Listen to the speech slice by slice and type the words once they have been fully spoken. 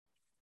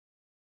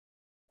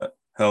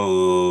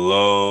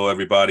Hello,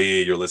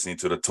 everybody. You're listening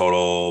to the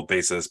Total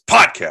Basis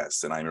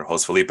Podcast, and I'm your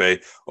host,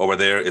 Felipe. Over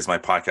there is my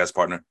podcast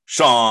partner,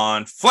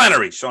 Sean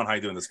Flannery. Sean, how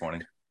you doing this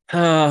morning?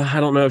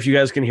 I don't know if you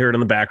guys can hear it in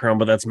the background,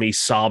 but that's me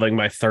sobbing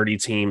my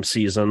 30-team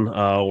season,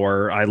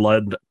 where I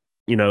led,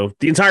 the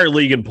entire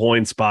league in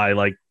points by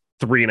like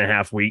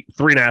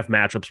 3.5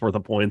 matchups worth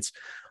of points.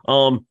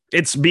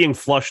 It's being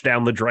flushed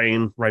down the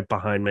drain right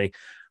behind me.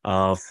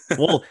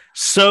 Well,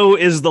 so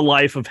is the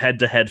life of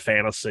head-to-head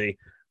fantasy,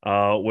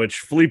 which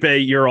Felipe,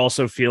 you're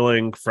also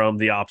feeling from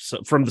the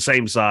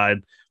same side,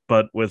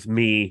 but with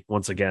me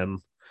once again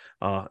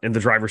in the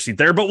driver's seat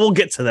there. But we'll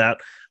get to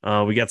that.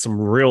 We got some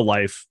real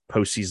life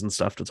postseason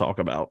stuff to talk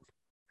about.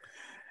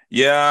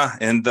 Yeah,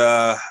 and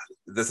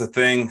there's a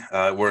thing.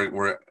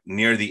 We're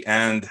near the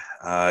end.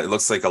 It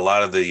looks like a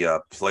lot of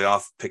the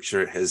playoff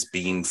picture has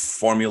been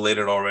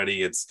formulated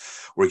already.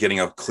 We're getting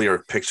a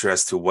clearer picture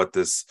as to what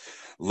this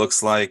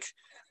looks like.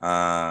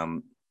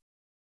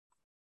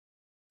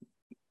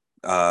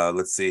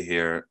 Let's see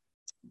here.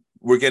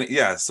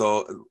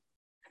 So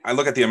I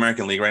look at the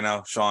American League right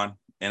now, Sean,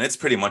 and it's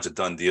pretty much a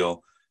done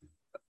deal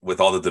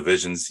with all the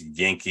divisions.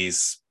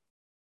 Yankees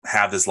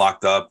have this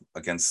locked up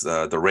against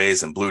the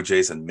Rays and Blue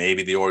Jays, and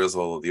maybe the Orioles.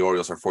 Although the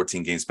Orioles are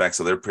 14 games back,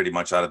 so they're pretty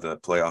much out of the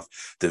playoff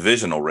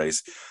divisional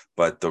race.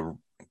 But I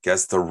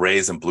guess the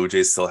Rays and Blue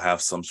Jays still have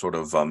some sort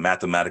of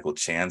mathematical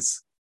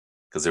chance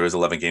because there is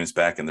 11 games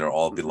back, and they're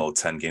all below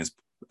 10 games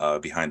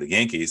behind the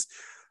Yankees.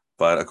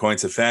 But according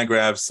to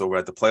Fangraphs, so we're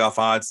at the playoff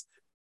odds.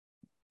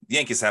 The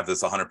Yankees have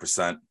this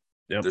 100%.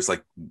 Yep. There's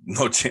like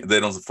no chance. They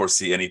don't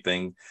foresee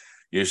anything.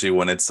 Usually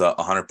when it's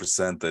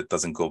 100%, that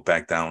doesn't go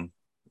back down.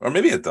 Or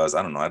maybe it does.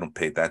 I don't know. I don't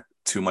pay that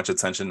too much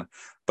attention.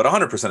 But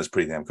 100% is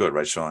pretty damn good,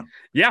 right, Sean?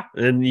 Yeah,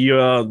 and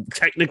you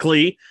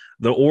technically,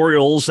 the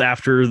Orioles,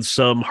 after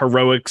some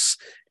heroics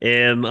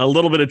and a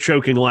little bit of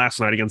choking last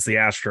night against the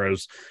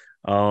Astros,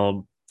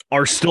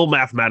 are still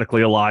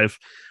mathematically alive.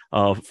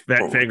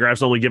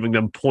 Fangraphs only giving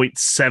them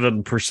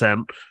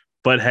 0.7%.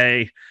 But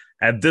hey,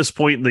 at this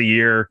point in the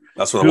year...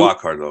 That's for the wild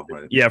card, though,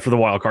 right? Yeah, for the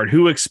wild card.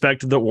 Who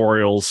expected the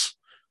Orioles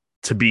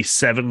to be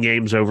 7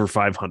 games over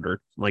 500?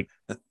 Like,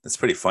 that's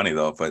pretty funny,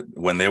 though. But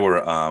when they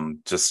were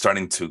just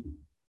starting to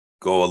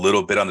go a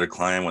little bit under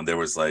climb, when there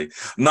was like,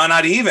 no,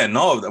 not even.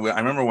 No, I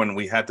remember when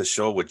we had the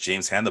show with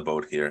James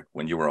Handeboat here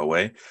when you were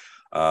away.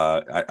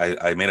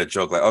 I made a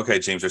joke like, okay,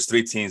 James, there's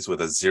 3 teams with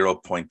a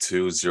 0.2,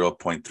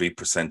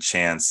 0.3%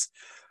 chance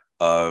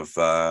of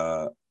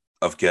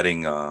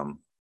getting of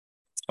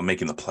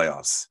making the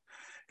playoffs,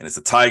 and it's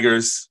the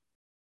Tigers,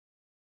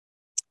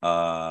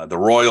 the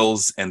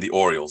Royals, and the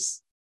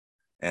Orioles.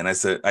 And I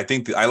said, I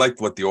think I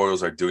like what the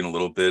Orioles are doing a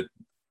little bit,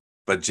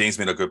 but James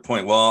made a good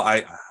point. Well,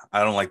 I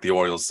don't like the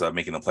Orioles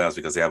making the playoffs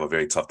because they have a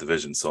very tough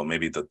division. So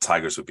maybe the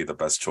Tigers would be the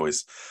best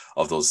choice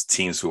of those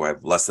teams who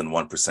have less than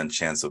 1%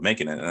 chance of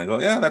making it. And I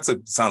go, yeah,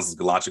 sounds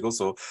logical.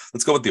 So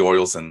let's go with the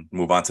Orioles and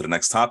move on to the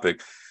next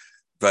topic.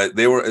 But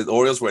the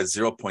Orioles were at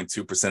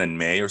 0.2% in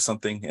May or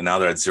something, and now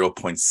they're at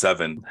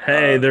 0.7.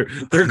 Hey,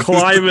 they're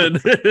climbing.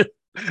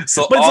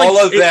 So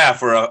all of that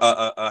for a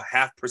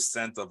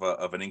 0.5%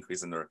 of an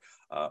increase in their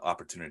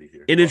opportunity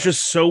here. And it's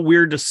just so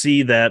weird to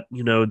see that,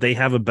 they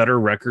have a better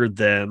record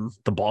than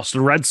the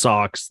Boston Red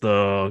Sox,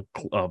 the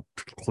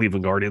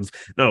Cleveland Guardians,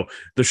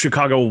 the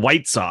Chicago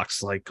White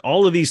Sox, like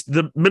all of these,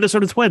 the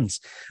Minnesota Twins.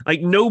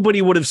 Like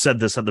nobody would have said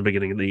this at the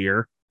beginning of the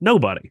year.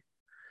 Nobody.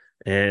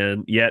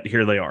 And yet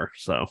here they are.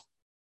 So.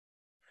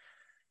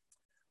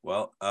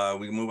 Well,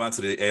 we can move on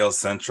to the AL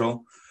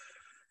Central.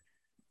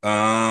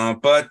 I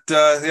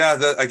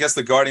guess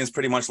the Guardians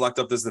pretty much locked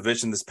up this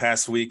division this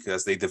past week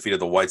as they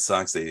defeated the White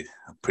Sox. They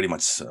pretty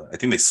much, I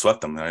think they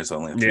swept them. There's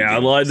only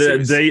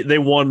they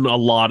won a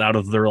lot out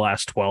of their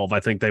last 12. I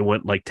think they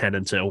went like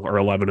 10-2 or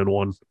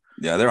 11-1.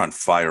 Yeah, they're on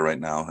fire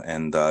right now,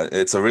 and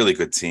it's a really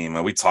good team.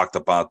 We talked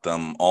about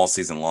them all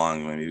season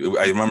long.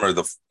 I remember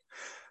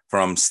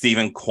from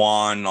Stephen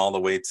Kwan all the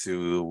way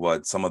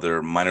to some of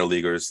their minor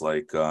leaguers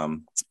like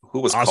who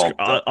was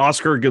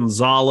Oscar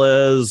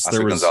Gonzalez.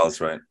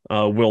 Gonzalez, right?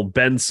 Will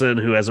Benson,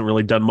 who hasn't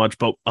really done much,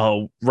 but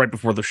right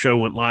before the show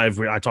went live,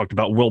 I talked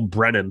about Will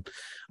Brennan.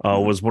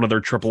 Was one of their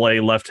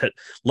AAA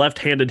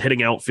left-handed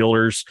hitting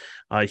outfielders.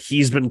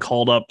 He's been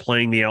called up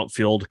playing the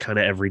outfield kind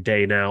of every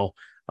day now.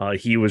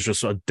 He was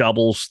just a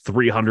doubles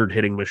 300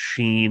 hitting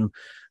machine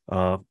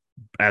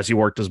as he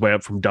worked his way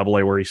up from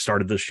AA where he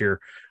started this year.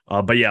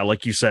 But yeah,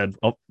 like you said,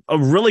 a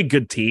really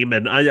good team.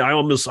 And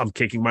I'm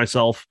kicking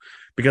myself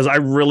because I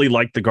really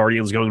liked the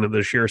Guardians going into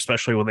this year,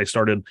 especially when they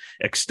started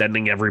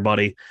extending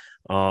everybody.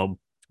 But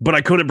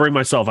I couldn't bring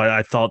myself.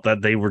 I thought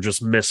that they were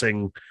just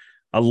missing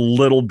a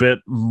little bit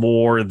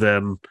more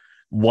than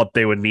what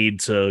they would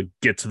need to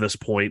get to this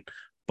point.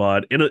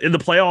 But in the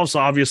playoffs,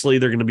 obviously,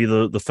 they're going to be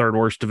the third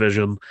worst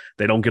division.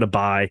 They don't get a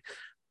bye.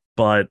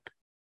 But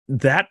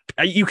that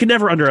you can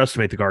never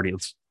underestimate the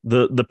Guardians.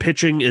 The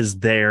pitching is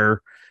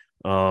there.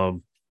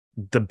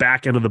 The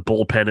back end of the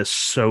bullpen is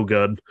so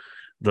good.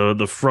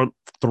 The front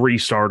 3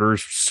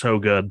 starters so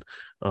good.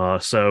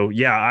 So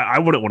yeah, I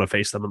wouldn't want to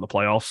face them in the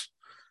playoffs.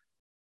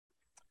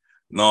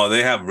 No,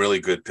 they have really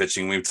good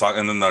pitching. We've talked,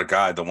 and then our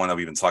guy, the one that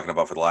we've been talking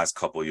about for the last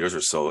couple of years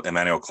or so,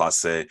 Emmanuel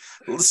Clase,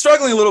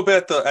 struggling a little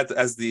bit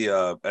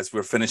as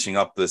we're finishing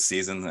up the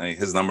season. I mean,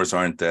 his numbers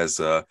aren't as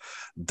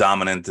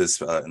dominant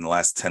as in the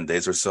last 10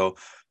 days or so,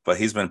 but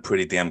he's been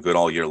pretty damn good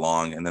all year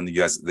long. And then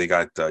they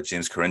got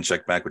James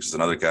Karinchak back, which is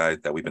another guy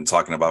that we've been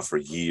talking about for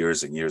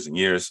years and years and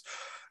years.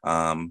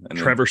 And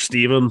Trevor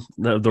Stephan,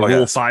 the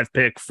Rule 5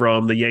 pick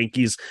from the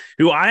Yankees,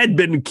 who I had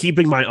been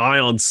keeping my eye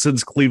on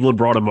since Cleveland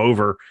brought him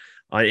over.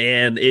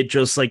 And it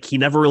just like he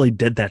never really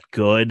did that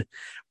good,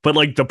 but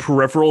like the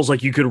peripherals,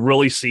 like you could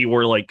really see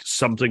where like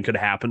something could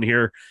happen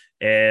here.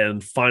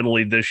 And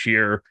finally this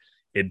year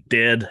it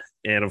did.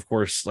 And of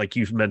course, like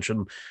you've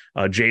mentioned,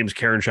 James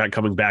Karinchak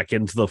coming back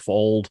into the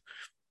fold.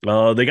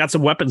 They got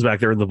some weapons back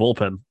there in the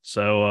bullpen.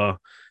 So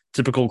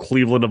typical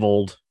Cleveland of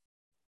old.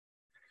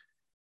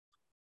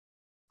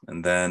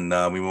 And then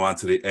we move on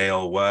to the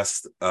AL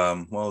West.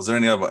 Well, is there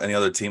any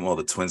other team? Well,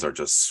 the Twins are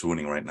just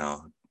swooning right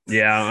now.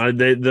 Yeah,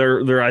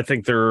 they're. I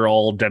think they're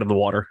all dead in the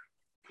water.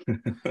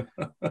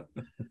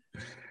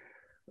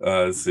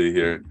 Let's see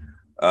here.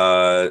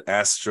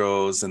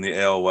 Astros in the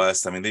AL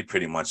West. I mean, they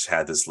pretty much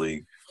had this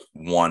league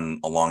won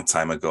a long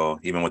time ago,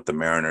 even with the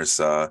Mariners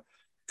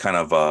kind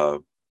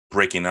of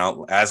breaking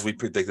out as we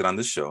predicted on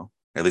this show.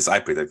 At least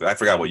I predicted. I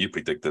forgot what you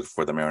predicted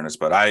for the Mariners,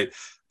 but I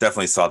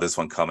definitely saw this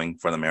one coming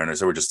for the Mariners.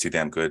 They were just too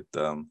damn good.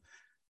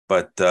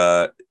 But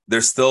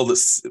they're still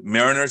the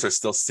Mariners are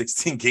still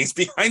 16 games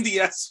behind the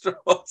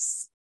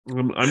Astros.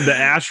 The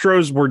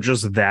Astros were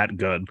just that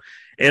good,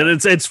 and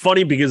it's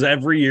funny because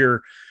every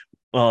year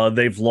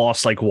they've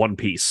lost like one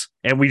piece,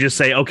 and we just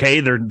say, okay,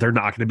 they're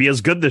not going to be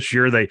as good this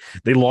year. They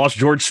lost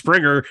George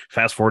Springer.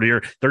 Fast forward a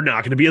year, they're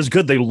not going to be as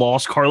good. They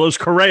lost Carlos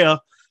Correa,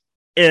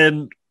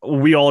 and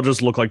we all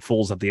just look like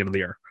fools at the end of the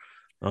year.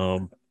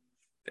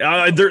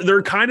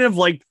 They're kind of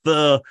like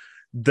the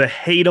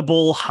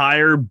hateable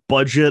higher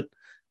budget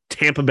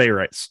Tampa Bay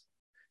Rays,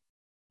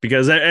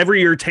 because every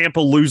year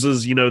Tampa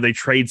loses, they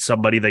trade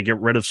somebody, they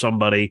get rid of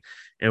somebody,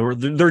 and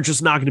they're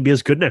just not going to be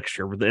as good next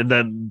year. And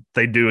then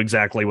they do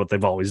exactly what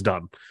they've always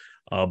done.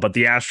 But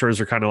the Astros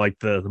are kind of like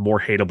the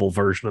more hateable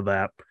version of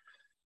that.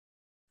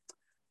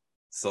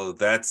 So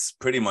that's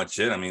pretty much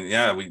it. I mean,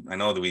 yeah, I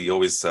know that we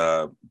always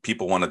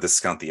people want to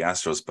discount the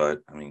Astros, but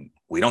I mean,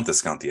 we don't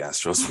discount the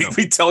Astros.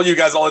 We tell you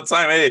guys all the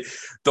time, hey,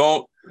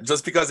 don't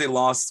just because they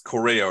lost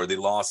Correa or they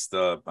lost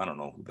I don't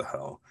know who the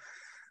hell.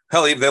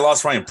 Hell, they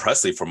lost Ryan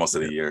Presley for most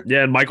of the year.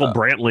 Yeah, and Michael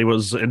Brantley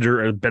was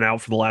injured, been out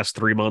for the last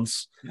 3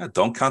 months. Yeah,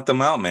 don't count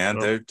them out, man.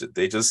 No.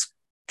 They just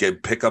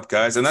pick up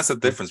guys, and that's the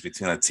difference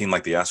between a team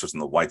like the Astros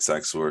and the White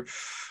Sox, where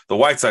the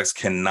White Sox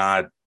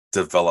cannot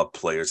develop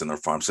players in their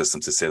farm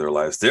system to save their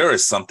lives. There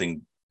is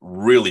something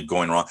really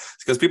going wrong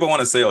because people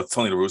want to say, "Oh,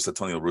 Tony La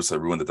Russa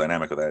ruined the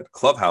dynamic of that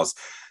clubhouse,"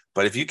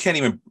 but if you can't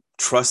even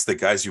trust the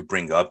guys you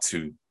bring up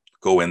to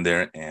go in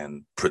there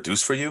and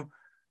produce for you,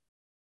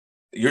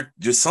 you're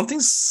just something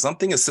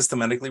is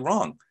systematically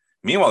wrong.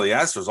 Meanwhile, the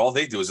Astros, all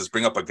they do is just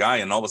bring up a guy,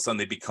 and all of a sudden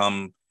they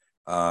become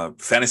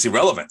fantasy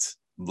relevant,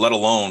 let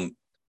alone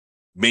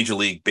Major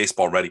League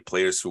Baseball ready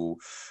players who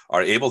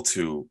are able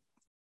to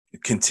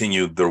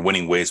continue their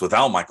winning ways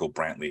without Michael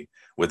Brantley,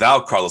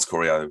 without Carlos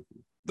Correa.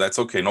 That's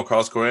okay. No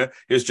Carlos Correa.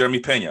 Here's Jeremy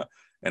Pena.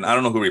 And I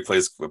don't know who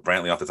replaced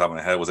Brantley off the top of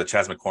my head. Was it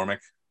Chas McCormick?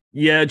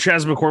 Yeah,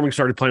 Chas McCormick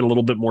started playing a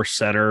little bit more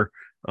center.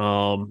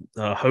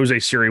 Jose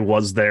Siri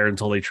was there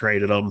until they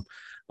traded him.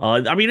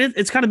 I mean,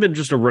 it's kind of been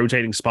just a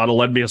rotating spot.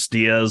 Aledmys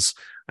Diaz,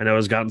 I know,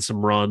 has gotten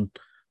some run.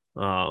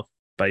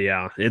 But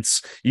yeah,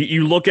 it's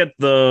you look at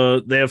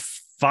they have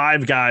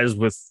 5 guys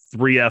with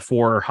 3 F4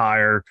 or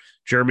higher.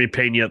 Jeremy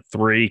Pena at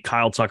 3,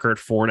 Kyle Tucker at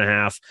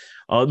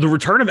 4.5. The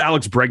return of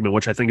Alex Bregman,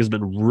 which I think has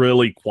been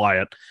really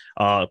quiet.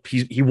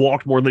 He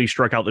walked more than he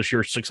struck out this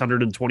year,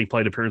 620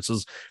 plate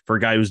appearances for a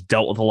guy who's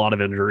dealt with a lot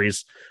of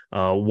injuries.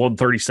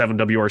 137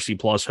 WRC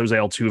plus. Jose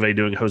Altuve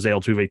doing Jose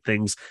Altuve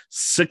things.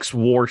 6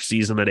 WAR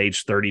season at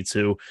age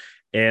 32.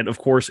 And of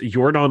course,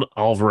 Yordan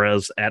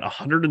Alvarez at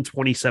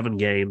 127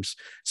 games.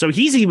 So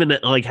he's even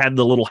like had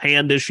the little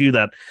hand issue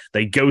that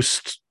they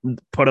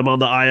put him on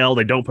the IL.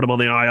 They don't put him on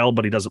the IL,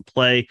 but he doesn't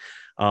play.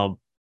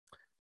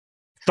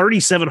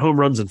 37 home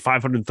runs and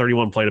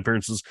 531 plate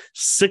appearances,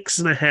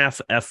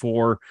 6.5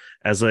 F4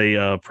 as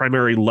a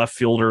primary left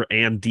fielder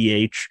and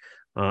DH.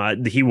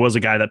 He was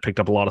a guy that picked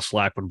up a lot of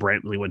slack when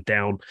Brantley went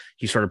down.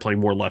 He started playing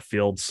more left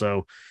field.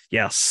 So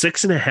yeah,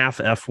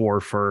 6.5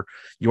 F4 for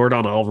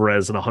Yordan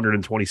Alvarez in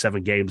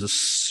 127 games is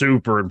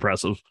super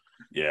impressive.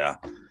 Yeah.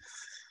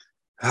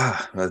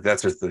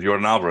 That's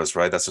Yordan Alvarez,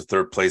 right? That's the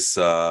 3rd place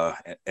AL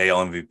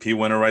MVP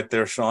winner right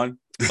there, Sean.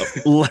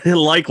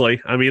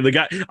 Likely. I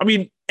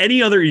mean,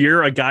 any other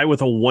year, a guy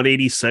with a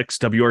 186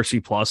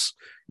 WRC plus,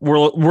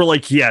 we're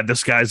like, yeah,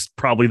 this guy's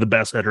probably the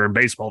best hitter in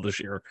baseball this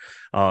year.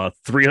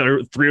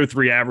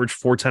 303 average,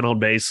 410 on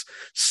base,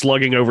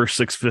 slugging over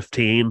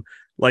 615.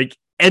 Like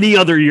any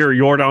other year,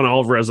 Yordan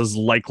Alvarez is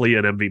likely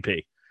an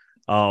MVP.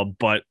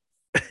 But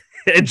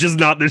it's just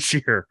not this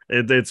year.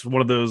 It's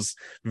one of those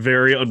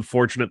very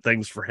unfortunate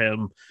things for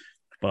him.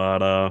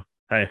 But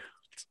hey.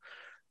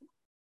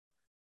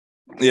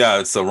 Yeah,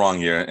 it's the wrong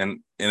year. And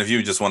if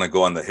you just want to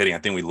go on the hitting, I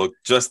think we look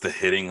just the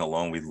hitting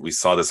alone. We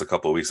saw this a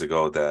couple of weeks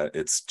ago that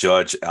it's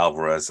Judge,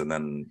 Alvarez, and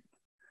then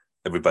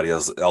everybody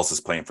else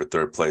is playing for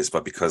third place.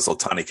 But because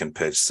Otani can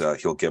pitch,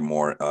 he'll get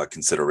more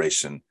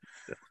consideration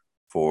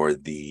for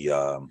the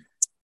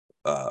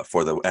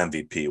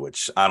MVP,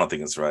 which I don't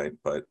think is right,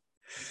 but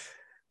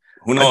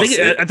who knows?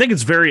 I think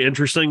it's very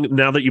interesting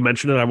now that you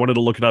mentioned it. I wanted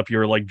to look it up.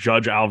 You're like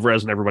Judge,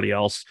 Alvarez, and everybody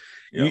else.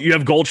 Yeah. You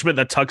have Goldschmidt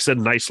that tucks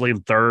in nicely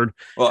in third.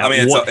 Well, I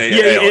mean,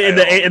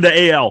 it's in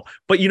the AL.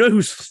 But you know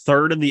who's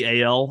third in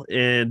the AL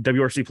in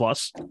WRC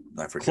Plus?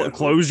 I forget.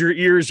 Close your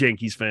ears,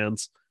 Yankees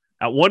fans.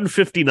 At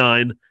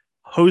 159,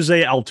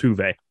 Jose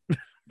Altuve.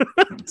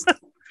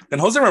 And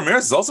Jose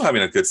Ramirez is also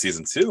having a good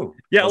season too.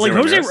 Yeah,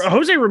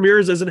 Jose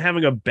Ramirez isn't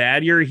having a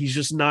bad year. He's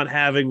just not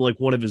having like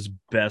one of his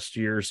best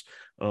years.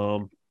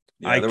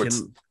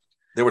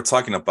 They were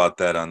talking about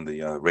that on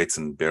the Rates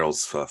and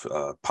Barrels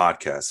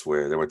podcast,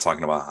 where they were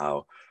talking about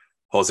how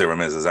Jose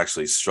Ramirez is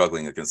actually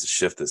struggling against the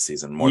shift this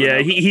season.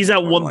 He's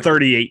at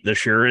 138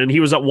 this year, and he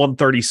was at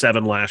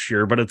 137 last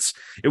year. But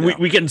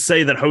we can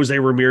say that Jose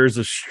Ramirez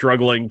is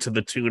struggling to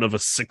the tune of a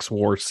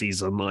 6-WAR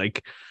season.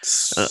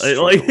 It's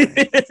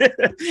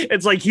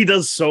like he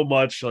does so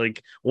much.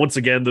 Like once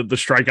again, the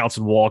strikeouts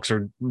and walks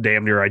are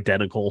damn near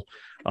identical.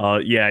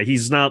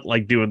 He's not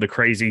like doing the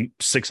crazy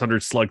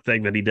 600 slug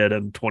thing that he did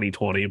in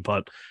 2020,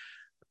 but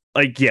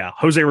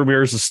Jose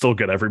Ramirez is still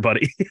good.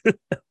 Everybody.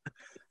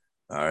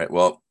 All right.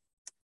 Well,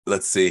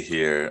 let's see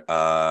here.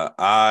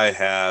 I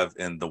have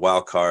in the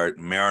wild card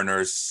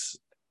Mariners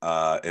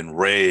and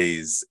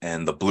Rays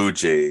and the Blue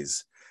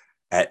Jays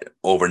at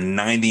over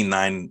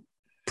 99%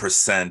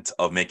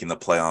 of making the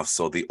playoffs.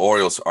 So the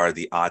Orioles are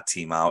the odd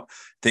team out.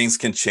 Things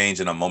can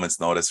change in a moment's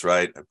notice,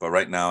 right? But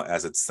right now,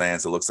 as it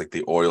stands, it looks like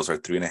the Orioles are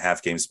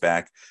 3.5 games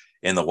back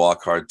in the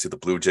wild card to the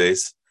Blue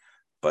Jays.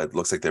 But it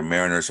looks like their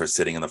Mariners are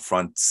sitting in the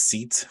front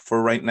seat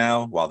for right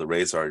now, while the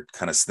Rays are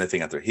kind of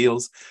sniffing at their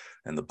heels.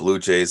 And the Blue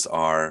Jays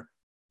are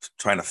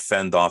trying to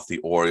fend off the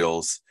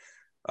Orioles.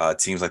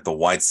 Teams like the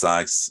White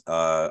Sox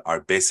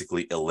are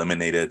basically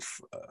eliminated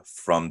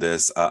from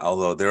this.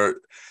 Although they're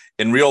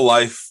in real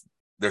life,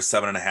 they're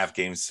 7.5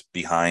 games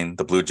behind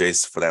the Blue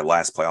Jays for that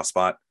last playoff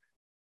spot.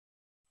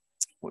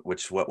 What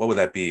would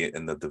that be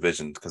in the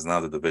division? Because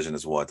now the division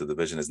is what? The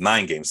division is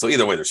 9 games. So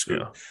either way, they're screwed.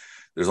 Yeah.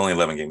 There's only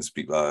 11 games,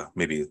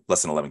 maybe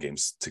less than 11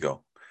 games to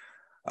go.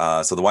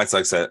 So the White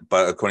Sox,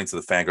 but according to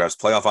the Fangraphs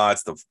playoff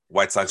odds, the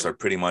White Sox are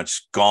pretty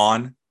much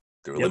gone.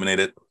 They're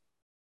eliminated.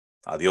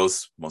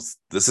 Adios.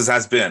 This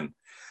has been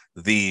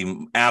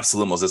the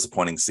absolute most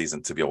disappointing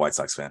season to be a White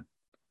Sox fan.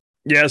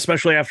 Yeah,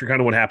 especially after kind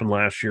of what happened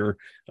last year.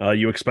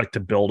 You expect to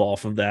build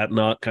off of that,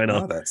 not kind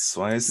of. That's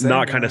why I say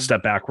not kind of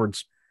step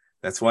backwards.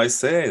 That's why I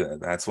say that.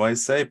 That's why I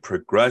say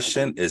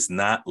progression is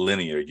not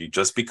linear.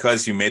 Just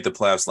because you made the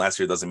playoffs last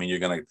year doesn't mean you're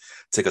going to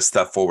take a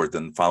step forward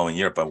the following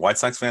year. But White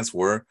Sox fans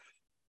were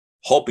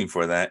hoping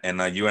for that. And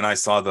you and I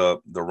saw the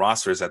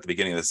rosters at the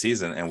beginning of the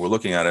season, and we're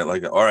looking at it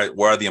like, all right,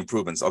 where are the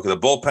improvements? Okay, the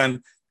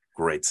bullpen,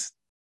 great.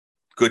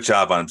 Good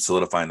job on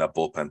solidifying that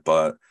bullpen,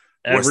 but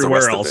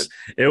everywhere else.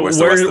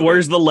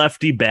 Where's the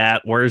lefty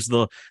bat? Where's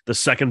the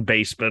second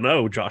baseman?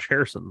 Oh, Josh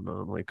Harrison.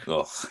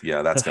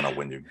 That's gonna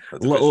win you.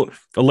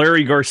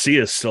 Larry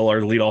Garcia is still our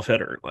leadoff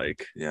hitter.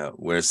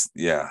 This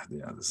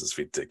is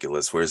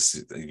ridiculous. We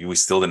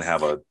still didn't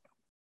have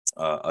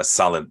a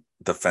solid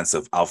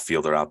defensive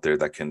outfielder out there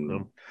that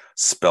can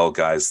spell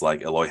guys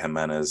like Eloy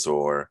Jimenez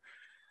or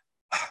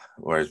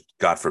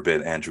God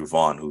forbid Andrew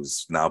Vaughn,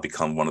 who's now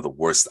become one of the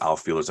worst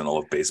outfielders in all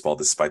of baseball,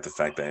 despite the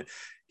fact that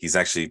he's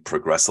actually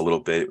progressed a little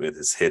bit with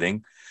his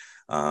hitting.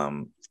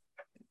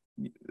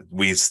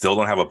 We still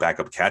don't have a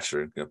backup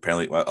catcher,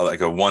 apparently,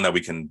 like a one that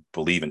we can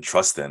believe and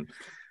trust in.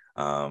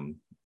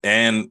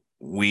 And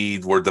we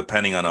were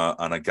depending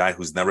on a guy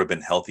who's never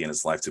been healthy in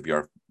his life to be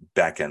our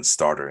back end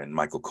starter, in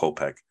Michael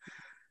Kopech.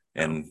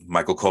 And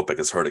Michael Kopech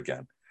is hurt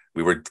again.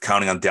 We were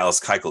counting on Dallas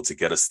Keuchel to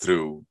get us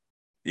through,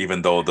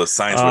 even though the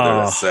signs were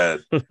there that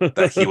said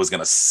that he was going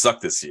to suck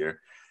this year.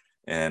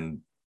 And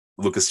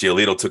Lucas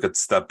Giolito took a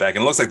step back,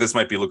 and it looks like this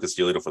might be Lucas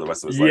Giolito for the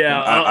rest of his life.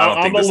 Yeah,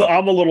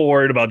 I'm a little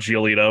worried about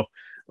Giolito.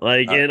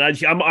 And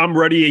I'm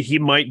ready. He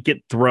might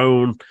get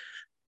thrown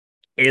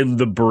in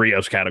the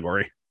Barrios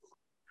category,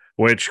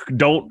 which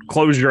don't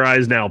close your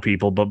eyes now,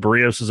 people. But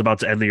Barrios is about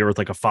to end the year with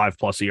like a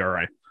 5+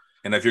 ERA.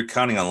 And if you're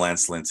counting on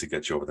Lance Lynn to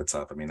get you over the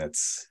top, I mean,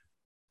 that's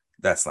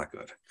not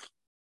good.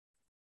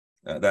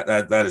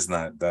 That is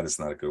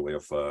not a good way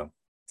of.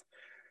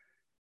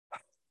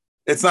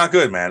 It's not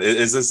good, man.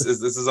 This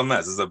is a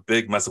mess. This is a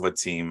big mess of a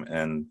team,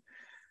 and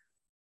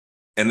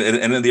then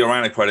the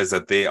ironic part is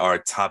that they are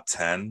top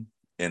 10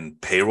 in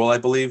payroll, I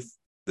believe.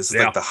 This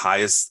is like the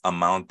highest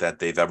amount that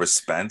they've ever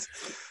spent,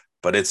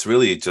 but it's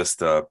really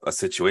just a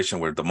situation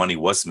where the money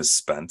was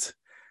misspent,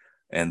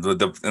 and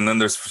then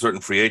there's certain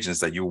free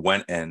agents that you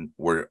went and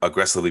were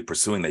aggressively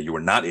pursuing that you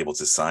were not able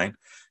to sign,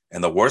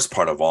 and the worst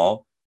part of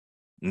all,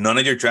 none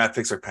of your draft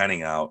picks are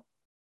panning out,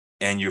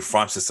 and your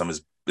farm system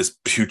is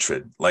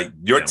putrid. Like,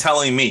 you're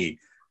telling me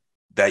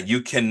that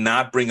you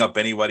cannot bring up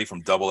anybody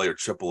from AA or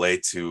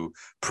AAA to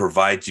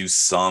provide you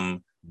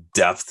some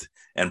depth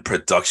and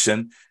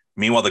production.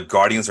 Meanwhile, the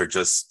Guardians are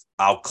just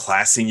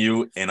outclassing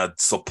you in a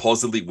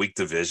supposedly weak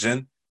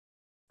division.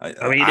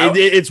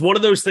 It's one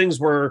of those things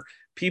where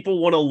people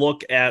want to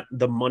look at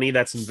the money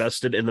that's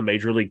invested in the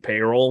major league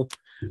payroll,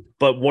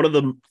 but one of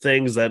the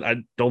things that I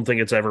don't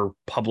think it's ever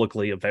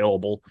publicly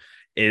available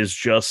is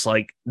just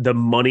like the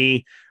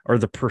money or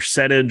the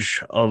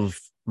percentage of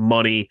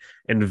money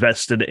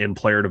invested in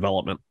player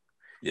development.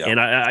 Yeah.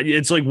 And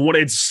it's like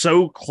it's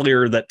so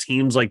clear that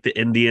teams like the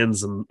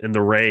Indians and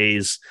the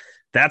Rays,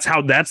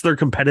 that's their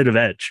competitive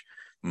edge.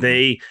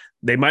 Mm-hmm.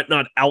 They might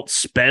not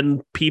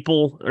outspend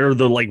people or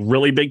the like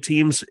really big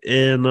teams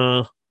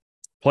in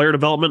player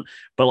development,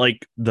 but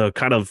like the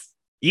kind of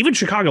even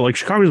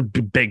Chicago's a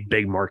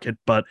big market,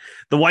 but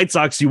the White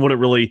Sox, you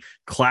wouldn't really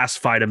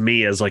classify to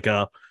me as like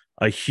a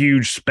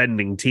huge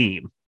spending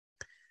team.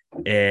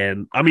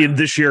 And I mean,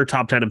 this year,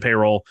 top 10 in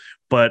payroll,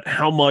 but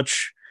how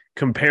much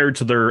compared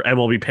to their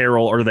MLB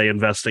payroll are they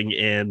investing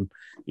in,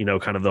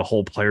 kind of the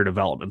whole player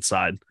development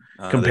side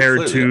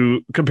compared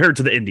to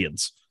the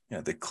Indians? Yeah,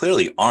 they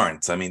clearly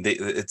aren't. I mean,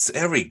 it's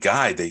every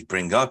guy they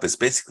bring up is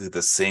basically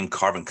the same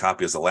carbon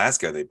copy as the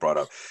last guy they brought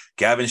up.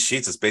 Gavin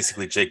Sheets is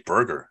basically Jake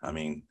Berger. I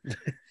mean,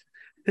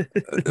 hey,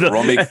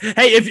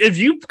 if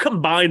you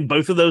combine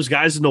both of those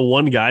guys into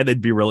one guy, they'd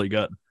be really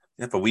good.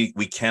 Yeah, but we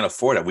can't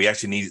afford it. We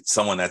actually need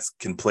someone that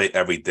can play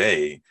every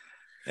day.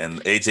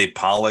 And AJ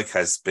Pollock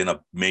has been a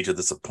major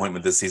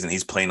disappointment this season.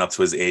 He's playing up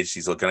to his age.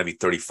 He's going to be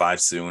 35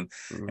 soon.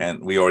 Mm-hmm.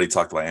 And we already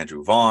talked about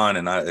Andrew Vaughn.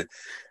 And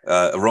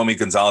Romy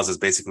Gonzalez is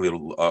basically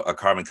a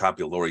carbon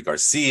copy of Lori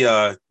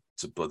Garcia.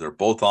 But they're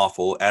both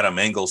awful. Adam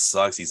Engel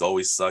sucks. He's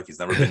always sucked. He's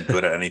never been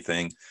good at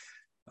anything.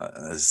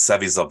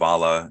 Sevi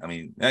Zavala. I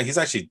mean, yeah, he's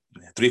actually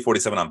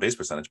 347 on base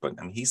percentage, but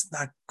I mean, he's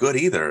not good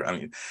either. I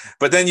mean,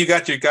 but then you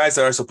got your guys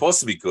that are supposed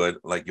to be good,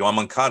 like Yoan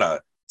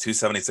Moncada,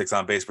 276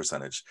 on base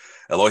percentage.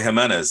 Eloy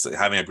Jimenez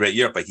having a great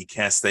year, but he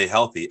can't stay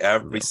healthy.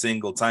 Every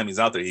single time he's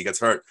out there, he gets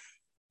hurt.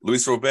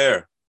 Luis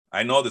Robert.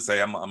 I know this.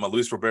 I'm a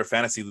Luis Robert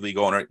fantasy league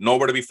owner.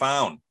 Nowhere to be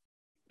found.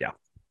 Yeah.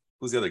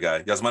 Who's the other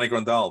guy? Yasmani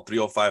Grandal,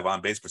 305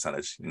 on base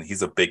percentage. And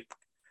he's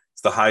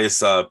it's the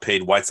highest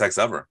paid White Sox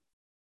ever.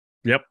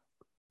 Yep.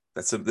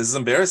 This is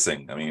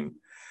embarrassing. I mean,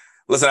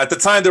 listen, at the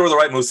time, they were the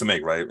right moves to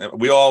make, right?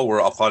 We all were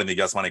applauding the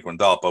Yasmani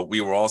Grandal, but we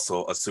were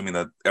also assuming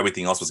that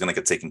everything else was going to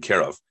get taken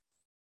care of.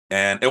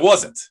 And it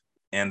wasn't.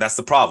 And that's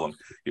the problem.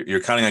 You're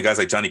counting on guys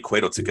like Johnny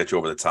Cueto to get you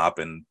over the top.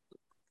 And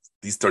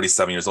he's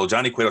 37 years old.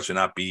 Johnny Cueto should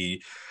not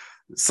be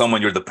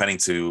someone you're depending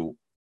to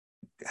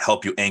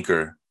help you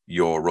anchor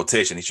your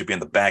rotation. He should be in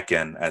the back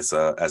end as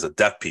a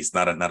depth piece,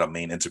 not a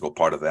main integral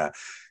part of that.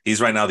 He's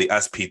right now the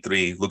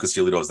SP3. Lucas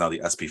Giolito is now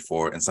the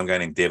SP4, and some guy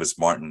named Davis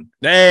Martin.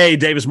 Hey,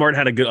 Davis Martin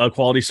had a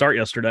quality start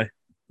yesterday.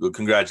 Well,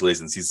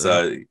 congratulations. He's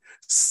 39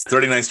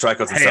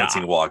 strikeouts and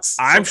 17 walks.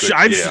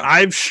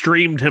 I've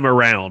streamed him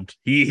around.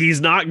 He's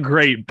not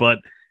great, but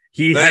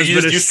he has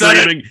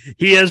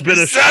been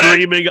a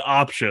streaming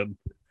option.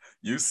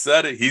 You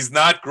said it. He's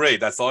not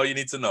great. That's all you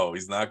need to know.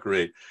 He's not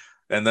great.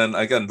 And then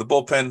again, the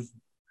bullpen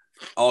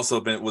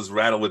also was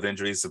rattled with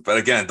injuries. But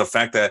again, the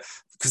fact that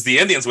because the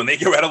Indians, when they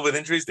get rattled with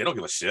injuries, they don't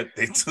give a shit.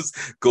 They just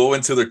go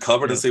into their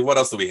cupboard and say, what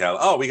else do we have?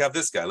 Oh, we have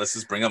this guy. Let's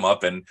just bring him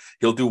up and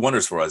he'll do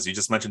wonders for us. You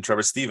just mentioned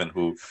Trevor Stephen,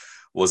 who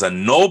was a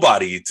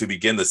nobody to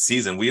begin the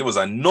season. We was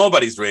on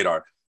nobody's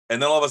radar.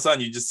 And then all of a sudden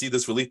you just see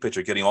this relief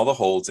pitcher getting all the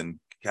holds and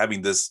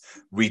having this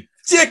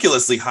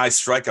ridiculously high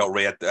strikeout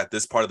rate at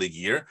this part of the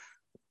year.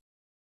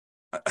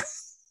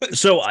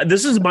 So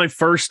this is my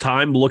first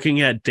time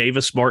looking at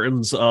Davis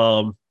Martin's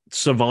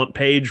Savant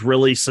page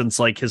really since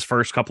like his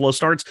first couple of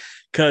starts,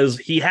 because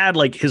he had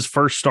like his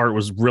first start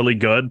was really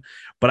good,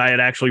 but I had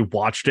actually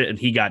watched it and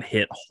he got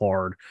hit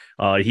hard.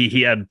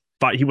 He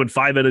went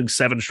 5 innings,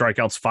 7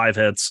 strikeouts, 5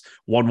 hits,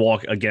 1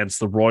 walk against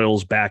the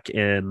Royals back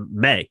in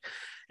May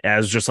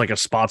as just like a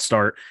spot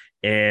start.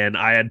 And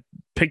I had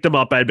picked him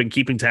up. I had been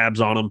keeping tabs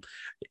on him.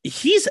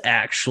 He's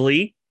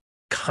actually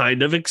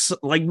kind of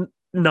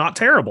not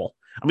terrible.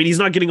 I mean, he's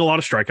not getting a lot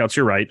of strikeouts.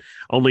 You're right.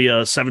 Only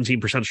a 17%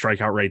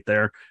 strikeout rate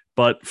there,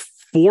 but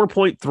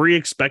 4.3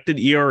 expected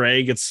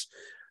ERA gets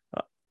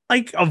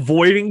like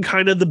avoiding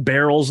kind of the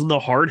barrels and the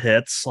hard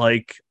hits.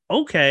 Like,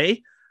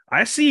 okay,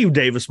 I see you,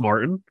 Davis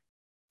Martin.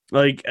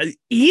 Like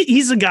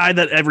he's a guy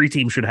that every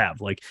team should have,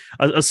 like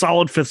a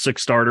solid 5th, 6th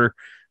starter.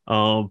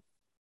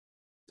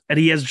 And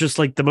he has just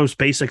like the most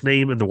basic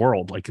name in the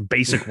world, like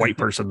basic white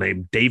person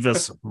name,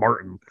 Davis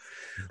Martin.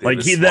 Like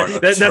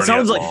that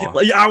sounds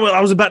like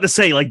I was about to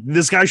say, like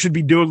this guy should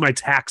be doing my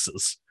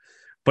taxes,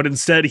 but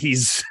instead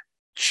he's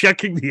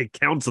checking the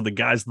accounts of the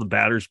guys in the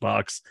batter's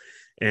box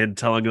and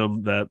telling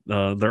them that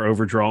they're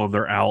overdrawn,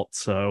 they're out.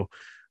 So,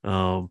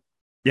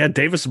 yeah,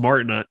 Davis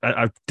Martin.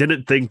 I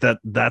didn't think that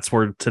that's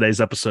where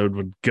today's episode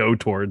would go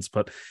towards,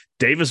 but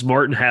Davis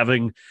Martin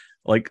having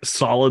like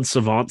solid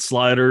Savant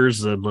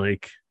sliders and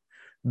like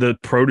the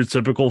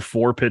prototypical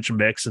 4-pitch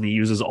mix, and he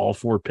uses all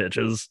 4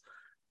 pitches.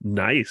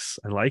 Nice.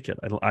 I like it.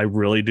 I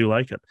really do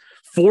like it.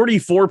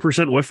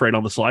 44% whiff rate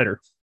on the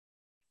slider.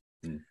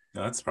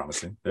 No, that's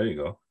promising. There you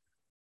go.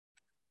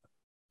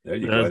 There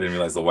you go. I Uh, didn't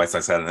realize the White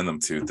Sox had it in them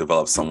to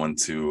develop someone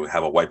to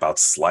have a wipeout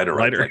slider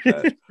right Lighter.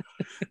 like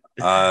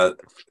that.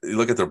 You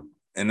look at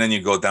and then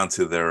you go down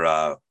to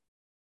their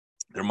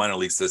minor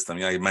league system.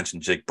 Yeah, you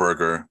mentioned Jake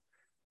Berger,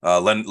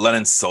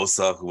 Lennon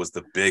Sosa, who was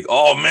the big.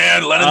 Oh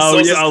man, Lennon Oh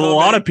Sosa's yeah, a coming.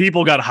 lot of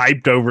people got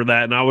hyped over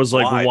that, and I was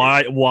like, Why?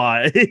 why?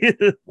 Why?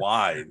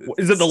 Why? Is it the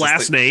It's just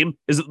last name?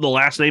 Is it the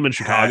last name in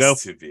Chicago?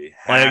 Has to be.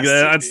 Like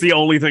that's the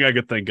only thing I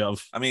could think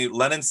of. I mean,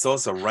 Lennon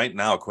Sosa right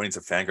now, according to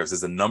Fangraphs, is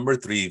the number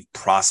 3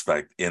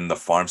 prospect in the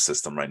farm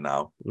system right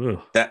now.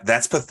 Ugh.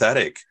 That's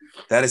pathetic.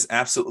 That is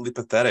absolutely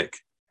pathetic.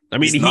 I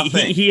mean,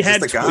 he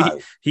had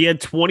he had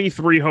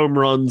 23 home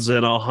runs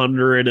in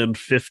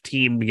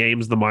 115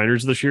 games in the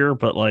minors this year,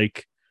 but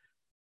like,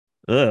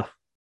 ugh.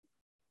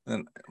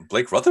 And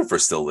Blake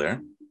Rutherford's still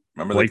there.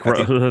 Remember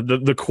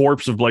the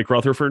corpse of Blake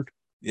Rutherford?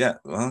 Yeah,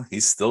 well,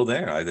 he's still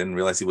there. I didn't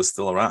realize he was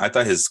still around. I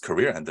thought his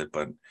career ended,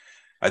 but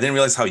I didn't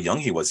realize how young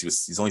he was.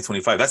 He's only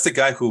 25. That's the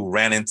guy who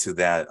ran into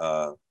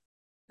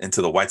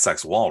into the White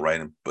Sox wall,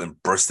 right?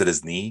 And bursted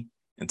his knee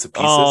into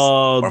pieces.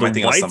 Or am I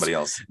thinking of somebody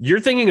else?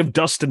 You're thinking of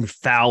Dustin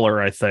Fowler,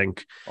 I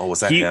think. Oh, was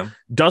that him?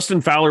 Dustin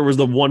Fowler was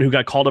the one who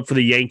got called up for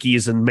the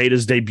Yankees and made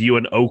his debut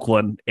in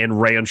Oakland and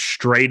ran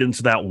straight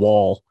into that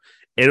wall.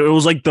 And it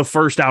was like the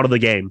first out of the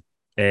game.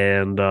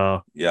 And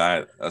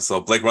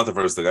so Blake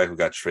Rutherford was the guy who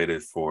got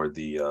traded for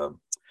the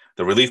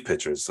relief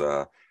pitchers,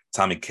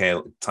 Tommy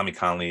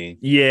Conley.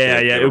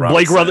 Yeah.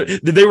 Blake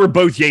Rutherford. They were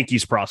both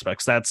Yankees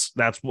prospects. That's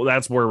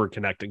where we're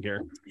connecting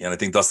here. Yeah, and I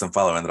think Dustin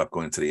Fowler ended up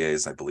going to the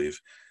A's, I believe.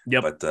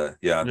 Yep. But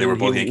they were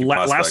both Yankee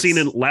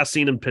prospects. Last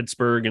seen in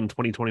Pittsburgh in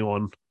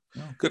 2021.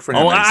 Oh, good for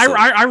him.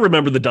 I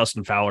remember the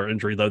Dustin Fowler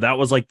injury though. That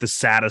was like the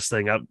saddest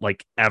thing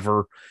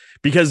ever,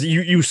 because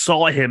you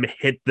saw him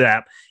hit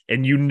that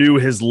and you knew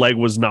his leg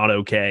was not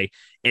okay,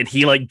 and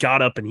he like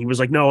got up and he was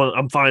like, "No,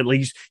 I'm fine."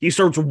 Like, he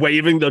starts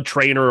waving the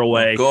trainer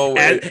away,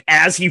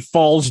 as he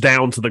falls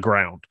down to the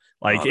ground.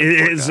 Like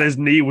his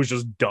knee was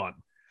just done.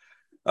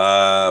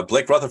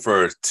 Blake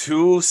Rutherford,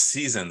 2 full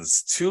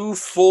seasons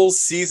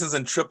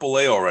in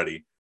AAA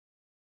already.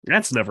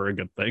 That's never a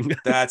good thing.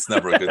 That's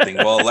never a good thing.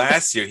 Well,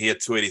 last year he had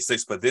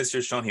 286, but this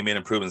year, Sean, he made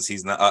improvements.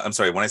 He's not. I'm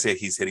sorry. When I say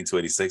he's hitting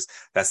 286,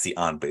 that's the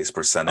on-base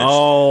percentage.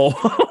 Oh,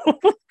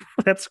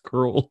 that's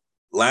cruel.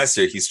 Last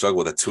year he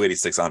struggled with a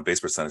 286 on-base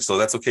percentage, so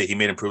that's okay. He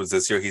made improvements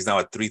this year. He's now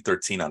at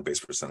 313 on-base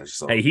percentage.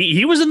 So hey,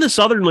 he was in the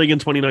Southern League in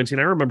 2019.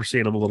 I remember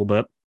seeing him a little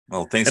bit.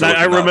 Well, thanks. And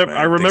I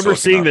remember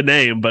seeing the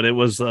name, but it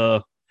was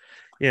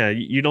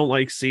you don't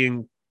like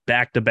seeing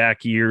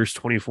back-to-back years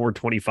 24,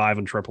 25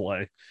 in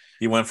AAA.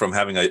 He went from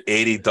having an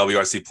 80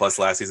 WRC plus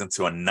last season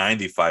to a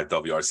 95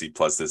 WRC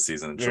plus this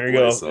season in AAA. There you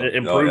go. So,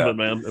 improvement,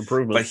 man.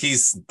 Improvement. But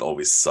he's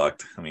always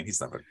sucked. I mean, he's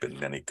never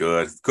been any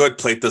good. Good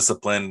plate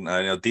discipline,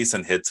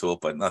 decent hit tool,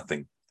 but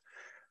nothing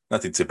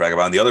to brag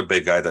about. And the other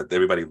big guy that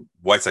everybody,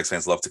 White Sox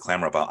fans, love to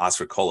clamor about,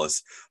 Oscar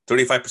Colas,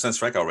 35%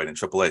 strikeout rate in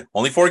AAA.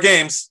 Only 4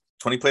 games,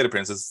 20 plate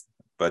appearances,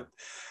 but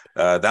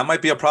that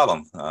might be a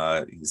problem.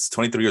 He's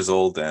 23 years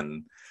old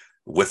and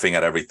whiffing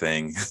at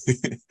everything.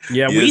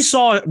 Yeah, we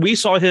saw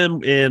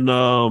him in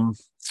the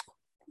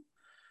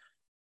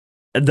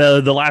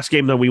last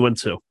game that we went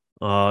to.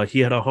 He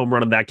had a home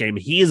run in that game.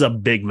 He is a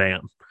big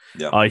man.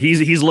 Yeah.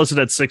 He's listed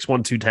at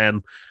 6'1",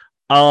 210.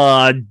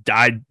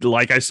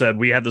 Like I said,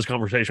 we had this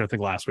conversation I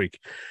think last week.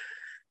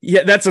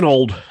 Yeah, that's an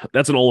old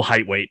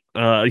height weight.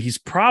 He's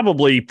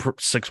probably 6'1",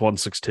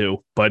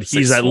 6'2", but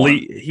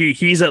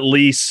he's at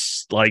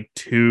least like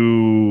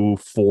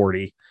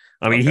 240.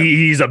 I mean,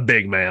 he's a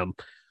big man.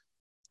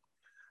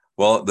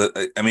 Well,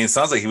 it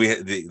sounds like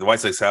the White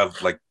Sox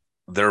have like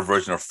their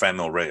version of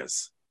Franmil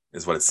Reyes,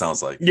 is what it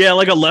sounds like. Yeah,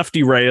 like a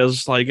lefty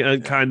Reyes, like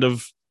kind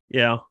of,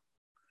 yeah.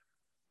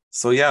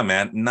 So yeah,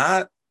 man,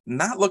 not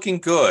looking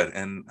good,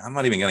 and I'm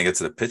not even gonna get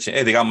to the pitching.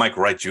 Hey, they got Mike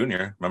Wright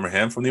Jr. Remember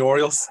him from the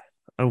Orioles?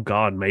 Oh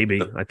God,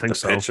 maybe. I think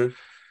so. Pitcher.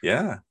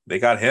 Yeah, they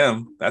got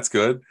him. That's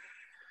good.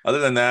 Other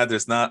than that,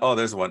 there's not. Oh,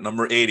 there's one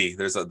number 80.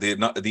 There's the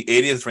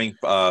 80th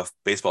ranked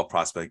baseball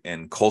prospect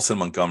in Colson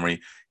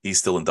Montgomery. He's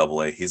still in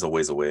AA. He's a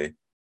ways away.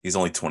 He's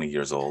only 20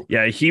 years old.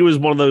 Yeah, he was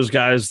one of those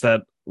guys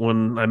that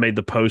when I made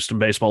the post in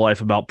Baseball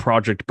Life about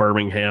Project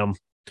Birmingham,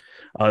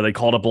 they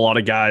called up a lot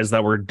of guys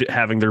that were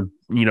having their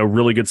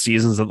really good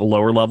seasons at the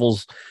lower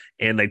levels,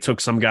 and they took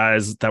some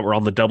guys that were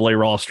on the AA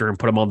roster and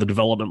put them on the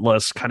development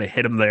list, kind of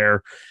hit them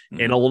there,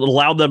 and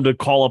allowed them to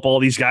call up all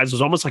these guys. It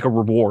was almost like a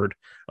reward,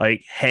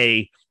 like,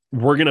 hey,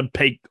 we're going to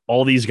pick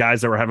all these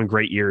guys that were having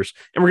great years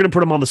and we're going to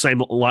put them on the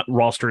same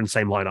roster and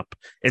same lineup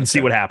and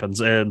see what happens.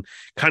 And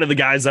kind of the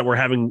guys that were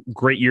having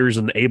great years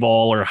in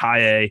A-ball or high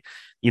A,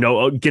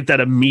 get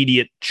that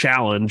immediate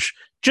challenge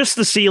just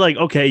to see like,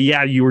 okay,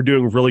 yeah, you were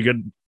doing really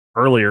good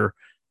earlier.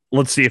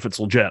 Let's see if it's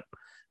legit.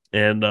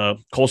 And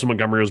Colson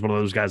Montgomery was one of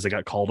those guys that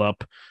got called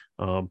up.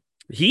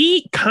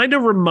 He kind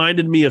of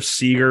reminded me of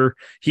Seager.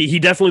 He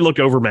definitely looked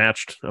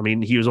overmatched. I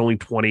mean, he was only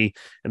 20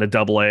 in a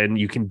AA, and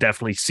you can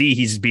definitely see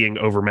he's being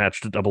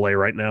overmatched at AA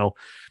right now.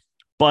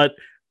 But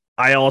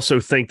I also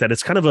think that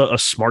it's kind of a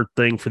smart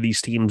thing for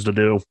these teams to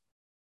do,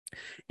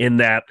 in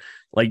that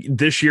Like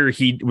this year,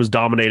 he was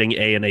dominating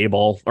A and A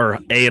ball or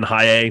A and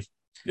high A.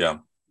 Yeah.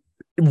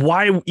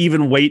 Why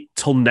even wait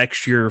till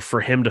next year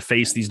for him to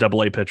face these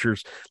double A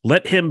pitchers?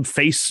 Let him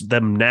face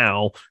them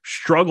now,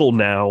 struggle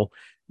now,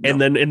 and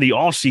then in the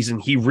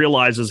offseason, he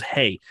realizes,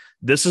 hey,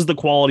 this is the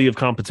quality of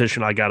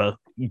competition I got to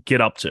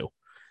get up to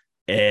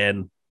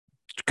and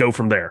go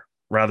from there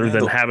rather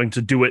than having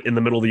to do it in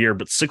the middle of the year.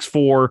 But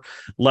 6'4",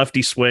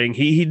 lefty swing.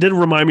 He did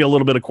remind me a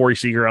little bit of Corey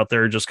Seager out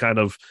there, just kind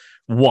of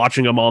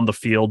watching him on the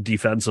field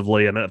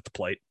defensively and at the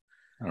plate.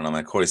 I don't know,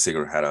 man. Corey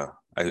Seager had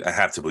I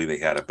have to believe he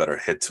had a better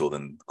hit tool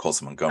than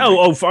Colson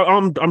Montgomery.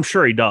 I'm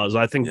sure he does.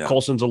 I think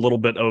Colson's a little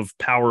bit of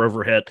power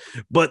over hit,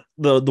 but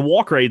the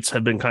walk rates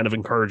have been kind of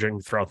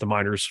encouraging throughout the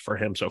minors for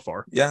him so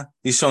far. Yeah,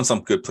 he's shown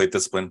some good plate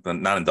discipline, but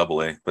not in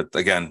Double A. But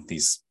again,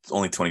 he's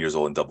only 20 years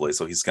old in Double A,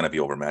 so he's going to be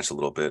overmatched a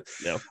little bit.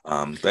 Yeah.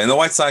 But in the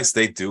White Sox,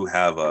 they do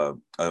have a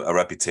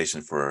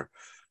reputation for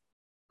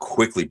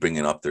quickly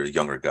bringing up their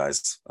younger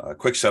guys.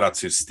 Quick shout out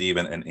to Steve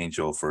and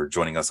Angel for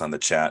joining us on the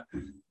chat.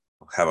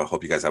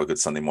 Hope you guys have a good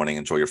Sunday morning.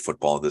 Enjoy your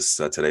football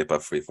today.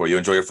 But before you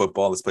enjoy your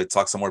football, let's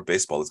talk some more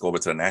baseball. Let's go over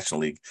to the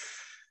National League.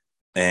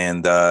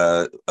 And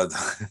you're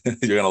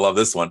going to love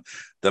this one.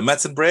 The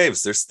Mets and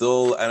Braves, they're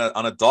still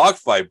on a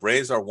dogfight.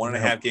 Braves are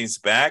 1.5 games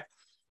back,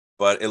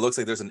 but it looks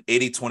like there's an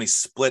 80-20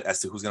 split as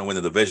to who's going to win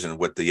the division,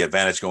 with the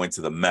advantage going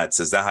to the Mets.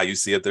 Is that how you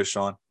see it there,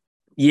 Sean?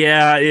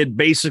 Yeah, it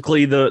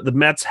basically the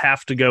Mets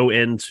have to go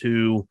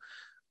into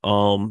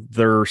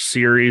their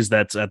series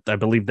that's at, I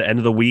believe, the end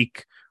of the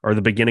week or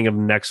the beginning of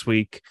next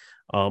week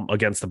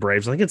against the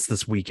Braves. I think it's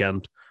this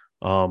weekend.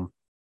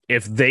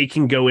 If they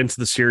can go into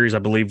the series, I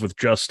believe, with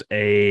just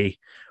a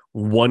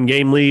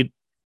 1-game lead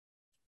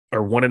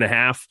or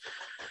 1.5,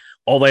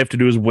 all they have to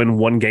do is win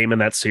 1 game in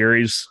that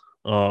series.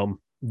 If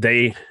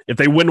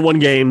they win 1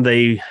 game,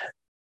 they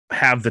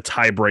have the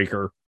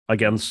tiebreaker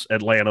against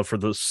Atlanta for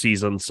the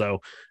season. So,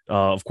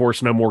 of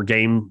course, no more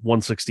game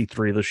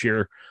 163 this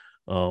year.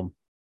 But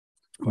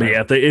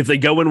yeah, if they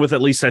go in with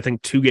at least, I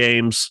think, 2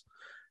 games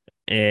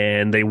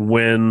and they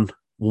win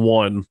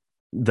 1,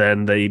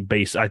 then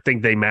I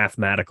think they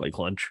mathematically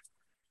clinch.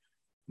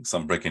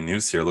 Some breaking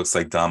news here. Looks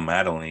like Don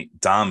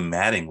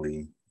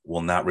Mattingly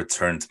will not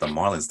return to the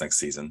Marlins next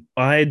season.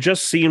 I had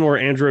just seen where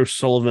Andrew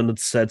Sullivan had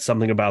said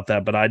something about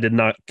that, but I did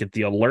not get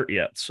the alert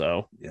yet.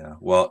 So yeah,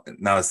 well,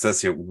 now it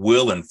says here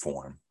will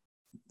inform.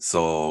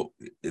 So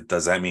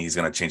does that mean he's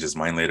going to change his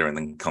mind later and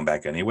then come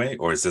back anyway,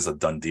 or is this a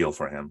done deal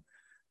for him?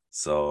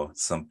 So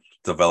some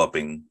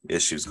developing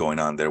issues going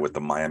on there with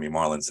the Miami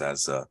Marlins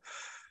as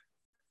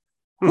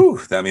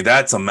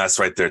that's a mess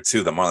right there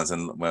too. The Marlins,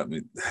 and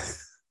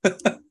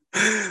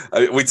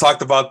we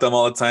talked about them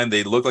all the time.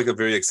 They look like a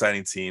very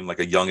exciting team, like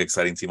a young,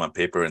 exciting team on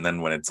paper. And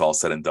then when it's all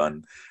said and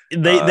done,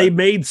 they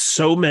made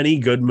so many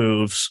good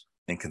moves,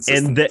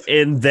 inconsistent,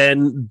 and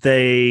then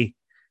they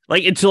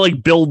to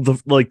build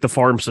the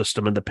farm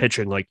system and the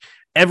pitching, like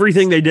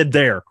everything they did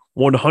there,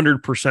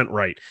 100%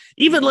 right.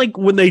 Even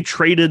when they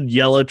traded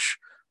Yelich,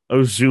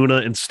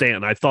 Ozuna, and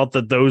Stanton, I thought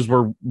that those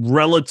were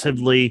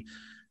relatively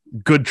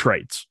good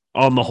trades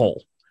on the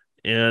whole,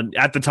 and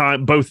at the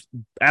time, both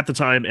at the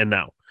time and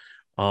now.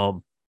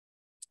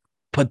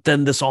 But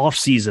then this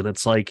offseason,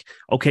 it's like,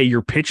 okay,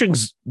 your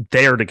pitching's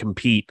there to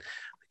compete.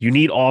 You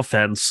need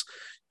offense.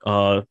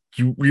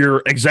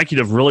 Your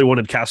executive really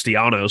wanted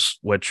Castellanos,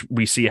 which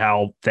we see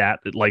how that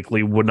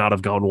likely would not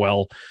have gone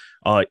well.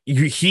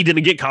 He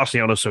didn't get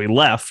Castellanos, so he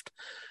left.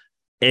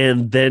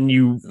 And then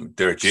you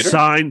Derek Jeter?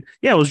 Signed.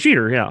 Yeah, it was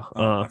Jeter. Yeah.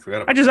 I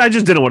forgot. I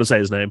just didn't want to say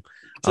his name.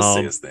 Just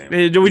say his name.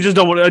 We just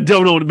don't want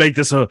to make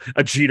this a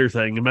Jeter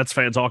thing. A Mets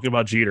fan talking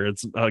about Jeter,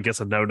 it's I guess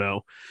a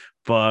no.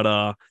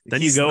 But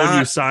then you go and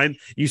you sign.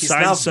 He's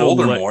not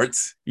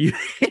Voldemort.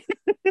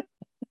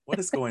 What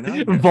is going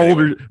on?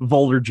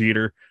 Volder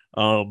Jeter.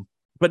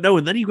 But no,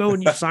 and then you go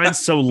and you sign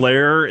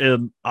Soler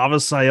and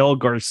Avisail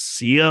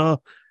Garcia.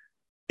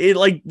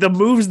 The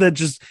moves that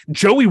just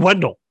Joey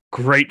Wendell,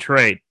 great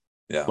trade.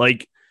 Yeah.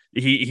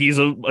 He's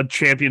a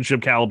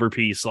championship caliber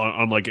piece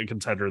on a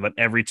contender that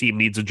every team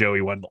needs a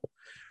Joey Wendell.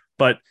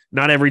 But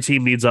not every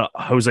team needs a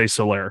Jorge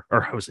Soler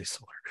or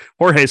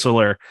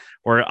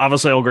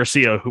Avisail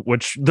Garcia,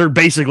 which they're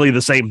basically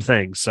the same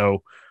thing.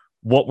 So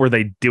what were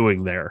they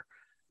doing there?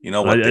 You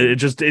know what? It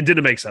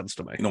didn't make sense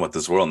to me. You know what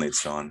this world needs,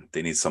 Sean?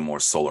 They need some more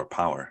solar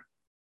power.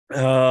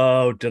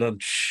 Oh,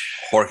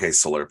 Jorge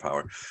Soler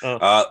power.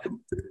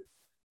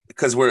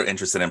 Because we're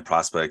interested in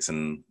prospects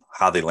and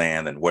how they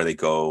land and where they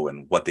go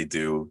and what they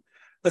do.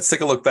 Let's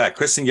take a look back.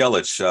 Christian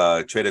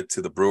Yelich traded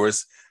to the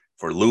Brewers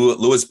for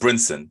Lewis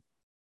Brinson.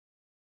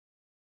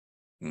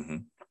 Mm-hmm.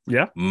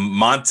 Yeah.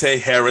 Monte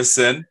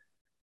Harrison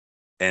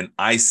and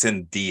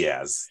Isan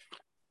Diaz.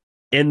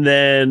 And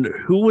then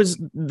who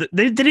was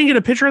they didn't get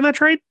a pitcher in that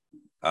trade?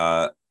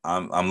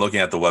 I'm looking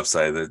at the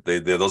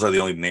website. Those are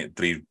the only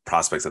 3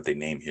 prospects that they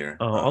name here.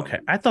 Oh, okay.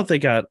 I thought they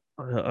got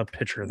a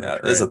pitcher in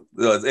that trade.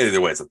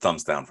 Either way, it's a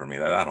thumbs down for me.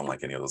 I don't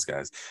like any of those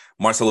guys.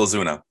 Marcell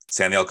Ozuna,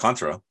 Sandy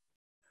Alcantara,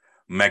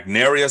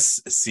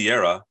 Magneuris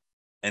Sierra,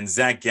 and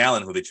Zach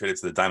Gallen, who they traded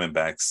to the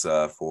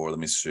Diamondbacks for. Let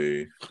me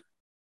see.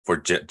 For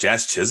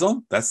Jazz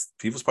Chisholm?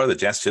 He was part of the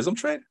Jazz Chisholm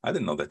trade? I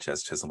didn't know that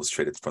Jazz Chisholm was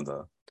traded from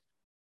the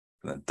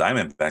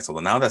Diamondbacks.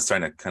 Well, now that's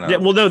starting to kind of. Yeah,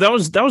 well, no, that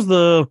was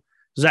the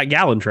Zach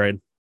Gallen trade.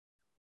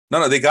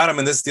 No, they got him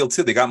in this deal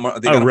too. They got him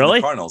from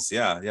the Cardinals.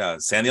 Yeah.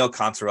 Sandy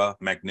Alcantara,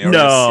 Magneuris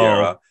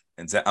Sierra,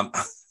 and I'm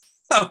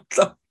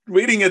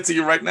reading it to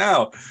you right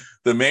now.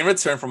 The main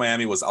return for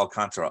Miami was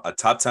Alcantara, a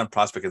top 10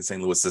 prospect in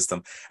St. Louis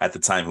system at the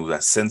time, who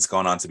has since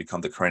gone on to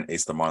become the current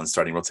ace of the Marlins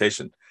starting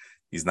rotation.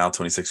 He's now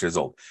 26 years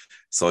old.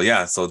 So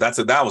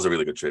that was a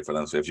really good trade for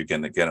them. So if you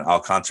can get an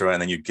Alcantara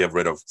and then you get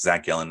rid of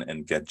Zach Gallen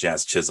and get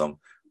Jazz Chisholm,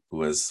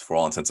 who is, for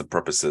all intents and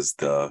purposes,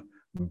 the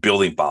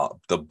building block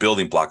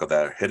of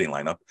that hitting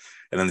lineup.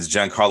 And then this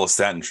Giancarlo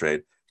Stanton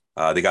trade.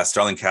 They got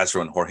Starlin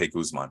Castro and Jorge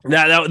Guzman.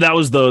 That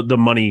was the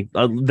money.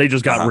 They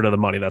just got rid of the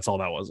money. That's all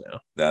that was. Yeah.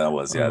 That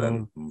was.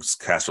 Then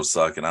Castro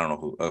sucked, and I don't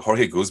know who.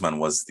 Jorge Guzman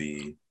was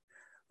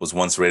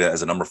once rated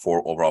as a number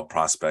 4 overall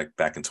prospect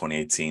back in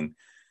 2018.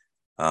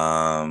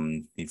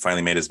 He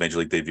finally made his major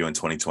league debut in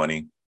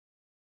 2020,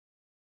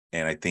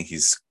 and I think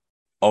he's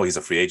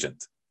a free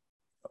agent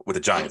with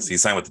the Giants. He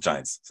signed with the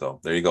Giants. So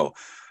there you go.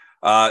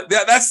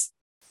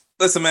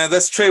 Listen, man.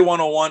 That's trade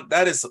 101.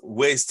 That is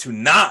ways to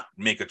not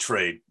make a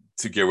trade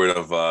to get rid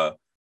of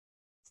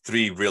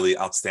 3 really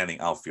outstanding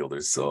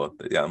outfielders. So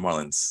yeah,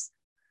 Marlins.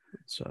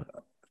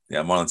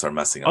 Marlins are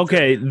messing up.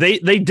 Okay, they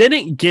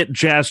didn't get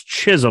Jazz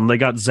Chisholm. They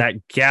got Zach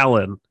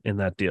Gallen in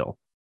that deal.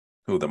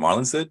 Who, the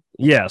Marlins did?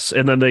 Yes,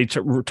 and then they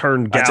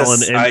returned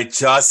Gallen. I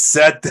just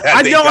said that.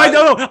 I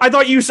know. I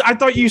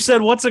thought you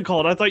said what's it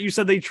called? I thought you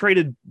said they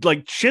traded,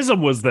 like,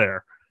 Chisholm was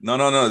there. No.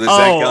 The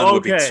Zach Gallen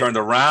would be turned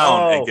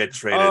around and get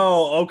traded.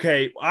 Oh,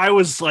 okay. I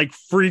was like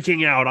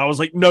freaking out. I was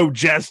like, no,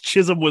 Jazz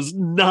Chisholm was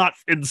not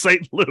in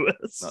St.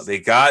 Louis. No, they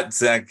got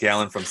Zach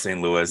Gallen from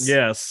St. Louis.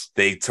 Yes.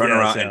 They turned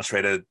around and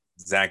traded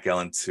Zach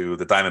Gallen to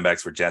the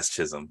Diamondbacks for Jazz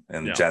Chisholm.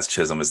 And Jazz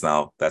Chisholm is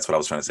now, that's what I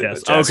was trying to say.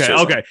 Yes.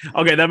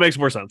 Okay. That makes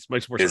more sense.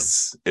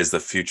 Is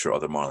the future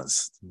of the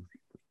Marlins.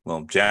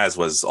 Well, Jazz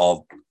was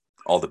all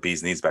the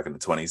bee's knees back in the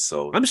 20s.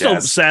 So I'm still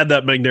sad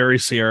that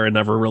Magneuris Sierra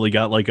never really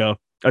got like a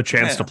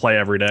chance to play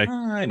every day.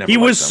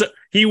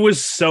 He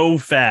was so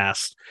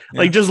fast.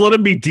 Yeah. Like, just let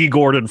him be D.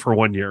 Gordon for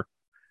 1 year.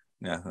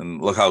 Yeah,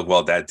 and look how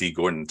well that D.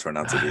 Gordon turned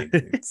out to be.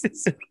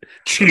 It's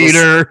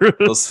cheater.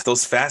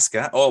 Those fast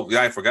guys. Oh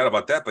yeah, I forgot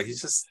about that. But he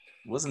just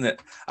wasn't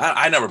it.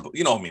 I never.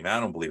 You know me, man. I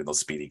don't believe in those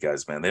speedy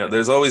guys, man.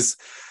 There's always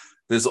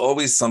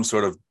some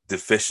sort of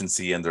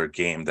deficiency in their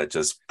game that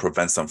just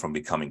prevents them from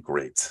becoming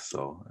great.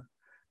 So.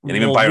 And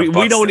even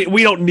we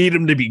don't need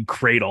him to be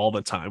great all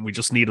the time. We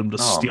just need him to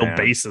steal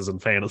bases in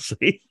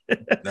fantasy.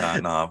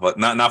 No, but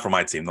not for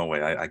my team. No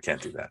way. I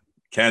can't do that.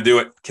 Can't do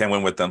it. Can't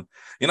win with them.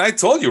 I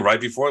told you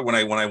right before when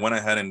I went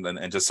ahead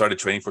and just started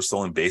trading for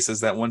stolen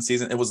bases that one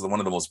season. It was one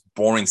of the most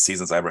boring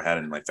seasons I ever had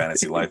in my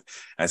fantasy life.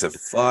 And I said,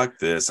 "Fuck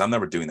this! I'm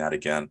never doing that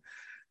again."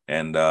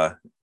 And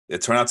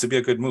it turned out to be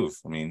a good move.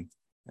 I mean,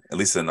 at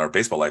least in our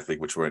baseball life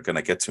league, which we're going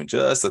to get to in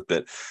just a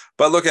bit.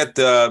 But look at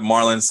the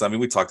Marlins. I mean,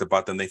 we talked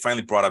about them. They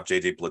finally brought up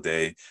JJ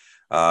Bleday.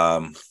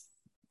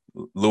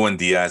 Lewin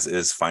Diaz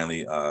is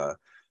finally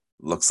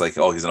looks like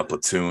he's in a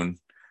platoon.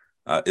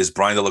 Is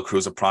Brian De La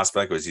Cruz a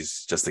prospect, or is he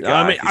just a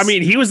guy? I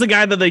mean, he was the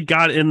guy that they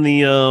got in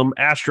the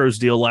Astros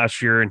deal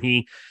last year, and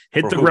he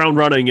hit the ground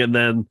running, and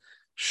then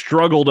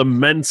struggled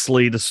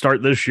immensely to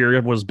start this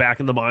year. Was back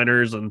in the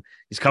minors, and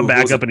he's come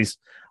back up, and he's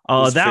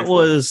that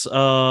was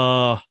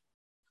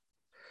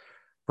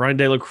Brian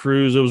De La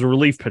Cruz. It was a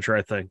relief pitcher,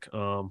 I think.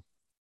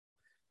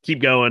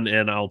 Keep going,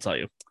 and I'll tell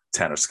you.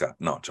 Tanner Scott.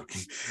 No, I'm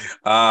joking.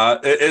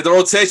 The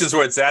rotation's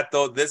where it's at,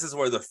 though. This is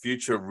where the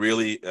future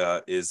really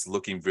is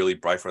looking really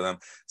bright for them.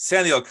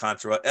 Sandy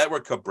Alcantara,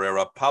 Edward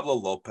Cabrera, Pablo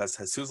Lopez,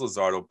 Jesus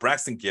Luzardo,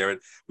 Braxton Garrett.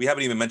 We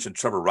haven't even mentioned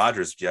Trevor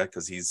Rogers yet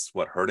because he's,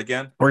 hurt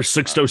again? Or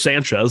Sixto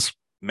Sanchez.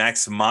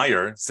 Max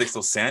Meyer,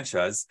 Sixto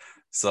Sanchez.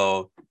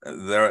 So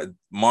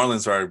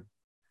Marlins are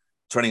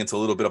turning into a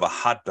little bit of a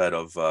hotbed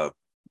of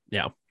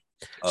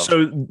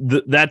So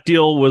that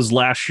deal was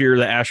last year.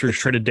 The Astros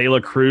traded De La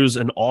Cruz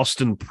and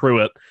Austin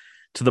Pruitt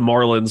to the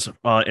Marlins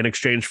in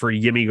exchange for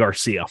Yimi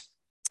Garcia.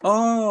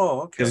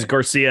 Oh, okay. Because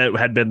Garcia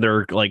had been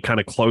their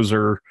kind of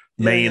closer,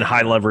 main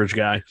high leverage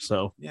guy.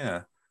 So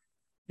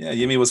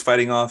Yimi was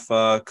fighting off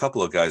a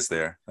couple of guys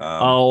there.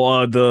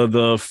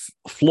 The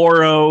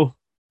Floro.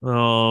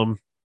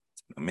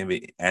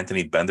 Maybe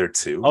Anthony Bender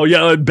too. Oh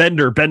yeah,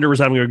 Bender was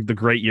having the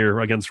great year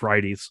against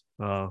righties.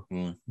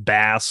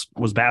 Bass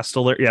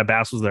still there? Yeah,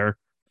 Bass was there.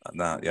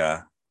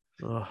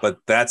 But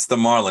that's the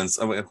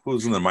Marlins. I mean,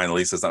 who's in the minor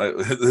leagues?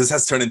 This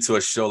has turned into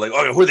a show like,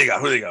 who they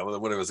got?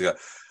 What else they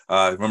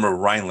got? Remember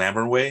Ryan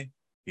Lamberway?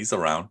 He's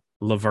around.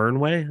 Laverne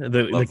Way,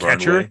 the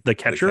catcher. The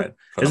catcher.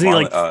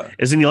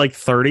 Isn't he like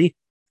 30?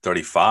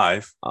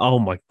 35. Oh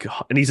my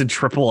god! And he's in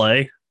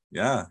AAA.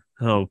 Yeah.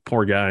 Oh,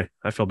 poor guy.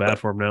 I feel bad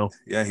for him now.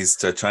 Yeah, he's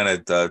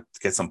trying to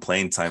get some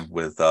playing time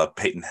with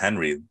Peyton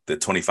Henry, the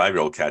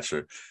 25-year-old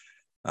catcher,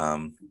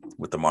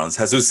 with the Marlins.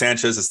 Jesus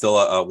Sanchez is still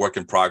a work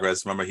in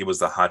progress. Remember, he was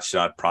the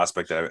hotshot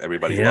prospect that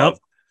everybody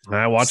loved.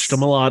 I watched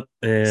him a lot,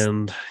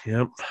 and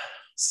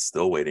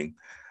still waiting.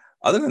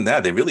 Other than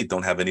that, they really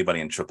don't have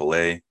anybody in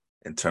AAA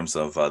in terms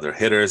of their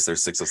hitters.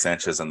 There's Sixto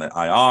Sanchez on the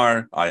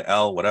IR,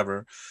 IL,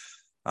 whatever.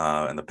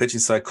 And the pitching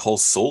side, Cole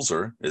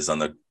Sulzer is on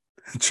the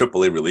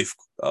AAA relief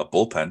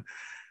bullpen.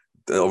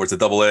 Over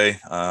to AA.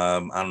 I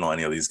don't know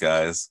any of these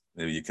guys.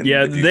 Maybe you can.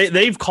 Yeah,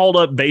 they've called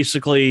up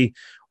basically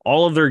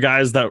all of their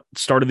guys that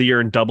started the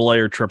year in AA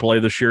or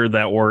AAA this year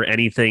that were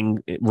anything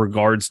in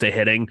regards to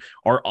hitting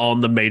are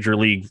on the major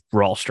league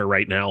roster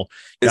right now.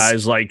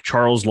 Guys like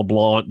Charles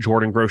LeBlanc,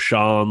 Jordan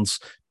Groshans,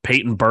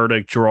 Peyton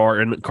Burdick,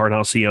 Gerard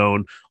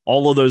Encarnacion,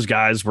 all of those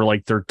guys were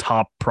like their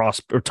top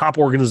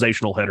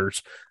organizational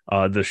hitters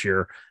this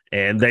year,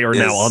 and they are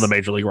now on the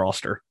major league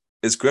roster.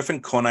 Is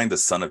Griffin Conine the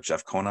son of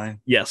Jeff Conine?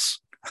 Yes.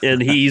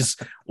 And he's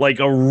like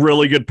a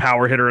really good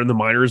power hitter in the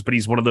minors, but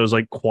he's one of those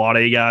like quad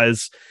A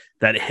guys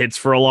that hits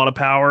for a lot of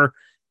power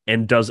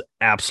and does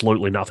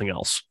absolutely nothing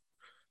else.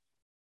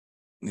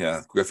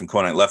 Yeah, Griffin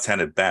Conine,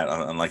 left-handed bat,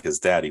 unlike his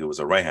daddy, who was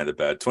a right-handed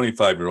bat,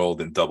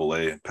 25-year-old in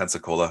AA,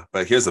 Pensacola.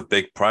 But here's a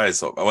big prize.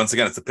 So once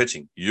again, it's the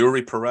pitching.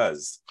 Yuri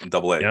Perez in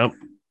AA. Yep.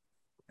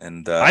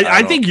 And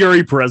I think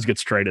Yuri Perez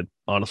gets traded,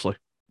 honestly.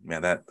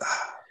 Man, that...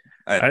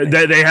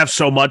 they have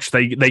so much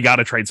they got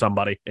to trade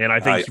somebody, and I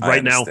think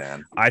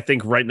I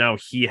think right now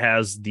he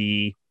has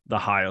the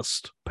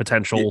highest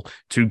potential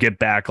to get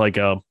back like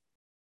I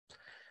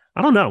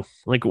don't know,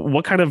 like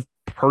what kind of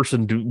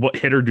what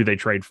hitter do they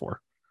trade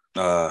for?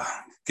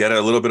 Get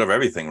a little bit of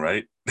everything,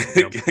 right?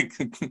 Yep.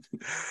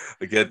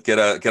 get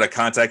a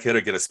contact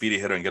hitter, get a speedy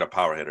hitter, and get a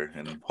power hitter,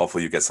 and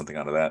hopefully you get something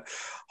out of that.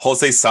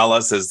 Jose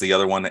Salas is the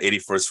other one,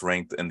 81st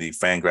ranked in the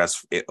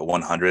Fangraphs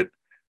 100.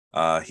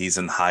 He's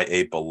in High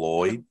A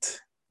Beloit,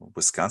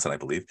 Wisconsin, I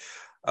believe.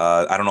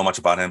 I don't know much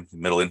about him.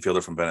 Middle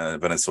infielder from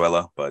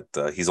Venezuela, but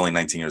he's only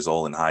 19 years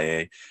old in High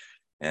A.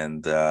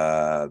 And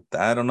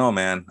I don't know,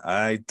 man.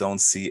 I don't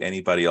see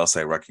anybody else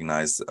I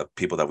recognize,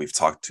 people that we've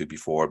talked to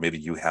before. Maybe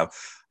you have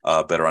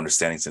a better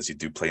understanding since you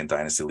do play in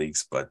dynasty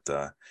leagues. But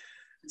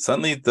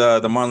suddenly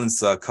the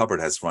Marlins cupboard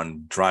has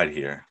run dry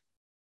here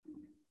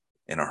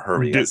in a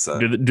hurry.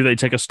 Do they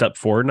take a step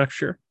forward next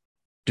year?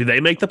 Do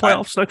they make the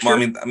playoffs next year?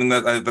 I mean,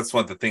 that's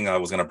one of the thing I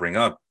was going to bring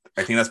up.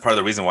 I think that's part of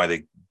the reason why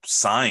they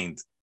signed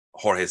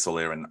Jorge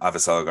Soler and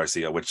Avisaíl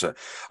Garcia, which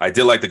I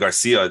did like the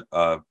Garcia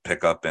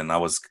pickup. And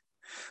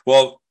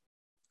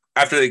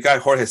after they got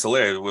Jorge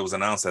Soler, it was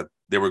announced that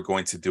they were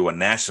going to do a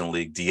National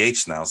League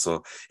DH now.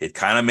 So it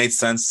kind of made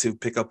sense to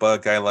pick up a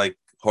guy like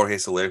Jorge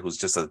Soler, who's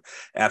just an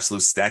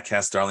absolute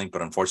StatCast darling.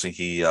 But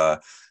unfortunately,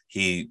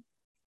 he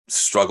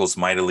struggles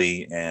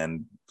mightily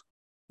and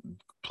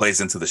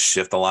plays into the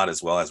shift a lot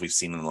as well, as we've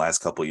seen in the last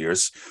couple of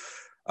years.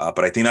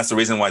 But I think that's the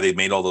reason why they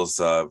made all those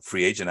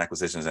free agent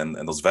acquisitions and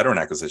those veteran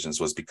acquisitions,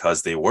 was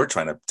because they were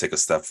trying to take a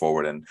step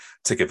forward and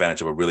take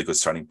advantage of a really good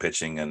starting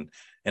pitching and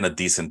a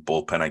decent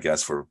bullpen, I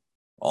guess, for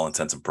all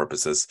intents and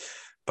purposes.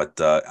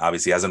 But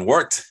obviously hasn't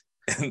worked.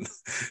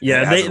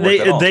 Yeah,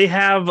 they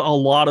have a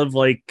lot of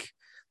like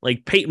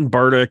Peyton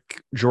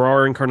Burdick,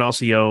 Gerard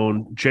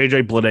Encarnacion,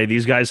 JJ Bleday.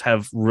 These guys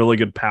have really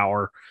good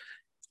power,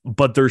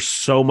 but there's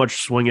so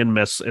much swing and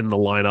miss in the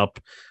lineup.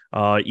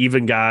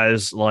 Even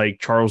guys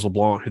like Charles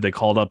LeBlanc, who they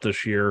called up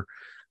this year,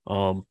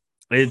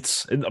 they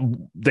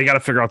got to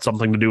figure out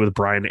something to do with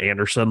Brian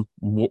Anderson.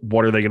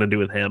 What are they going to do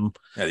with him?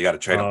 Yeah, you got to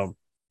trade him.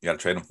 You got to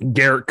trade him.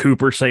 Garrett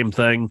Cooper, same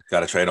thing.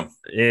 Got to trade him.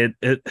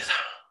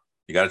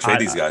 You got to trade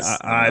these guys.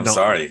 I'm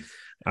sorry.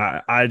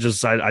 I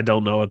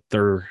don't know what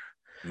they're.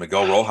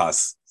 Miguel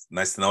Rojas,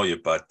 nice to know you,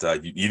 but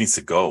you need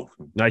to go.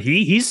 No,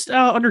 he's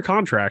under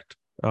contract.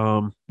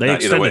 They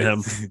extended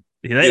him.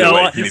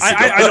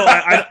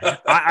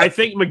 I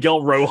think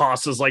Miguel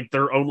Rojas is like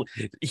their only.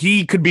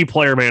 He could be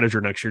player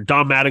manager next year.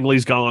 Don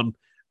Mattingly's gone.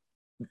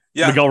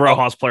 Yeah, Miguel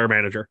Rojas, player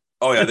manager.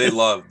 Oh yeah, they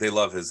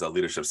love his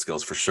leadership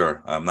skills for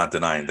sure. I'm not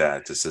denying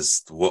that. Just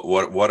as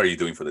what are you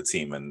doing for the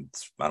team? And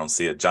I don't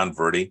see it. John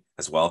Verdi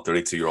as well,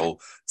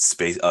 32-year-old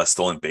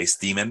stolen base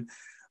demon.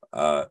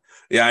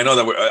 Yeah, I know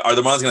that. Are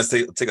the Marlins going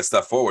to take a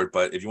step forward?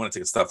 But if you want to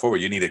take a step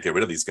forward, you need to get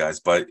rid of these guys.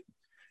 But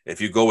if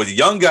you go with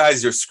young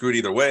guys, you're screwed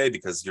either way,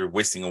 because you're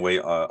wasting away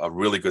a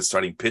really good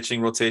starting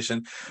pitching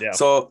rotation. Yeah.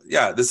 So,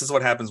 yeah, this is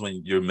what happens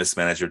when you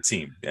mismanage your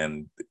team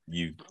and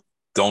you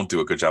don't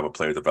do a good job of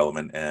player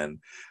development. And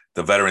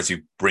the veterans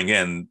you bring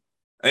in,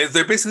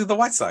 they're basically the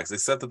White Sox,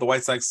 except that the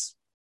White Sox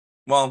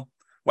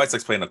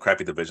play in a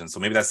crappy division. So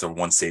maybe that's the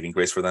one saving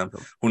grace for them.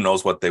 Who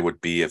knows what they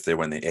would be if they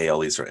were in the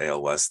AL East or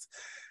AL West.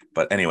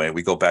 But anyway,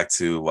 we go back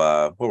to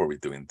what were we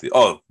doing?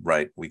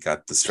 We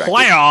got distracted.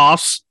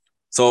 Playoffs.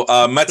 So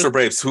Mets or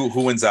Braves, who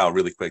wins out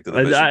really quick?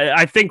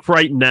 I think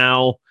right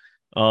now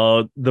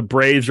the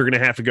Braves are going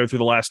to have to go through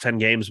the last 10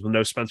 games with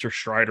no Spencer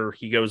Strider.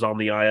 He goes on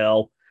the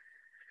IL.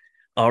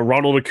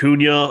 Ronald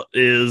Acuna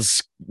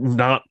is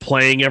not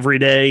playing every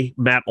day.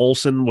 Matt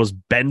Olson was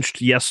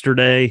benched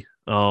yesterday.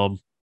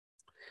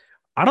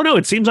 I don't know.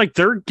 It seems like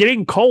they're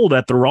getting cold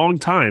at the wrong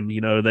time.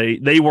 You know,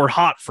 they were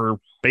hot for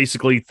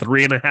basically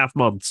 3.5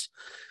 months.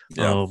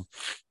 Yeah.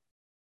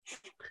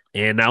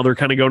 And now they're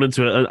kind of going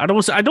into I don't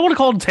want to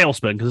call it a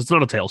tailspin because it's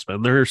not a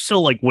tailspin. They're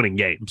still like winning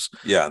games.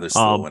 Yeah, they're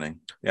still winning.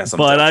 Yeah,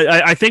 but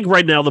I think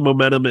right now the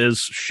momentum is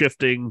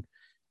shifting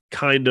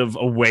kind of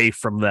away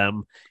from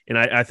them, and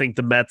I think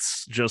the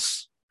Mets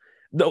just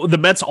the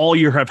Mets all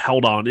year have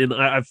held on. And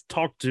I've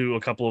talked to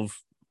a couple of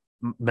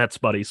Mets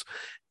buddies,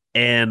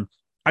 and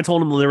I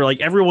told them they were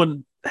like,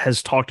 everyone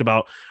has talked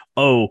about,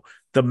 oh,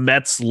 the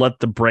Mets let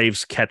the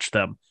Braves catch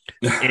them.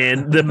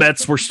 And the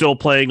Mets were still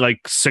playing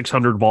like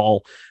 600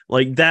 ball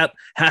like that.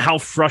 How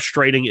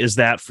frustrating is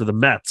that for the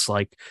Mets?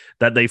 Like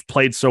that they've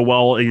played so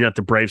well and yet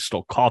the Braves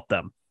still caught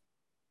them.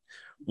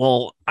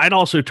 Well, I'd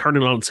also turn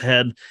it on its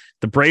head.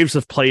 The Braves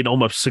have played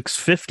almost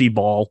 650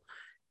 ball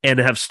and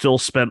have still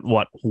spent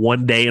what,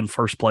 1 day in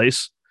first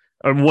place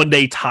or 1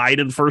 day tied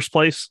in first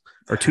place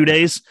or 2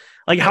 days.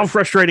 Like how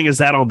frustrating is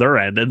that on their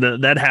end?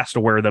 And that has to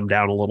wear them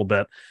down a little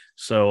bit.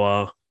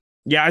 So,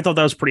 yeah, I thought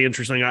that was pretty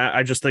interesting.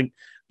 I just think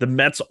the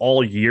Mets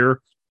all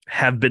year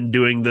have been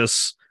doing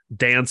this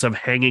dance of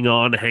hanging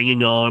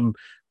on,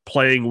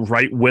 playing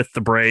right with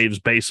the Braves,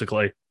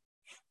 basically.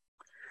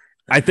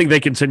 I think they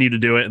continue to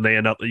do it, and they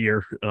end up the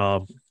year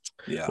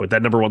with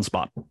that number one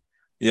spot.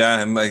 Yeah,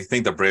 and I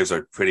think the Braves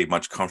are pretty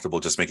much comfortable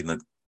just making the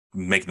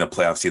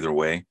playoffs either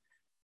way.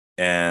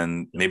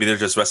 And maybe they're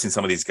just resting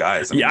some of these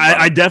guys.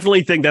 I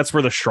definitely think that's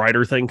where the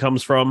Strider thing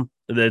comes from.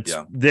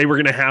 They were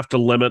going to have to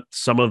limit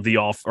some of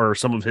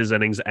his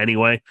innings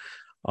anyway.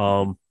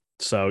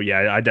 So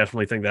yeah, I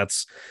definitely think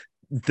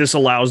this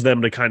allows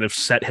them to kind of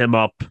set him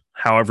up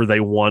however they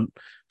want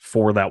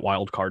for that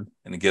wild card.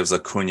 And it gives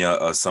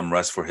Acuna some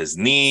rest for his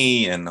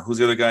knee. And who's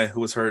the other guy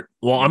who was hurt?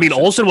 Well, I mean,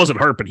 Olsen wasn't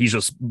hurt, but he's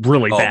just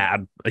really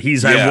bad.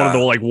 He's had one of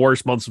the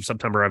worst months of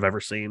September I've ever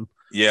seen.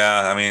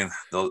 Yeah, I mean,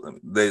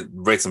 the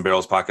Breaks and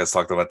Barrels podcast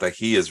talked about that.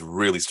 He is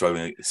really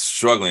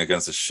struggling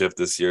against the shift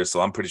this year.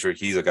 So I'm pretty sure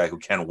he's a guy who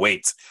can't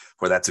wait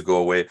for that to go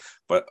away.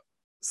 But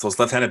those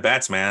left-handed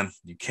bats, man,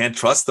 you can't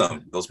trust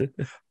them. Those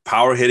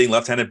power-hitting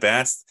left-handed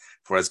bats,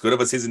 for as good of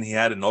a season he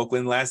had in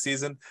Oakland last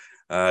season,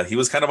 he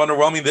was kind of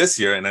underwhelming this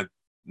year. And I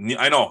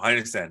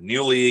understand.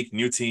 New league,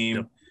 new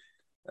team.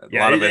 A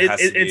lot of it has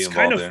to be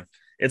involved there.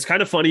 It's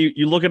kind of funny.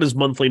 You look at his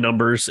monthly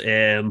numbers,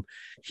 and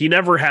he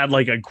never had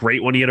like a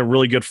great one. He had a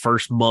really good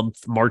first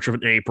month, March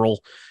and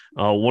April,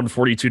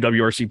 142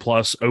 WRC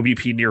plus,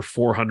 OBP near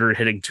 400,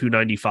 hitting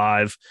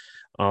 295.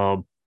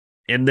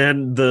 And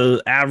then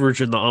the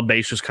average in the on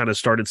base just kind of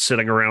started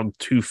sitting around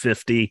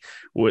 250,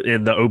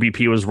 and the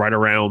OBP was right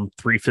around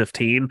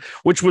 315,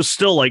 which was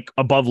still like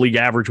above league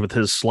average with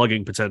his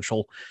slugging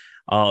potential.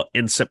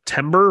 In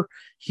September,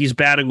 he's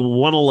batting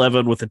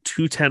 111 with a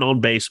 210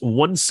 on base,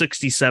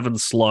 167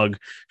 slug,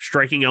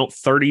 striking out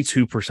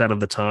 32% of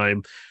the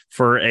time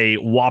for a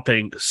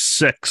whopping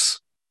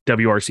 6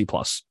 WRC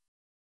plus.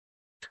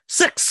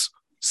 Six.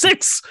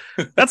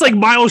 That's like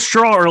Miles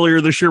Straw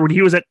earlier this year when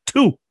he was at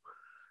 2.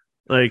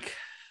 Like,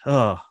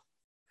 really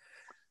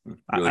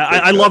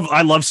I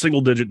love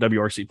single digit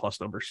WRC plus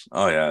numbers.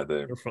 Oh yeah,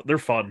 they're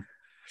fun.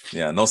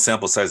 Yeah, no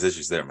sample size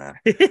issues there, man.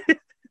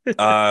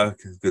 A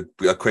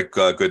quick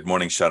good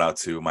morning shout out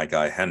to my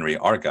guy Henry,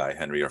 our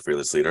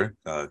fearless leader,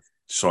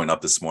 showing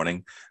up this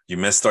morning. You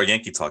missed our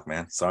Yankee talk,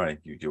 man. Sorry,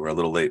 you were a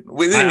little late.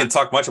 We didn't even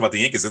talk much about the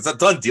Yankees. It's a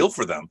done deal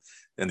for them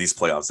in these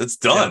playoffs. It's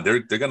done. Yeah.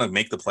 They're gonna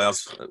make the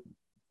playoffs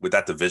with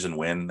that division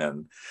win,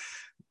 and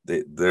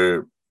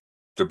they're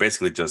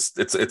basically just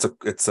it's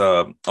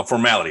a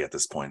formality at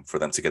this point for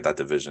them to get that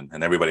division,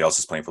 and everybody else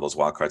is playing for those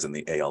wild cards in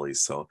the AL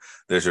East. So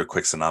there's your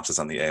quick synopsis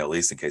on the AL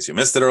East in case you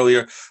missed it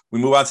earlier. We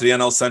move on to the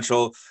NL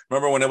Central.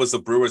 Remember when it was the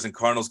Brewers and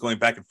Cardinals going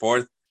back and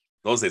forth?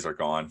 Those days are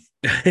gone,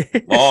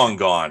 long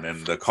gone,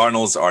 and the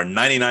Cardinals are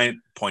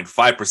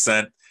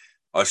 99.5%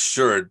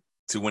 assured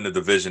to win the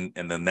division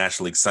in the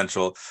National League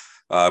Central.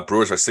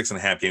 Brewers are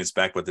 6.5 games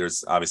back, but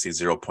there's obviously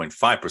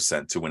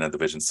 0.5% to win a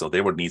division. So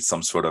they would need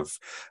some sort of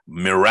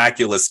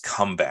miraculous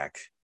comeback.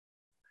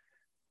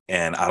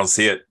 And I don't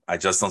see it. I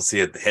just don't see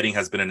it. The hitting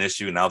has been an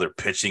issue. Now their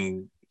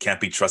pitching can't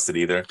be trusted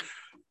either.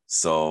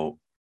 So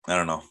I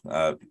don't know.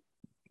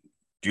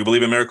 Do you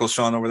believe in miracles,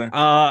 Sean, over there?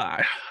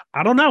 I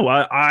don't know.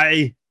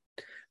 I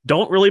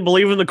don't really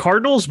believe in the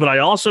Cardinals, but I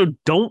also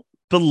don't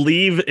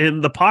believe in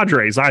the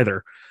Padres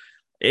either.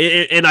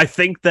 And I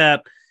think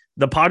that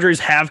the Padres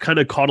have kind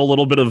of caught a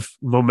little bit of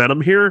momentum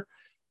here,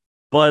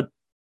 but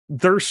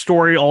their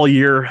story all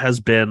year has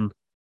been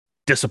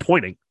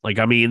disappointing. Like,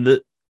 I mean,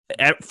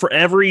 for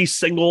every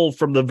single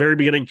from the very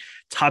beginning,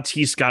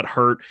 Tatis got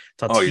hurt.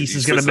 Tatis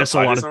is going to miss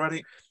a lot of.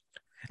 Already?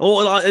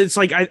 Well, it's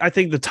like I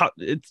think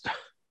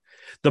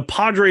the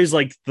Padres,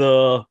 like I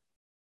don't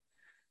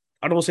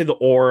want to say the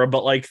aura,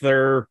 but like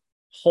their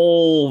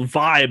whole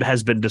vibe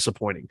has been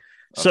disappointing.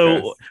 Okay.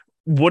 So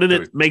wouldn't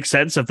it make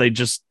sense if they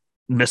just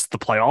missed the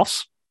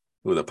playoffs?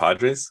 Who, the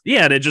Padres?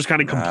 Yeah, and it just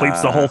kind of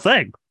completes the whole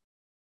thing.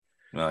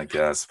 Well, I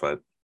guess, but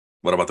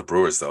what about the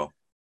Brewers, though?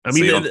 I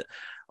mean,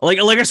 like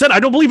I said, I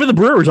don't believe in the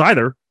Brewers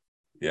either.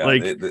 Yeah,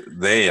 like,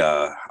 they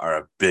are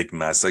a big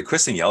mess. Like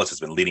Christian Yelich has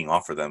been leading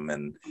off for them,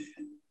 and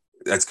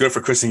That's good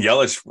for Christian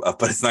Yelich,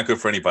 but it's not good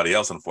for anybody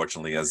else,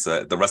 unfortunately, as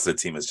the rest of the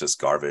team is just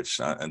garbage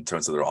in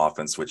terms of their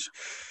offense, which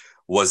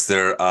was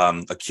their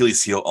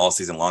Achilles heel all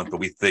season long. But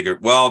we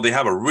figured, well, they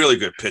have a really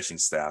good pitching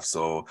staff.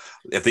 So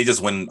if they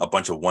just win a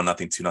bunch of 1-0,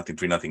 2-0,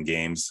 3-0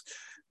 games,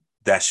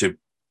 that should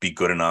be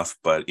good enough.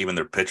 But even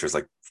their pitchers,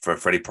 like for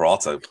Freddie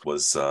Peralta,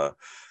 was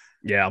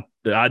Freddie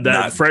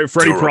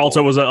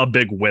Peralta was a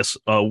big whiff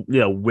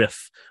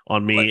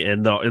on me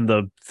in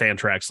the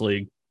Fantrax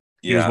league.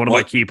 He was one of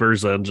my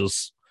keepers, and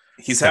just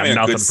he's having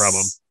nothing from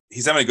him.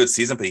 He's having a good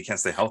season, but he can't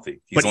stay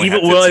healthy. But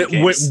even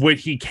when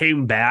he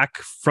came back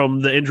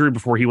from the injury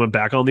before he went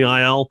back on the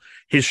IL,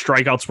 his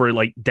strikeouts were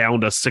like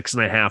down to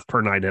 6.5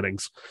 per 9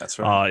 innings. That's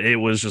right. It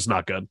was just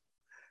not good.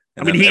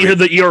 And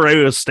the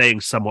ERA was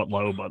staying somewhat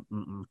low, but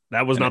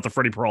that was not the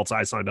Freddie Peralta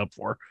I signed up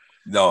for.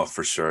 No,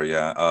 for sure.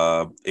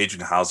 Yeah.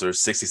 Adrian Hauser,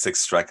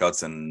 66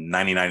 strikeouts and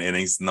 99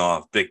 innings.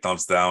 No, big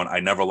thumbs down.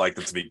 I never liked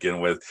him to begin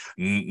with.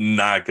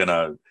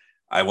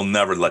 I will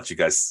never let you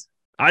guys.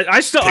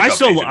 I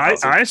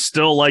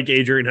still like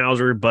Adrian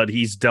Hauser, but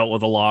he's dealt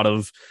with a lot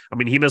of. I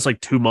mean, he missed like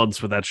 2 months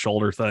with that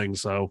shoulder thing.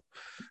 So,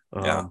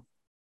 yeah.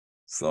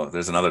 So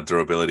there's another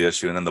durability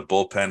issue, and then the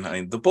bullpen. I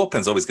mean, the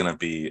bullpen's always going to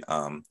be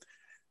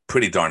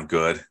pretty darn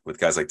good with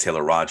guys like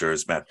Taylor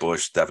Rogers, Matt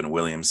Bush, Devin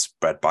Williams,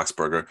 Brett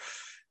Boxberger.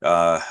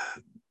 But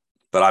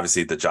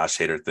obviously, the Josh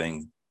Hader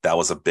thing, that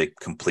was a big,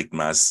 complete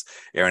mess.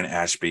 Aaron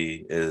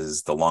Ashby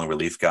is the long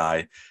relief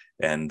guy,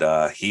 and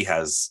he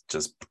has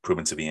just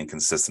proven to be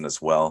inconsistent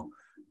as well,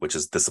 which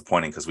is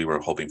disappointing because we were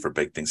hoping for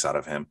big things out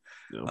of him.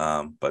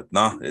 Yeah. But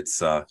no,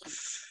 it's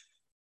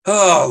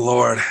oh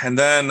Lord. And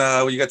then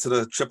when you get to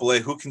the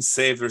AAA, who can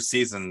save their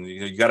season?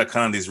 You got to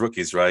count on these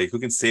rookies, right? Who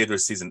can save their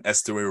season?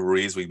 Esteury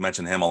Ruiz, we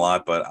mentioned him a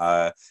lot,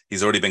 but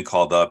he's already been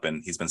called up,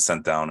 and he's been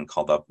sent down and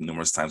called up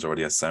numerous times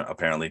already.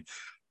 Apparently,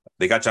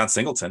 they got John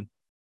Singleton.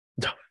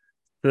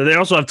 They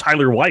also have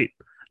Tyler White.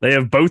 They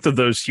have both of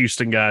those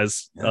Houston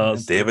guys. Yeah,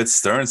 David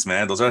Stearns,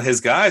 man. Those are his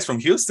guys from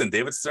Houston.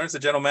 David Stearns, the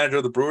general manager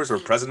of the Brewers, or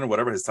president, or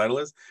whatever his title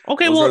is.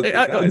 Okay,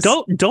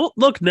 don't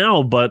look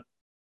now, but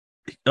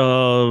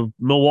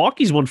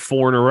Milwaukee's won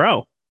 4 in a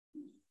row.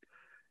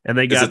 And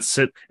they got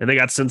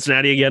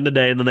Cincinnati again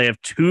today, and then they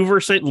have 2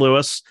 versus St.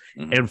 Louis,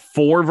 and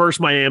 4 versus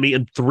Miami,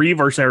 and 3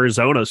 versus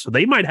Arizona. So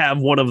they might have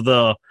one of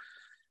the,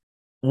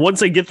 once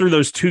they get through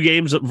those 2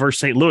 games versus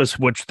St. Louis,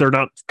 which they're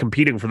not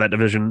competing for that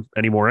division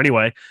anymore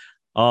anyway.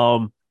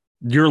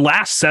 Your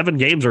last 7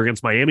 games are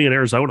against Miami and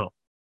Arizona.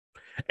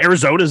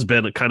 Arizona's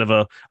been a kind of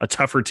a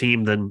tougher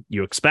team than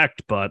you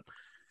expect, but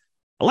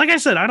like I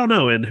said, I don't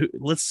know. And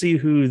let's see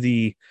who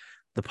the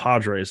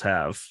Padres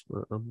have.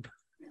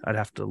 I'd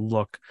have to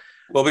look.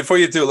 Well, before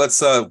you do,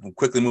 let's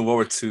quickly move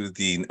over to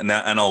the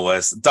NL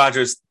West.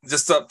 Dodgers,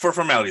 just for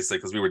formality's sake,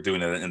 because we were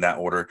doing it in that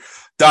order.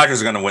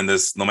 Dodgers are going to win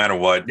this no matter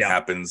what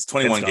happens.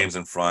 21 games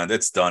in front.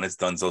 It's done. It's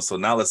done. So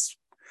now let's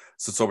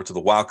switch over to the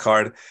wild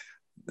card.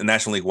 The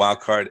National League wild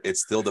card,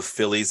 it's still the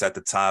Phillies at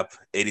the top,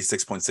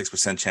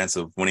 86.6% chance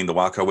of winning the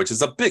wild card, which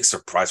is a big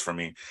surprise for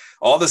me.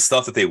 All the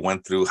stuff that they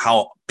went through,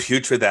 how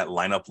putrid that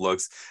lineup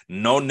looks.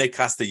 No Nick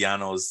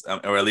Castellanos,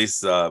 or at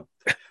least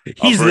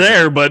he's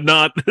there, but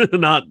not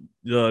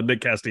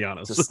Nick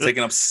Castellanos. Just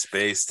taking up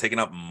space, taking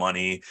up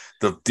money.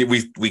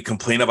 We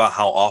complain about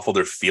how awful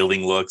their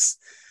fielding looks.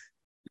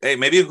 Hey,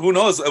 maybe who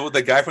knows?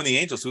 The guy from the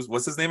Angels,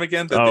 what's his name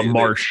again?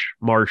 Marsh.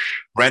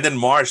 Brandon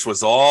Marsh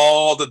was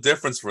all the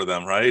difference for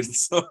them, right?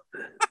 So,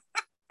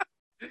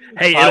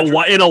 hey,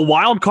 in a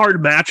wild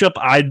card matchup,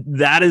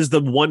 that is the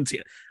one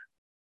team.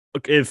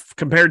 If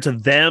compared to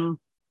them,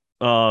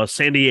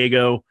 San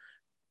Diego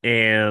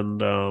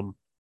and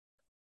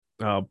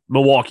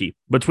Milwaukee,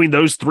 between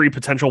those 3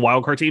 potential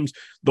wild card teams,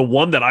 the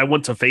one that I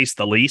want to face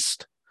the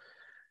least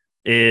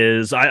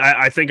is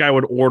I think I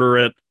would order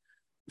it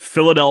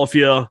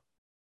Philadelphia,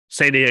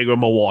 San Diego,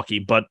 Milwaukee,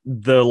 but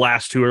the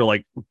last 2 are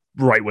like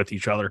right with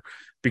each other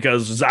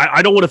because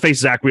I don't want to face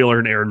Zach Wheeler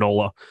and Aaron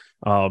Nola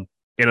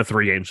in a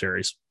 3-game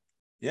series.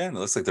 Yeah, and it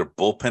looks like their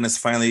bullpen is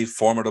finally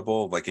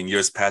formidable. Like in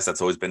years past,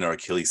 that's always been their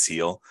Achilles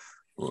heel.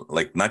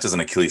 Like not just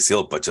an Achilles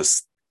heel, but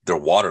just their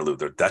Waterloo,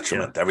 their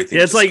detriment, everything.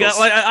 Yeah, it's like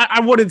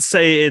I wouldn't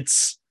say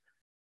it's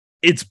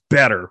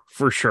better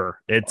for sure.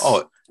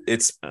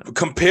 It's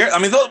compared. I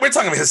mean, we're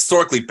talking about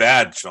historically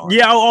bad, Sean.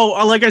 Yeah.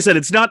 Like I said,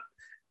 it's not.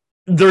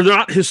 They're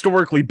not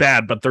historically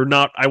bad, but they're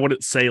not. I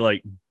wouldn't say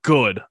like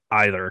good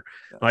either.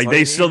 Like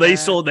they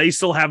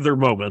still have their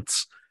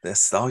moments.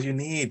 That's all you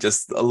need.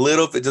 Just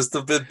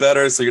a bit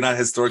better, so you're not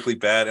historically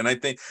bad. And I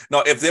think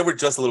if they were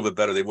just a little bit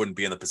better, they wouldn't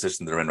be in the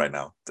position they're in right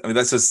now. I mean,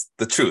 that's just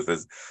the truth.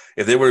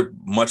 If they were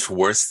much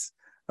worse,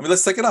 I mean,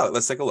 let's take it out.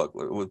 Let's take a look.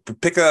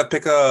 Pick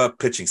a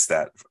pitching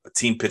stat, a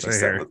team pitching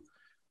stat.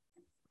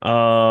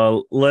 I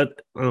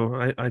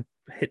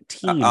hit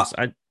teams.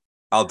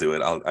 I'll do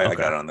it. I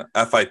got it on the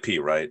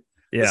FIP, right?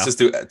 Yeah. Let's just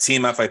do a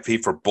team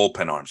FIP for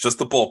bullpen arms, just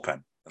the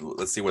bullpen.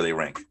 Let's see where they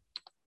rank.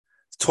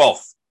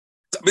 12th.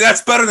 I mean,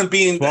 that's better than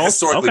being 12th?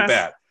 Historically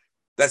bad.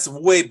 That's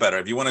way better.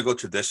 If you want to go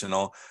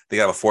traditional, they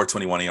have a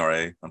 4.21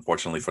 ERA,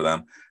 unfortunately for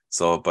them.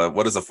 So, but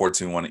what does a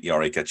 4.21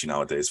 ERA get you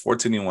nowadays?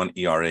 4.21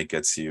 ERA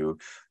gets you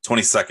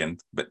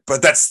 22nd,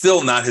 but that's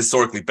still not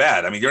historically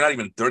bad. I mean, you're not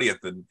even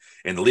 30th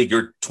in the league.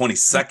 You're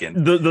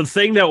 22nd. The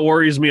thing that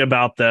worries me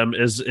about them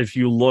is if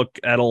you look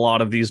at a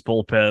lot of these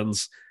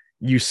bullpens,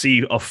 you see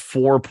a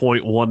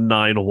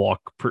 4.19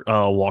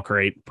 walk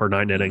rate per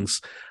 9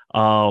 innings.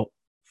 Your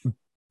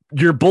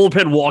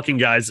bullpen walking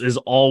guys is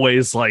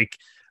always like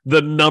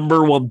the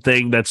number one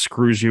thing that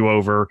screws you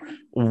over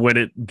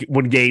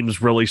when games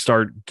really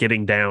start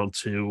getting down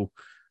to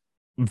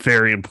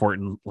very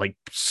important like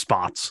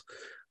spots.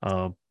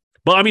 But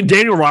I mean,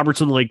 Daniel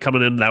Robertson like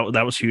coming in,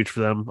 that was huge for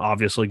them.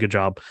 Obviously, good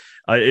job.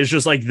 It's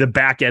just like the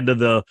back end of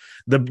the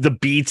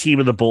B team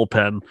of the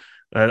bullpen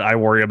I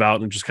worry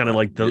about, and just kind of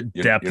like the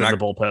depth in the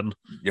bullpen.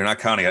 You're not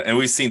counting it, and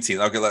we've seen teams.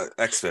 Okay, like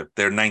XFIP,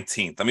 they're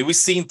 19th. I mean, we've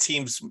seen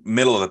teams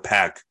middle of the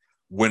pack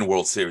win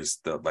World Series.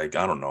 Like,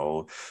 I don't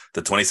know,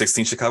 the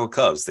 2016 Chicago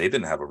Cubs, they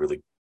didn't have a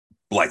really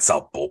lights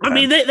out bullpen. I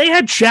mean, they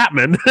had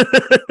Chapman.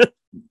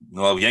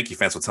 Well, Yankee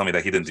fans will tell me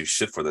that he didn't do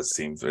shit for this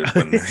team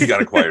when he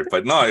got acquired.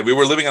 But no, we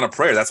were living on a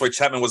prayer. That's why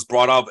Chapman was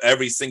brought up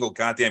every single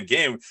goddamn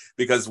game,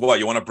 because what,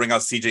 you want to bring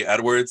out CJ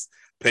Edwards,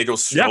 Pedro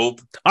Strop?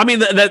 Yeah. I mean,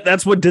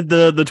 that's what did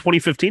the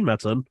 2015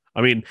 Mets in.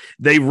 I mean,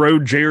 they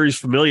rode Jerry's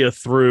Familia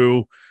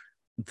through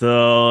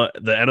the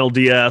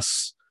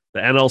NLDS, the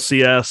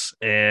NLCS,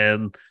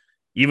 and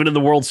even in the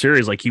World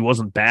Series, like, he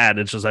wasn't bad.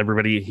 It's just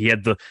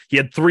he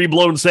had 3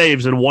 blown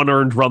saves and 1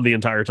 earned run the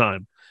entire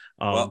time.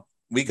 Well,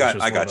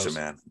 I got you,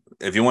 man.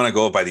 If you want to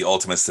go by the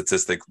ultimate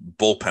statistic,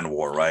 bullpen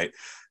war, right?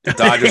 The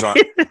Dodgers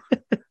aren't.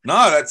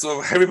 No, that's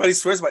what everybody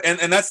swears by,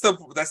 and that's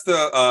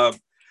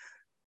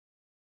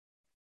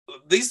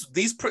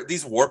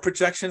these war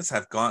projections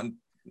have turned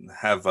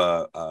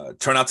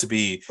out to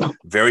be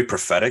very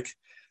prophetic,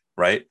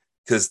 right?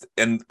 Because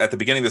at the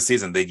beginning of the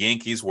season, the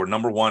Yankees were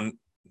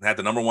had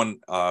the number one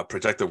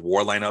projected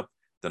war lineup,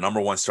 the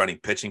number one starting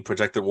pitching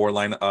projected war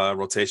line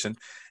rotation,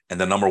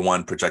 and the number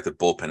one projected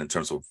bullpen in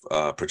terms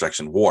of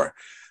projection war.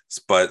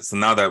 But so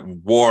now that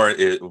war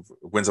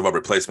wins above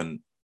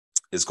replacement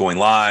is going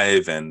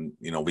live, and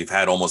we've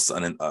had almost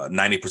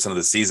 90% of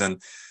the season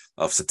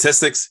of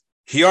statistics.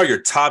 Here are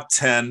your top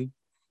 10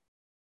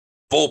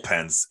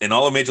 bullpens in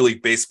all of Major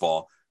League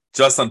Baseball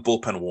just on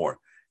bullpen war.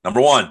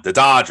 Number 1, the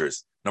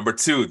Dodgers. Number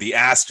 2, the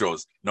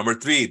Astros. Number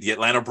 3, the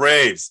Atlanta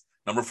Braves.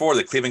 Number 4,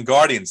 the Cleveland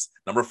Guardians.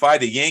 Number 5,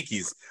 the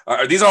Yankees.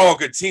 These are all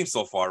good teams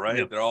so far, right?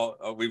 Yep. They're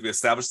all we've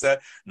established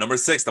that. Number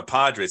 6, the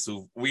Padres.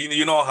 Who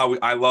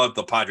I love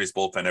the Padres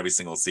bullpen every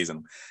single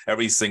season,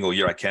 every single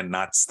year. I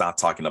cannot stop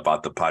talking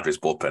about the Padres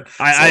bullpen.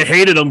 I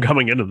hated them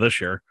coming into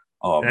this year.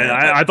 Oh man,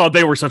 I thought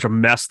they were such a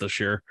mess this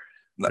year.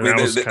 I mean,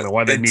 that was kind of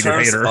why they needed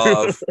a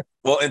hater.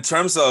 Well, in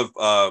terms of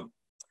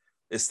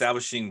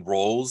establishing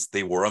roles,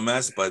 they were a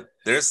mess, but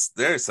there's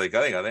like,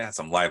 I think they had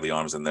some lively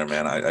arms in there,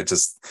 man. I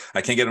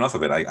can't get enough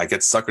of it. I get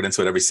suckered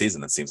into it every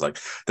season. It seems like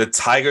the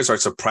Tigers are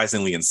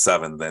surprisingly in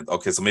 7th. Then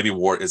okay, so maybe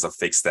WAR is a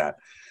fake stat,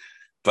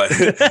 but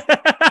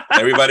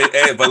everybody,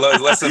 but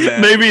listen,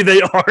 man, maybe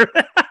they are.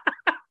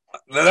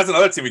 That's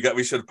another team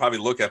we should probably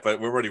look at,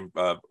 but we're already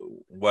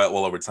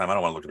well over time. I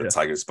don't want to look at the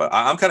Tigers, but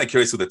I'm kind of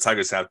curious who the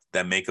Tigers have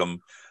that make them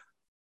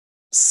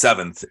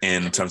 7th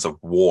in terms of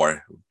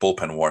war,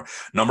 bullpen war.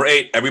 Number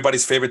 8,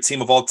 everybody's favorite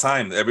team of all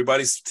time.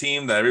 Everybody's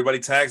team that everybody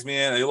tags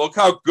me in. Look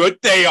how good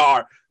they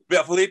are.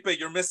 Felipe,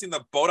 you're missing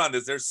the boat on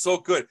this. They're so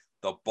good.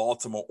 The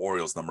Baltimore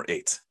Orioles, number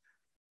 8.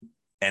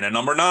 And at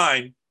number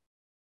 9,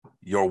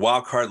 your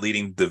wild card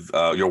leading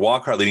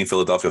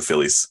Philadelphia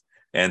Phillies.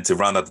 And to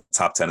round out the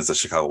top 10 is the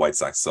Chicago White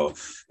Sox. So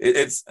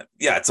it's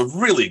a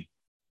really,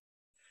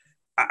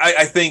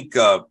 I think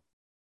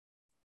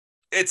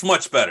it's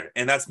much better,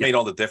 and that's made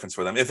all the difference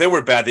for them. If they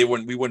were bad, we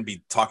wouldn't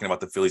be talking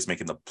about the Phillies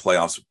making the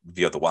playoffs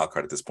via the wild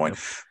card at this point.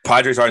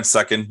 Padres are in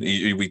 2nd.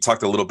 We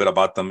talked a little bit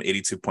about them,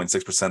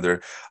 82.6%.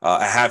 They're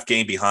a half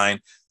game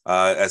behind.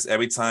 As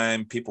every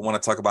time people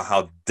want to talk about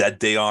how dead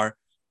they are,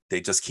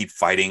 they just keep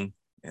fighting.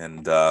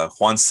 And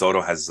Juan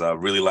Soto has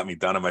really let me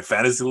down in my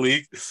fantasy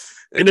league.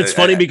 And it's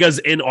funny because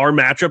in our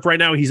matchup right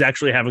now, he's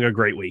actually having a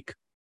great week.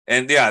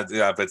 And yeah,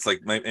 but it's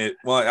like,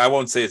 I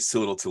won't say it's too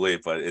little, too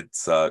late, but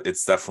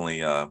it's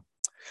definitely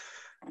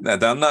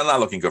not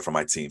looking good for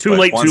my team. Too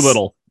late, too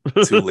little.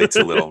 Too late,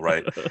 too little,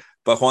 right?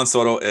 But Juan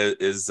Soto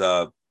is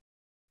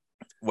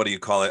what do you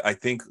call it? I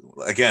think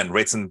again,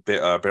 Rates and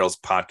Barrels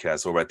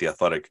podcast over at The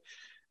Athletic.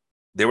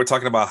 They were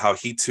talking about how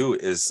he too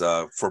is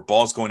for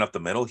balls going up the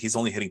middle. He's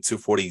only hitting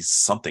 240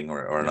 something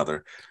or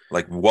another,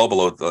 like well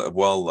below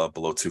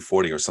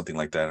 240 or something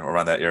like that,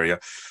 around that area.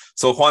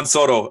 So Juan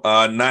Soto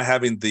not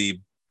having the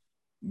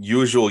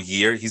usual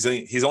year. He's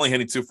only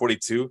hitting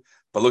 242.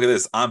 But look at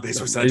this on base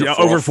percentage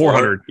over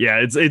 400.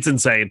 Yeah, it's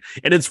insane.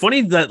 And it's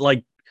funny that,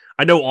 like,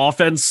 I know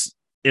offense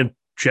in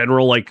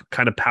general, like,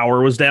 kind of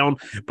power was down,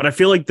 but I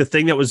feel like the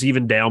thing that was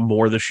even down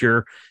more this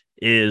year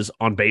is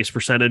on base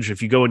percentage.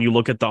 If you go and you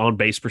look at the on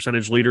base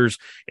percentage leaders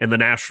in the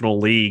National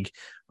League,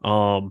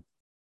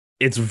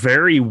 it's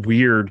very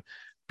weird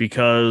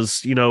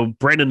because,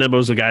 Brandon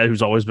Nimmo's a guy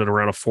who's always been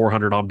around a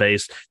 400 on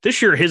base.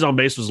 This year, his on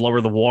base was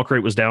lower. The walk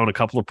rate was down a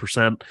couple of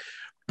percent,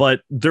 but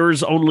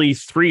there's only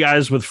 3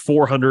 guys with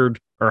 400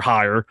 or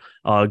higher.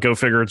 Go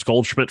figure, it's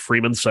Goldschmidt,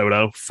 Freeman,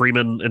 Soto.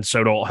 Freeman and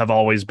Soto have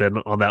always been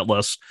on that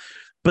list.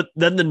 But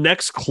then the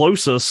next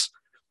closest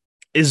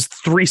is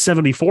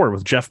 374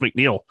 with Jeff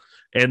McNeil.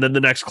 And then the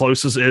next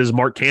closest is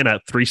Mark Canha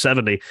at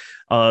 370.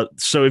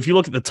 So if you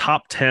look at the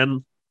top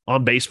 10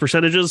 on base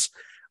percentages,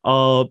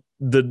 the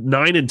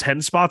 9 and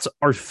 10 spots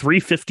are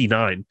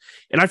 359.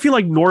 And I feel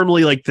like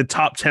normally like the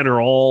top 10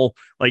 are all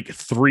like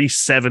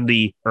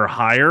 370 or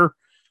higher.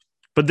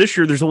 But this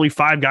year there's only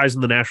 5 guys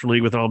in the National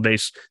League with on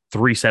base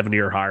 370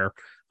 or higher,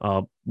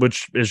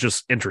 which is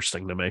just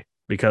interesting to me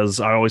because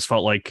I always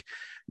felt like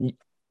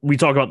we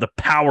talk about the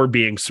power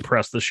being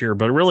suppressed this year,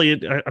 but really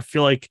I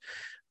feel like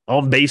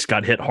on base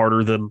got hit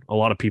harder than a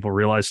lot of people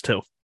realize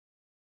too.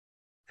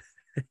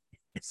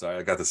 Sorry,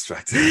 I got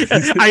distracted.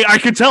 I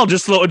could tell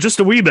just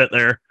a wee bit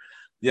there.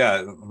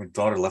 Yeah, my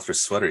daughter left her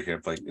sweater here,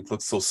 but it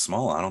looks so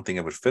small. I don't think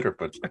it would fit her,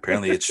 but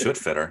apparently it should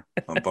fit her.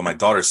 But my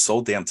daughter's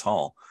so damn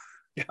tall.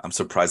 I'm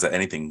surprised that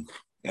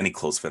any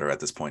clothes fit her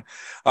at this point.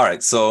 All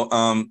right, so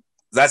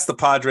that's the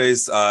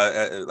Padres.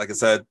 Like I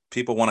said,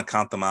 people want to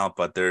count them out,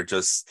 but they're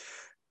just,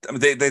 I mean,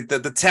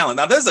 the talent.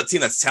 Now, there's a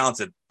team that's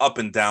talented up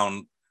and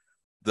down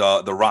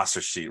the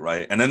roster sheet,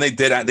 right? And then they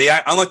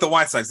unlike the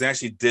White Sox, they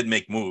actually did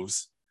make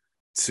moves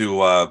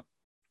to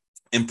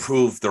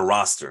improve the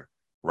roster,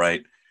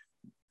 right?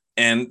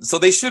 And so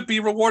they should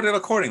be rewarded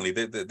accordingly.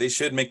 They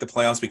should make the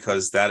playoffs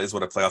because that is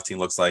what a playoff team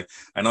looks like.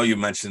 I know you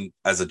mentioned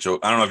as a joke.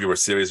 I don't know if you were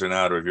serious or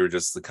not, or if you were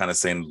just kind of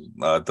saying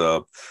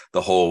the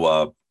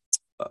whole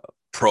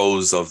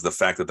pros of the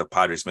fact that the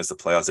Padres missed the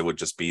playoffs. It would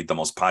just be the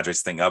most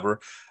Padres thing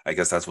ever. I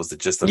guess that was the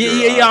gist of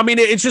yeah. I mean,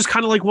 it's just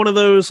kind of like one of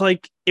those,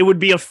 like it would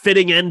be a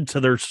fitting end to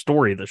their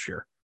story this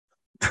year.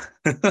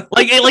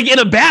 like in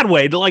a bad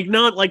way, like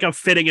not like a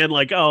fitting end,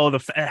 like, oh,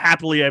 the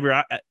happily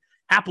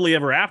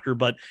ever after.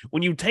 But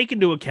when you take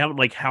into account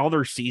like how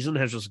their season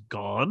has just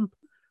gone,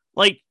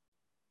 like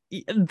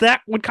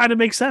that would kind of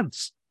make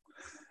sense.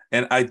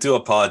 And I do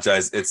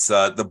apologize. It's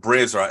the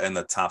Braves are in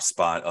the top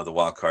spot of the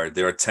wild card.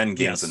 There are 10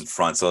 games in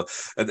front. So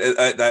I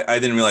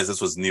didn't realize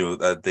this was new.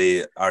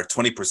 They are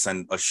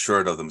 20%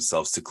 assured of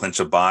themselves to clinch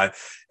a bye.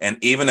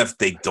 And even if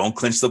they don't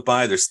clinch the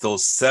bye, they're still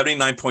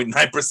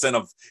 79.9%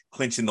 of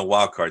clinching the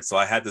wild card. So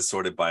I had this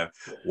sorted by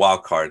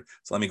wild card.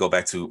 So let me go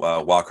back to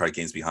wild card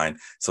games behind.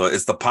 So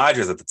it's the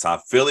Padres at the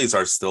top. Phillies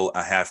are still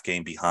a half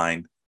game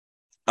behind.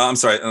 I'm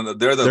sorry,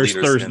 they're the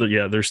leaders.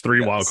 There's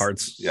 3 wild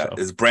cards. Yeah, so.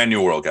 It's a brand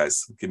new world,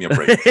 guys. Give me a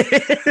break.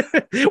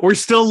 We're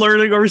still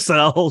learning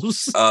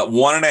ourselves.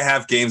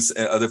 1.5 games.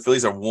 The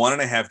Phillies are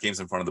 1.5 games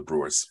in front of the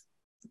Brewers.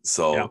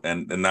 So, yeah.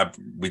 and that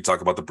we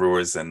talk about the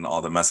Brewers and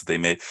all the mess that they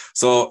made.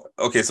 So,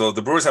 okay, so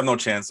the Brewers have no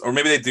chance, or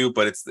maybe they do,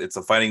 but it's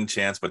a fighting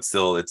chance. But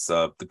still, it's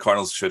the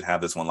Cardinals should have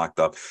this one locked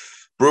up.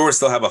 Brewers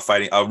still have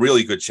a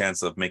really good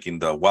chance of making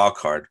the wild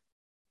card.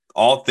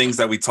 All things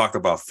that we talked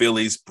about: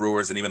 Phillies,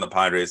 Brewers, and even the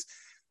Padres.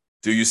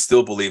 Do you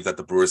still believe that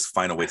the Brewers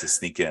find a way to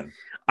sneak in?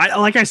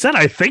 Like I said,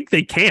 I think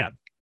they can.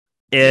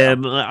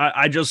 And yeah.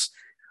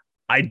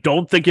 I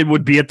don't think it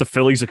would be at the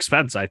Phillies'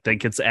 expense. I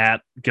think it's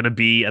going to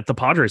be at the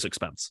Padres'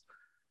 expense.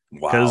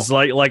 Wow. Because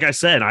like I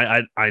said,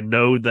 I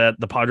know that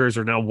the Padres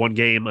are now 1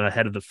 game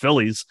ahead of the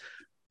Phillies,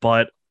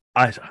 but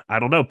I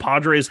don't know.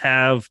 Padres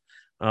have,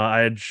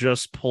 I had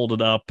just pulled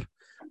it up.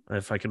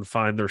 If I can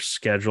find their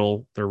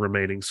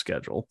remaining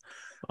schedule.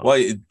 While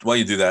you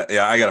do that,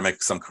 yeah, I got to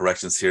make some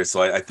corrections here.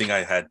 So I think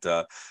I had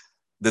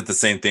did the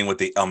same thing with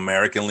the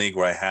American League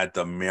where I had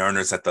the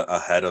Mariners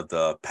ahead of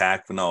the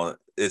pack. No,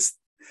 it's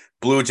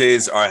Blue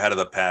Jays are ahead of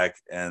the pack,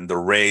 and the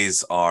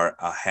Rays are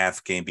a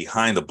half game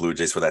behind the Blue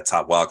Jays for that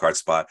top wildcard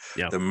spot.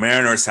 Yeah. The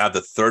Mariners have the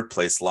 3rd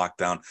place locked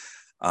down,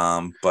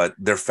 but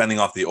they're fending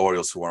off the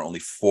Orioles, who are only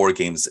 4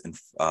 games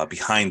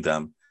behind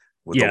them.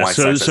 With the White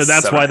Sox so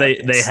that's why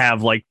they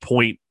have like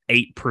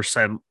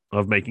 0.8%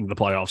 of making the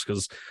playoffs,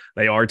 because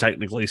they are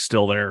technically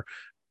still there.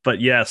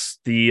 But yes,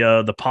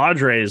 the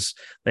Padres,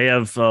 they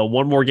have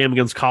 1 more game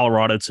against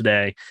Colorado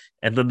today,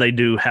 and then they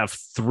do have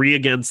 3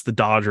 against the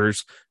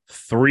Dodgers,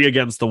 3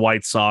 against the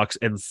White Sox,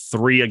 and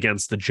 3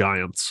 against the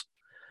Giants.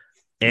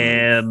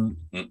 And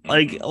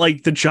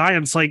like the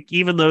Giants, like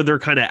even though they're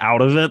kind of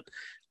out of it,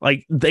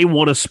 like they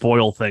want to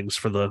spoil things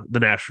for the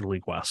National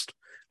League West.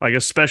 Like,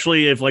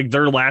 especially if like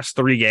their last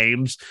 3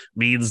 games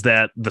means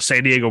that the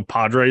San Diego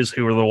Padres,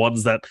 who are the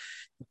ones that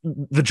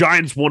the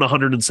Giants won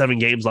 107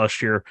 games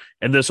last year,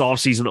 and this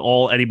offseason,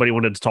 all anybody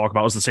wanted to talk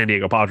about was the San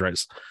Diego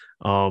Padres.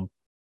 I'm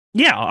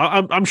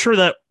sure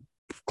that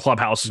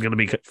clubhouse is going to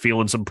be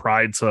feeling some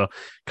pride to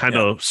kind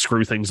of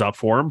screw things up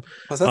for them.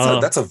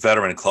 That's a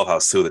veteran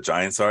clubhouse too. The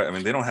Giants are. I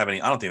mean, they don't have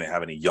any. I don't think they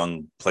have any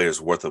young players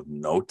worth of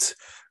note.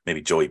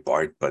 Maybe Joey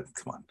Bart, but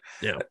come on.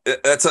 Yeah,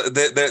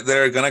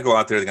 they're going to go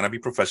out there. They're going to be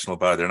professional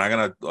about it. They're not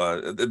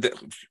going to.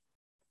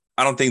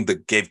 I don't think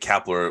that Gabe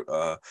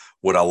Kapler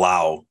would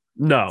allow.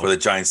 No, for the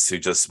Giants to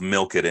just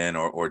milk it in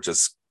or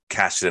just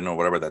cash it in or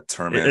whatever that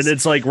term And is.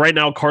 it's like right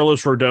now,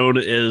 Carlos Rodon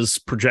is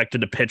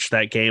projected to pitch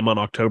that game on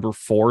October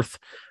 4th.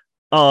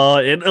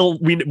 And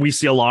we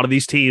see a lot of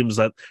these teams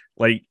that,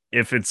 like,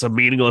 if it's a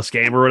meaningless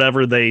game or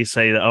whatever, they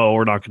say, "Oh,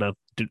 we're not going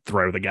to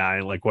throw the guy,"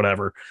 like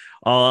whatever.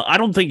 I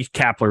don't think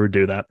Kapler would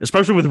do that,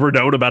 especially with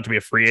Rodon about to be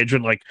a free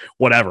agent. Like,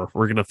 whatever,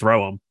 we're going to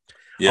throw him.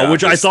 Yeah,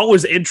 which I thought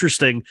was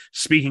interesting.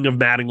 Speaking of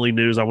Mattingly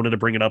news, I wanted to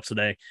bring it up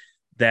today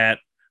that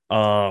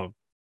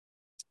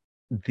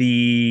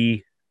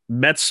the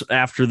Mets,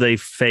 after they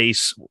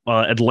face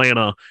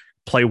Atlanta,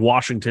 play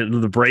Washington,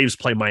 and the Braves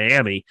play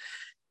Miami.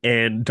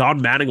 And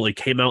Don Mattingly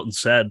came out and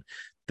said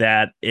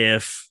that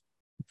if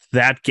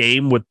that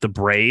game with the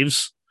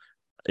Braves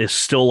is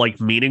still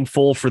like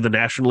meaningful for the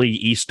National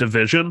League East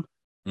division,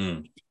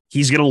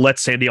 he's going to let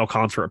Sandy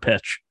Alcantara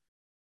pitch.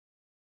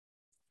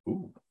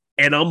 Ooh.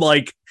 And I'm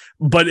like,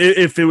 but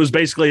if it was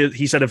basically,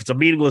 he said, if it's a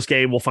meaningless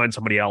game, we'll find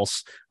somebody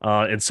else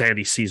and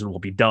Sandy's season will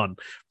be done.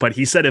 But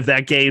he said, if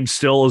that game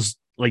still is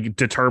like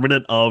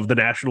determinant of the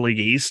National League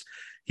East,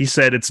 he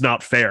said, it's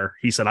not fair.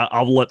 He said,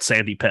 I'll let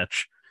Sandy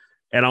pitch.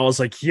 And I was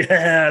like,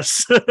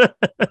 yes.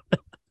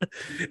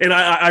 And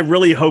I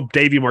really hope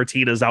Davey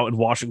Martinez out in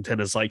Washington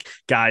is like,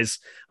 guys,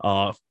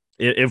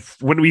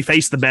 if when we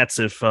face the Mets,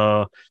 if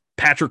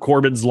Patrick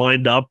Corbin's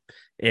lined up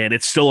and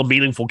it's still a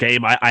meaningful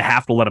game, I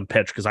have to let him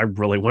pitch because I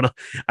really want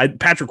to.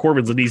 Patrick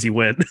Corbin's an easy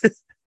win.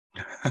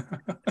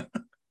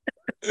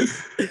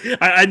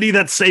 I need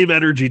that same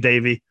energy,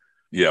 Davey.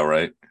 Yeah,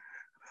 right.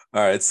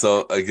 All right,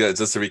 so again,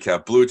 just to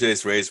recap, Blue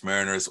Jays, Rays,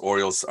 Mariners,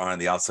 Orioles are on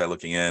the outside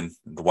looking in.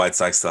 The White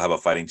Sox still have a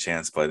fighting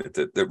chance, but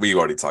we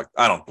already talked.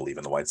 I don't believe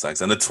in the White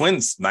Sox. And the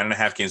Twins,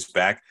 9.5 games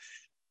back.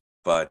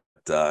 But,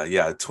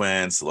 yeah,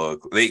 Twins,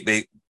 look,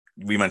 we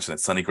mentioned it.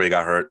 Sonny Gray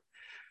got hurt.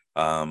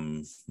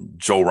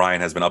 Joe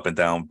Ryan has been up and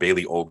down.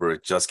 Bailey Ober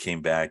just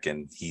came back,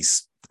 and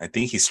I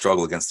think he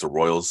struggled against the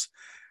Royals.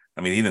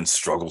 I mean, he didn't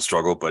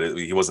struggle, but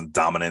he wasn't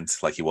dominant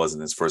like he was in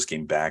his first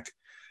game back.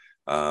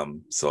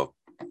 So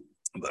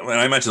when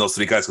I mentioned those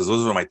three guys, because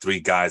those were my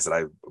three guys that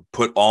I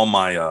put all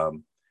my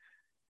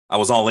I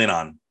was all in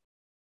on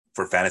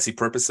for fantasy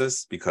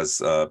purposes, because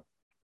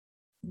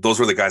those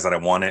were the guys that I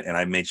wanted, and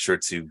I made sure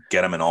to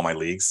get them in all my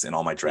leagues, in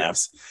all my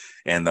drafts,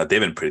 and they've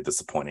been pretty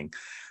disappointing.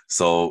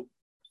 So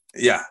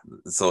yeah,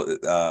 so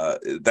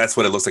that's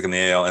what it looks like in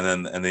the AL, and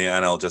then in the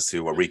NL, just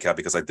to recap,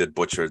 because I did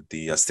butcher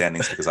the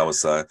standings because I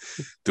was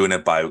doing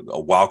it by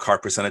wild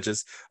card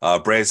percentages.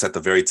 Braves at the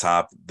very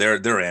top,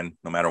 they're in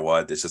no matter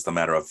what. It's just a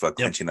matter of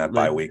clinching that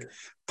bye week.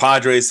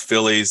 Padres,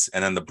 Phillies,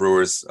 and then the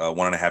Brewers,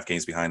 1.5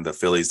 games behind the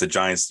Phillies. The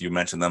Giants, you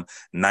mentioned them,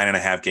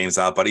 9.5 games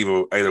out. But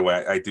either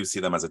way, I do see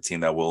them as a team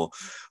that will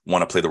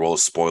want to play the role of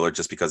spoiler,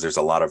 just because there's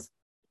a lot of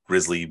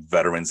Grizzly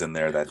veterans in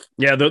there that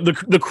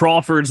the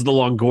Crawfords, the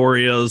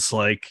Longorias,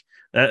 like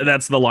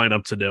that's the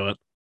lineup to do it.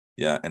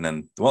 Yeah, and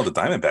then the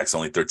Diamondbacks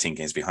only 13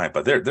 games behind,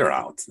 but they're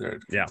out. They're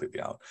completely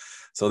out.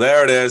 So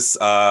there it is.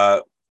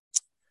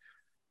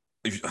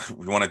 If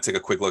we want to take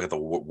a quick look at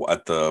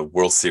the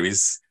World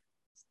Series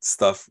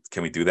stuff,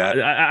 can we do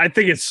that? I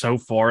think it's so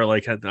far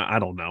like I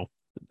don't know.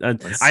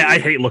 I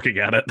hate looking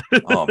at it.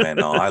 Oh man,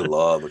 no, I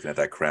love looking at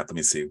that crap. Let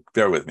me see.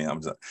 Bear with me. All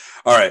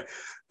right.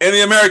 In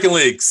the American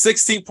League,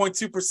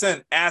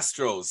 16.2%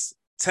 Astros,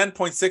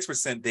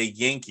 10.6% the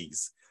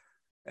Yankees.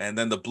 And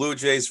then the Blue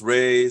Jays,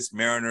 Rays,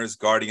 Mariners,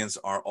 Guardians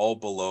are all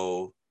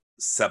below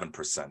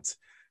 7%.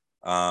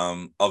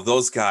 Of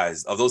those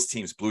guys, of those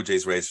teams, Blue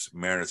Jays, Rays,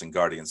 Mariners, and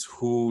Guardians,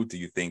 who do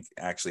you think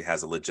actually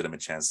has a legitimate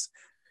chance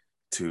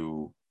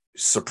to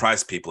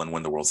surprise people and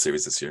win the World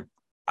Series this year?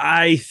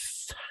 I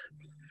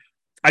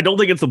don't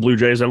think it's the Blue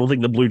Jays. I don't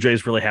think the Blue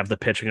Jays really have the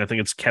pitching. I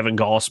think it's Kevin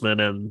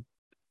Gausman and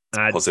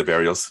Jose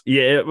Barrios.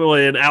 Yeah, well,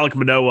 and Alek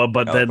Manoah,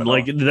 but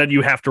then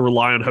you have to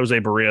rely on Jose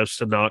Barrios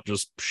to not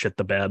just shit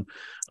the bed.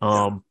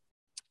 I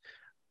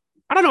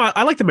don't know.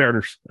 I like the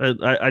Mariners.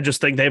 I just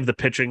think they have the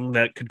pitching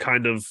that could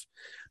kind of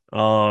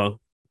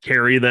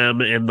carry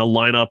them in the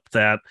lineup,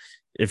 that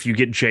if you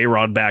get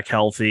J-Rod back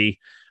healthy,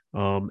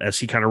 as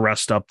he kind of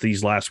rests up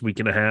these last week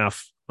and a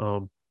half. I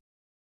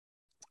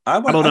don't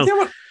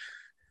know.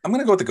 I'm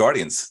going to go with the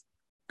Guardians.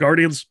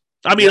 Guardians?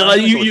 I mean,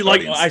 you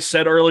like I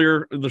said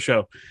earlier in the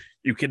show,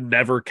 you can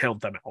never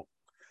count them out.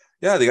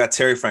 Yeah, they got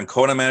Terry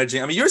Francona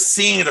managing. I mean, you're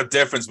seeing the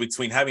difference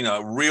between having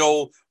a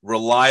real,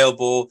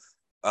 reliable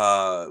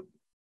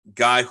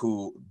guy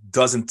who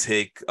doesn't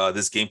take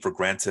this game for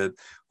granted,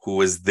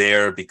 who is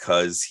there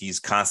because he's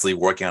constantly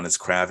working on his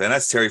craft, and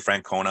that's Terry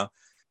Francona,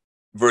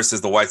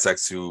 versus the White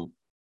Sox, who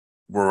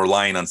were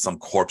relying on some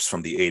corpse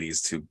from the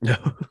 80s to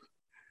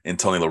and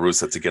Tony La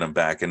Russa to get him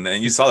back. And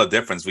you saw the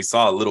difference. We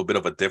saw a little bit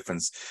of a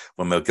difference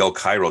when Miguel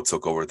Cairo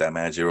took over that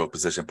managerial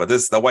position. But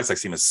the White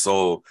Sox team is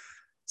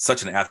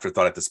such an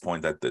afterthought at this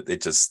point that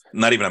it just,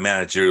 not even a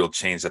managerial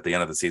change at the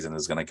end of the season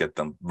is going to get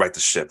them right to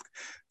ship,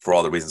 for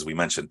all the reasons we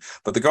mentioned.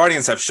 But the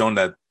Guardians have shown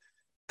that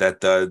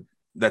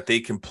they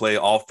can play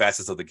all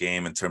facets of the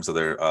game in terms of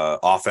their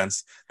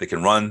offense. They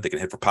can run, they can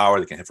hit for power,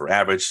 they can hit for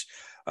average.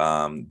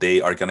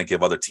 They are going to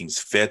give other teams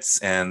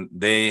fits, and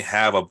they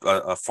have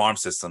a farm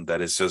system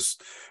that is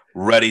just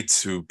ready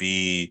to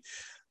be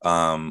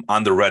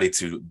on the ready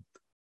to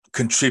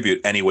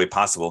contribute any way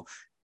possible.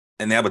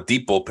 And they have a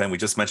deep bullpen. We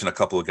just mentioned a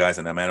couple of guys,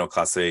 and Emmanuel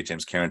Clase,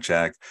 James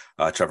Karinchak,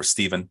 Trevor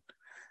Stephen.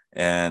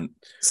 And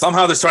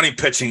somehow the starting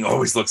pitching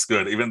always looks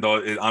good, even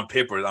though on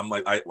paper, I'm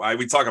like,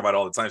 we talk about it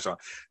all the time, Sean.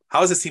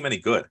 How is this team any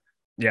good?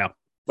 Yeah.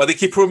 But they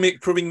keep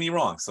proving me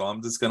wrong. So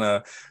I'm just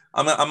gonna,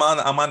 I'm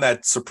on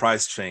that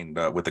surprise train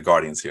with the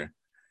Guardians here.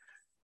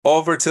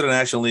 Over to the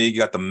National League,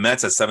 you got the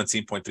Mets at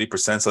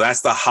 17.3%. So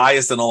that's the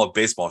highest in all of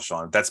baseball,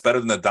 Sean. That's better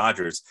than the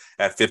Dodgers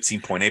at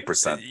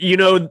 15.8%. You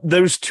know,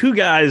 those two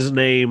guys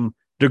named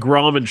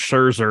DeGrom and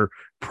Scherzer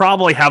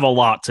probably have a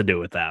lot to do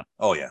with that.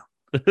 Oh, yeah.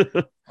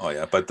 Oh,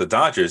 yeah. But the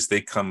Dodgers,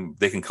 they can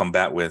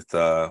combat with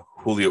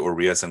Julio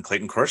Urias and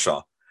Clayton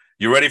Kershaw.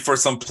 You ready for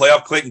some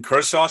playoff Clayton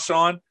Kershaw,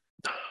 Sean?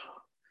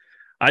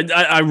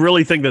 I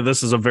really think that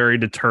this is a very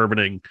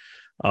determining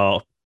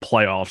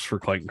playoffs for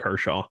Clayton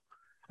Kershaw.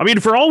 I mean,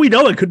 for all we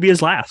know, it could be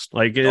his last.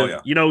 Like,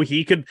 you know,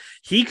 he could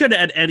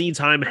at any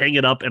time hang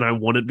it up and I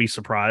wouldn't be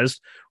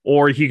surprised,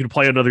 or he could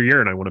play another year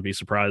and I wouldn't be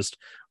surprised.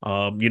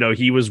 You know,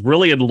 he was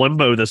really in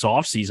limbo this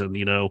offseason.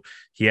 You know,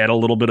 he had a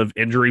little bit of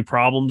injury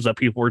problems that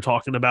people were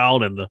talking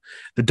about, and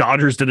the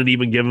Dodgers didn't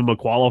even give him a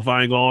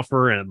qualifying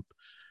offer. And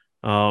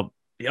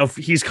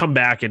he's come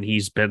back and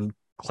he's been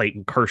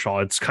Clayton Kershaw.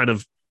 It's kind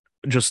of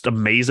just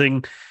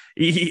amazing.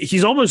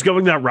 He's almost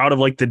going that route of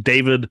like the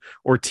David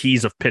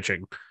Ortiz of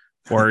pitching,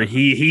 where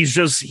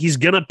he's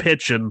gonna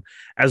pitch, and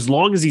as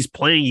long as he's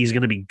playing, he's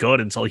gonna be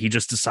good until he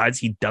just decides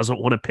he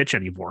doesn't want to pitch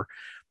anymore.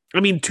 I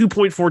mean,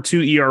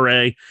 2.42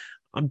 ERA.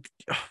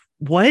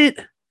 What?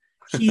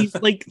 He's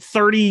like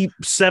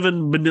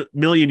 37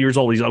 million years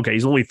old.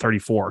 He's only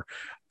 34,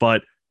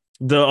 but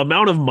the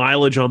amount of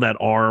mileage on that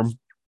arm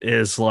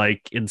is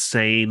like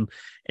insane.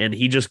 And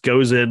he just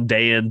goes in,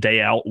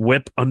 day out,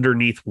 whip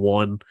underneath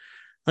one.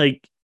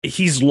 Like,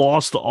 he's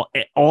lost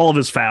all of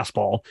his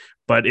fastball,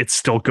 but it's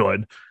still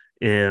good.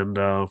 And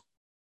I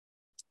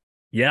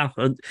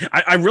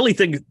really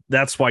think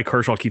that's why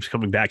Kershaw keeps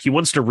coming back. He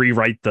wants to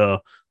rewrite the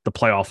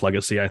playoff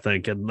legacy, I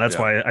think, and that's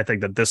why I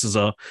think that this is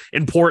a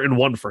important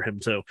one for him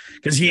too,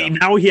 because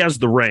now he has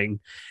the ring.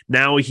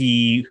 Now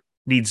he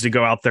needs to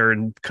go out there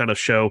and kind of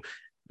show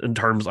in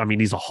terms. I mean,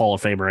 he's a Hall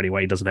of Famer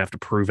anyway. He doesn't have to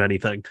prove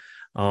anything,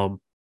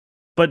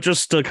 but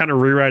just to kind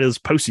of rewrite his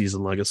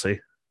postseason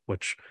legacy,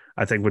 which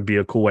I think would be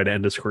a cool way to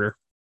end his career.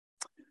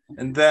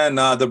 And then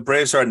the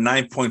Braves are at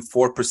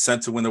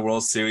 9.4% to win the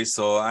World Series.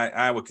 So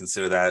I would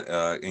consider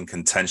that in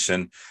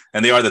contention.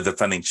 And they are the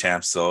defending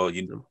champs. So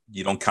you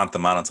don't count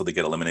them out until they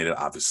get eliminated,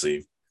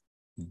 obviously.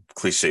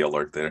 Cliche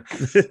alert there.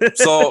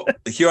 So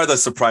here are the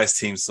surprise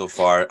teams so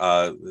far.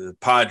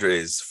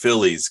 Padres,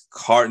 Phillies,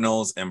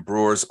 Cardinals, and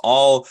Brewers.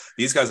 All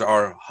these guys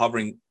are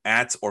hovering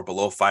at or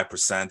below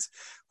 5%.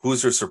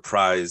 Who's your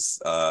surprise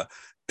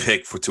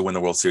pick to win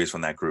the World Series from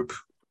that group?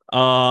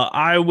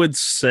 I would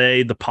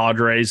say the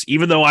Padres,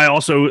 even though I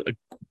also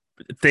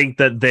think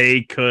that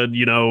they could,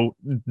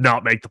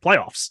 not make the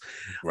playoffs.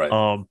 Right.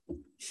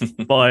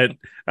 But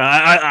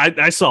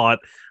I saw it,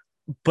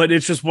 but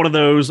it's just one of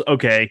those,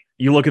 okay,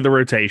 you look at the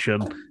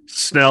rotation,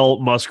 Snell,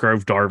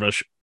 Musgrove,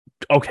 Darvish.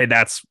 Okay,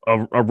 that's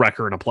a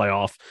wrecker in a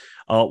playoff.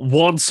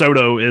 Juan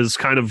Soto is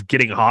kind of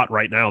getting hot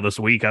right now this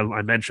week.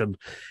 I mentioned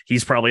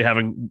he's probably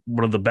having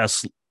one of the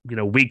best,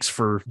 weeks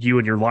for you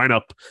and your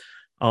lineup.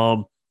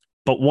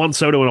 But Juan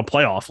Soto in a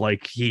playoff,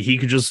 like he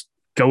could just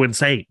go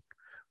insane.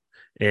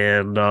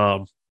 And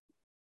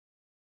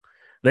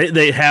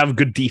they have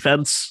good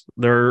defense.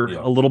 They're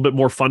a little bit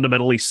more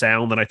fundamentally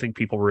sound than I think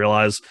people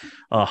realize.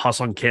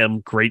 Ha-Seong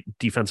Kim, great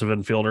defensive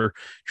infielder.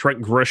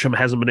 Trent Grisham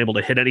hasn't been able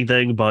to hit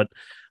anything, but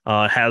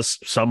has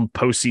some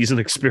postseason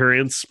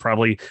experience.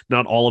 Probably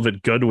not all of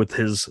it good with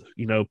his,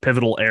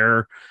 pivotal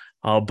error.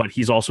 But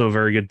he's also a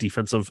very good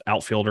defensive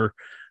outfielder.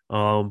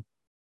 I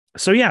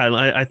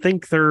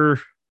think they're.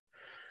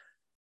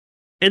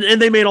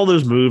 And they made all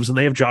those moves, and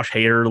they have Josh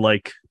Hader.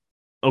 Like,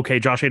 okay,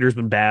 Josh Hader's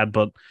been bad,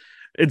 but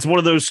it's one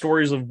of those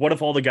stories of what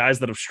if all the guys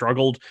that have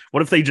struggled,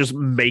 what if they just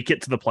make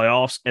it to the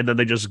playoffs and then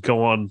they just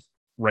go on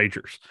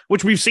ragers,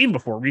 which we've seen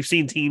before. We've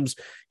seen teams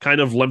kind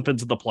of limp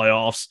into the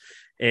playoffs,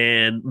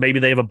 and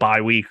maybe they have a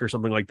bye week or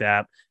something like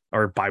that,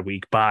 or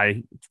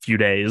bye few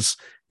days.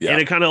 Yeah.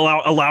 And it kind of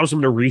allows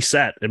them to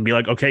reset and be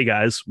like, okay,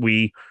 guys,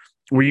 we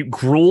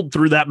grueled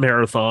through that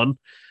marathon.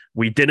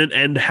 We didn't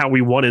end how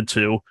we wanted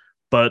to,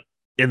 but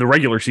in the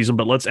regular season,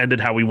 but let's end it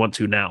how we want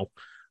to now.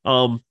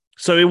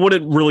 So it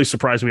wouldn't really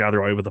surprise me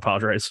either way with the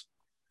Padres.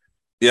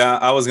 Yeah,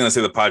 I was going to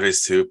say the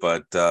Padres too,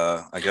 but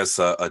I guess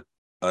an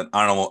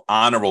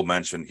honorable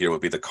mention here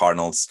would be the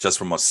Cardinals, just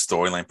from a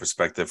storyline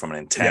perspective, from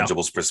an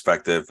intangibles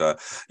perspective.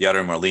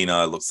 Yadier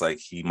Molina looks like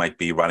he might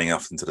be riding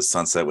off into the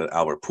sunset with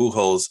Albert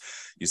Pujols.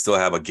 You still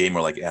have a gamer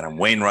like Adam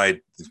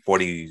Wainwright,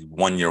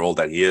 41-year-old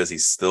that he is.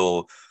 He's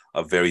still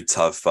a very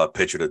tough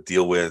pitcher to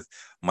deal with.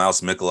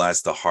 Miles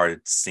Mikolas, the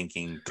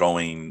hard-sinking,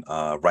 throwing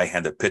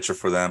right-handed pitcher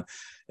for them.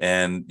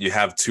 And you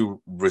have two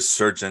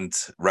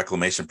resurgent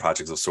reclamation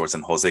projects of sorts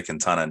in Jose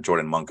Quintana and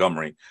Jordan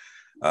Montgomery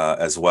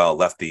as well,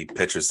 lefty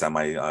pitchers that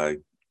might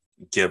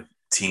give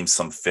team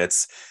some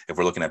fits. If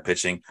we're looking at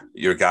pitching,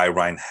 your guy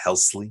Ryan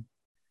Helsley,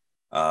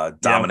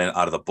 dominant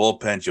out of the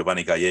bullpen.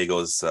 Giovanni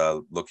Gallegos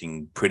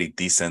looking pretty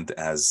decent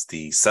as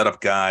the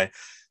setup guy.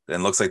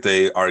 And looks like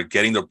they are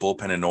getting their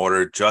bullpen in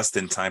order just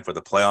in time for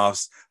the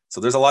playoffs. So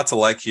there's a lot to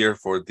like here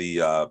for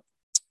the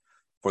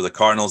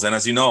Cardinals. And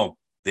as you know,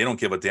 they don't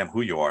give a damn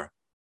who you are.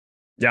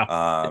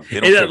 Yeah.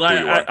 They don't care who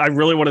you are. I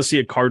really want to see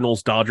a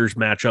Cardinals-Dodgers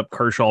matchup,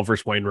 Kershaw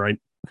versus Wainwright.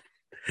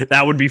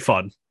 That would be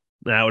fun.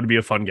 That would be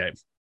a fun game.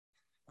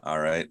 All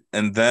right.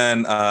 And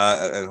then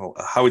how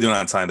are we doing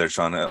on time there,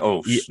 Sean?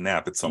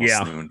 Snap. It's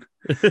almost noon.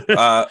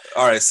 All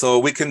right. So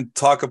we can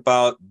talk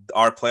about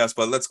our playoffs,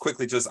 but let's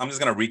quickly I'm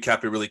just going to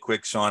recap it really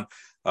quick, Sean.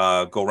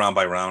 Go round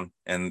by round,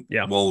 and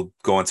we'll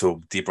go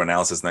into deeper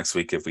analysis next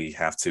week if we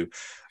have to.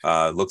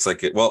 Looks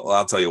like it. Well,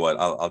 I'll tell you what.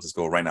 I'll just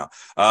go right now.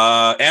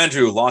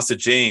 Andrew lost to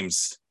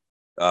James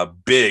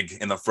big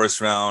in the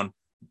first round.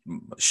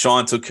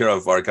 Sean took care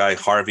of our guy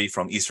Harvey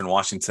from Eastern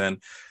Washington.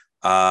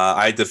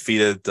 I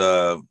defeated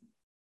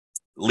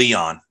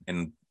Leon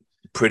in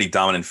pretty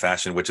dominant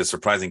fashion, which is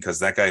surprising because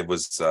that guy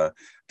was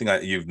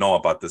you know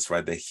about this,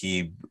 right? That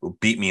he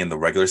beat me in the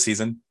regular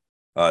season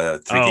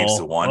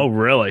 3-1. Oh,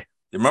 really?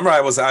 Remember,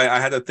 I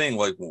had a thing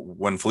like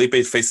when Felipe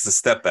faces a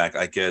step back,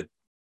 I get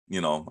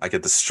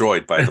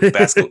destroyed by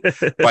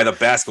the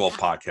basketball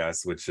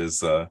podcast, which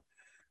is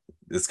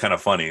it's kind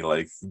of funny.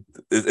 Like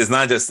it's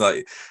not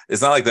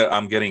like that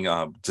I'm getting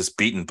just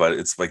beaten, but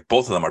it's like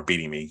both of them are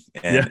beating me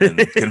in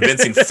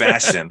convincing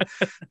fashion.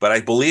 But I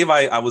believe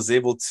I was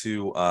able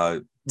to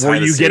were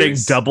you getting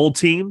double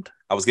teamed?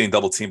 I was getting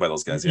double teamed by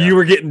those guys. Yeah. You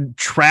were getting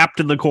trapped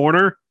in the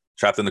corner.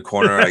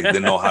 I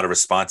didn't know how to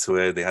respond to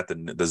it. They had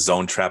the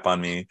zone trap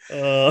on me.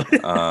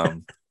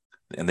 And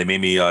they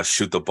made me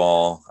shoot the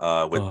ball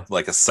with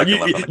like a second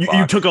left on the clock.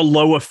 You took a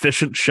low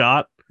efficient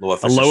shot. Low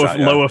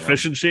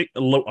efficiency.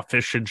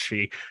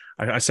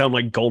 I sound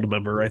like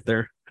Goldmember right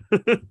there.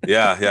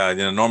 Yeah.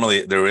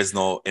 Normally there is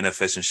no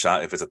inefficient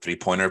shot if it's a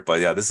 3-pointer, but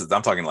yeah,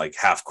 I'm talking like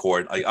half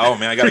court. Like, oh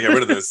man, I got to get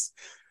rid of this.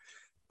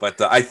 But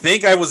I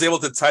think I was able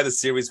to tie the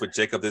series with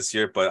Jacob this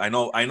year. But I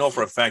know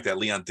for a fact that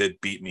Leon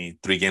did beat me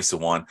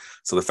 3-1.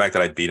 So the fact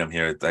that I beat him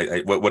here,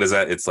 what is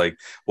that? It's like,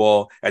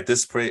 well, at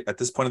this point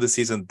of the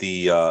season,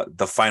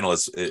 the final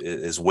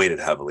is weighted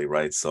heavily,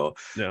 right? So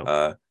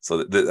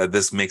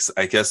this makes,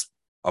 I guess,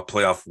 a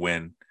playoff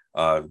win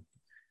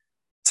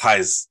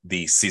ties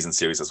the season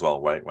series as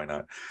well, right? Why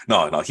not?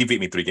 No, he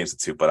beat me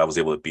 3-2, but I was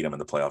able to beat him in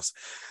the playoffs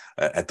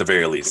at the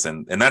very least,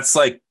 and that's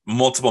like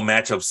multiple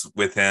matchups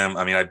with him.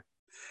 I mean,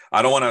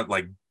 I don't want to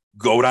like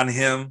goat on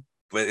him,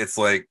 but it's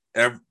like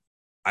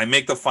I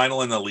make the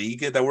final in the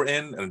league that we're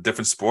in a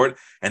different sport,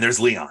 and there's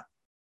Leon.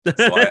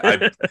 So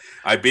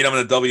I beat him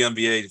in the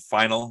WNBA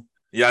final.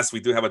 Yes, we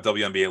do have a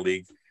WNBA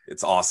league.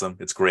 It's awesome.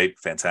 It's great.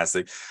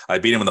 Fantastic. I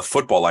beat him in the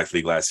Football Life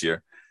League last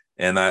year.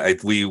 And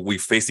we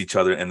faced each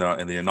other in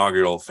the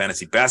inaugural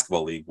Fantasy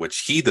Basketball League, which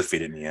he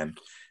defeated me in.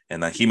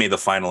 And he made the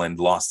final and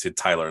lost to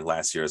Tyler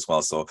last year as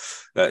well. So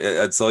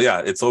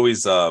yeah, it's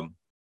always a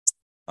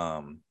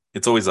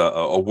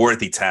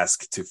worthy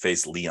task to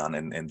face Leon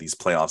in these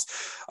playoffs.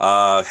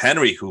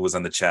 Henry, who was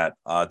on the chat,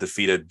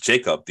 defeated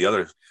Jacob, the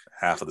other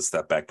half of the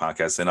Step Back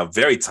podcast, in a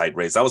very tight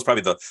race. That was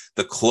probably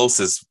the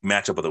closest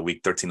matchup of the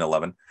week,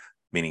 13-11,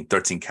 meaning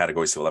 13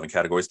 categories to 11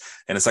 categories.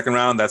 In the second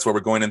round, that's what we're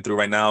going in through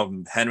right now.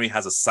 Henry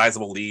has a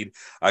sizable lead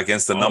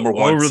against the number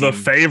one over team. The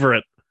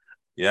favorite.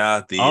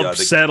 Yeah, the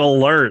upset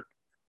alert.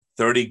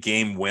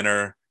 30-game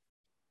winner.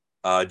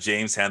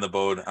 James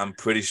Handleboat. I'm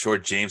pretty sure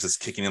James is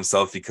kicking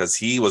himself because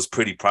he was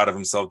pretty proud of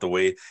himself the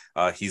way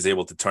he's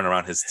able to turn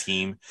around his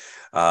team.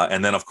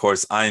 And then, of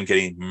course, I am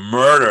getting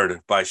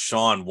murdered by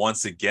Sean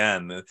once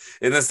again. And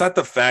it's not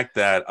the fact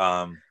that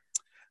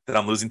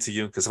I'm losing to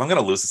you, because if I'm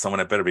going to lose to someone,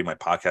 it better be my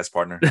podcast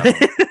partner.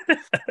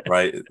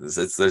 Right?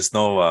 There's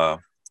no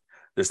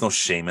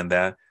shame in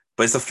that.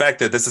 But it's the fact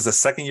that this is the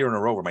second year in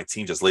a row where my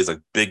team just lays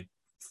a big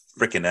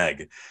freaking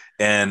egg.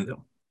 And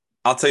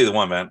I'll tell you the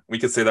one, man. We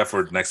could say that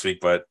for next week,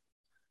 but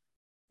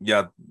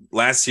yeah,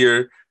 last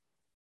year,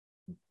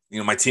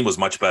 my team was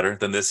much better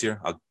than this year.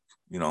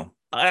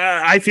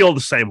 I feel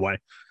the same way.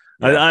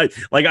 Yeah.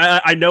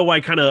 I know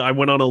I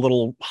went on a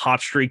little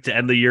hot streak to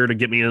end the year to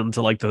get me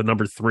into like the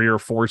number 3 or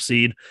 4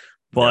 seed,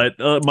 but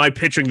my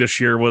pitching this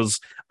year was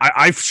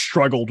I've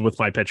struggled with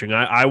my pitching.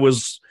 I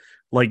was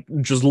like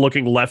just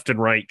looking left and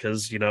right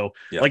because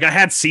like I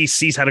had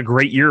Cease had a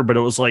great year, but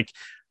it was like,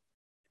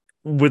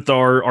 with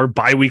our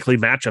bi-weekly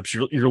matchups,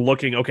 you're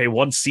looking, okay,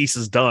 once Cease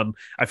is done,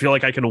 I feel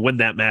like I can win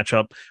that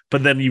matchup.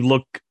 But then you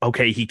look,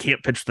 okay, he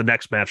can't pitch the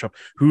next matchup.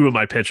 Who am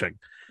I pitching?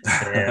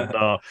 And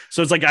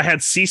so it's like I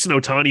had Cease and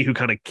Ohtani who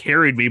kind of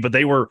carried me, but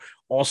they were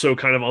also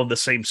kind of on the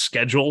same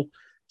schedule.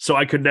 So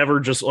I could never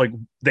just like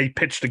they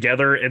pitched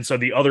together. And so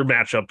the other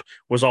matchup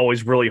was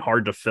always really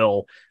hard to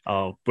fill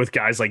with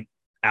guys like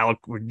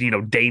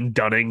Dane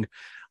Dunning.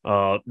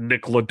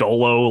 Nick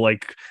Lodolo.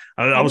 Like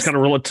I was kind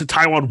of to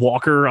Taiwan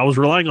Walker. I was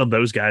relying on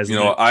those guys. You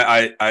know,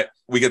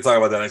 we can talk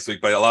about that next week.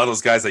 But a lot of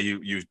those guys that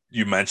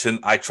you mentioned,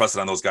 I trusted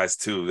on those guys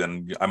too,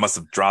 and I must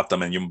have dropped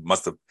them, and you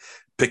must have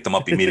picked them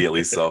up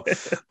immediately. So,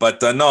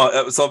 but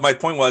no. So my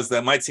point was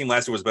that my team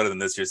last year was better than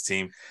this year's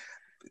team.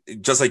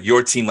 Just like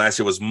your team last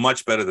year was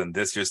much better than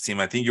this year's team.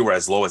 I think you were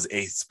as low as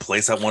 8th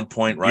place at one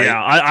point, right?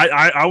 Yeah,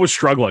 I was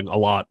struggling a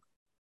lot.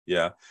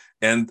 Yeah,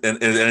 and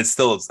it's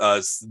still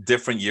a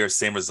different year,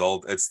 same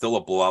result. It's still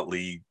a blowout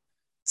league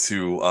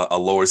to a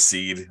lower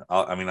seed.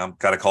 I mean, I'm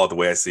gotta call it the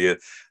way I see it.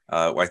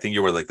 I think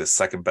you were like the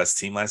second best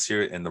team last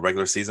year in the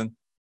regular season.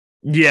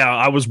 Yeah,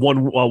 I was one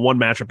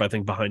matchup I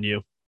think behind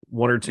you,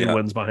 1 or 2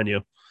 wins behind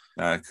you.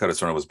 Could have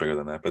sworn it was bigger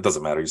than that, but it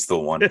doesn't matter. You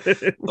still won.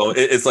 So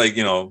it's like,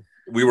 you know,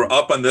 we were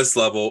up on this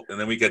level, and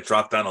then we get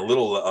dropped down a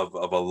little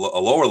of a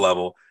lower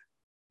level,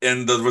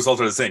 and the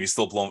results are the same. You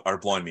still are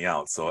blowing me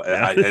out. So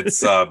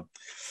it's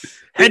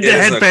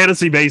head-to-head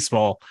fantasy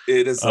baseball.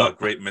 It is a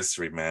great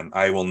mystery, man.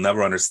 I will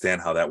never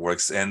understand how that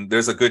works. And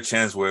there's a good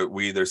chance where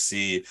we either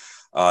see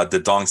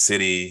the Dong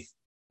City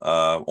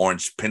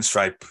orange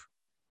pinstripe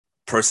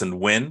person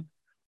win,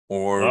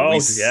 or I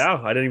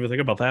didn't even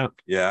think about that.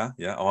 Yeah.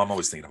 Oh, I'm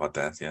always thinking about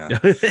that.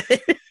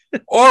 Yeah.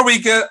 Or we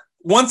get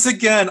once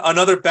again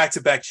another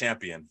back-to-back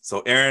champion.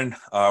 So Aaron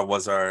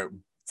was our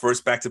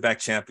first back-to-back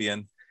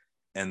champion,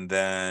 and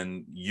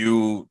then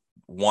you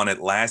won it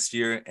last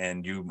year,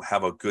 and you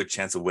have a good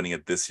chance of winning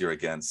it this year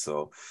again.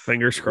 So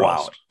fingers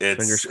crossed. Wow,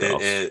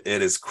 it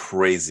is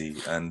crazy.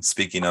 And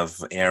speaking of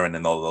Aaron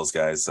and all those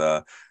guys,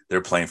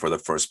 they're playing for the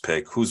first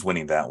pick. Who's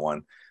winning that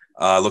one?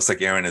 Looks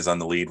like Aaron is on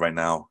the lead right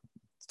now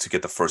to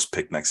get the first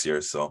pick next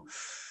year. So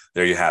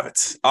there you have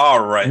it.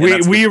 All right.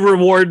 We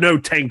reward no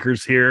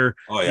tankers here.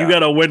 Oh, yeah. You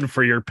got to win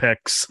for your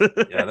picks.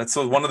 Yeah, that's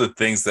one of the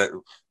things that,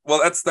 well,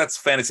 that's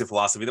fantasy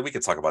philosophy that we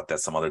could talk about that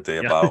some other day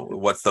about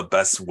what's the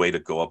best way to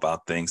go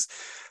about things.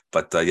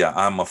 But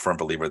I'm a firm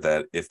believer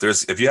that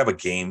if you have a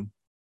game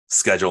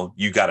schedule,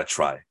 you got to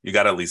try. You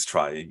got to at least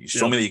try. You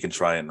show me that you can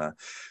try, and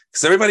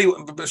because everybody,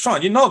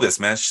 Sean, you know this,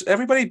 man.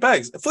 Everybody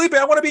begs, Felipe,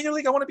 I want to be in your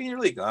league. I want to be in your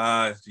league.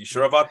 You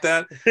sure about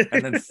that?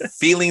 And then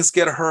feelings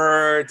get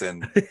hurt.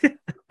 And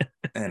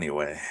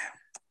anyway,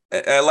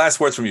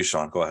 last words from you,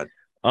 Sean. Go ahead.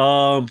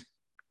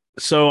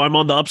 So I'm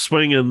on the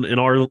upswing in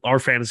our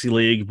fantasy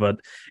league, but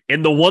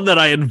in the one that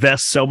I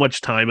invest so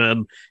much time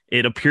in,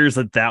 it appears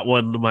that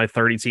one, my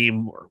 30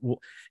 team,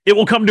 it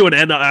will come to an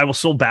end. I will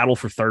still battle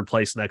for third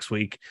place next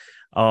week.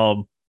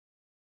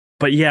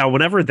 But yeah,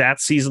 whenever that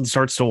season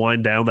starts to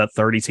wind down, that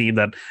 30 team,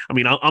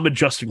 I'm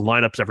adjusting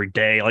lineups every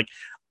day. Like,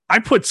 I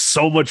put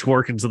so much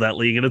work into that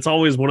league, and it's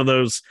always one of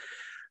those,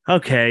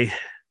 okay,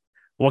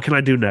 what can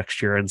I do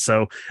next year? And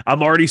so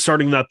I'm already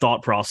starting that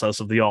thought process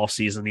of the off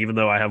season, even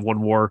though I have one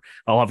more,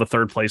 I'll have a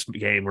third place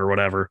game or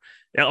whatever,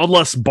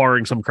 unless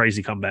barring some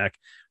crazy comeback.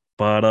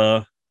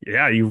 But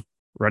yeah, you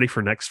ready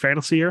for next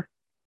fantasy year?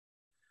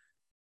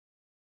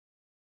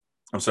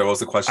 I'm sorry, what was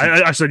the question?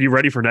 I said, you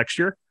ready for next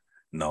year?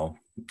 No.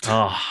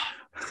 No.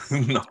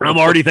 I'm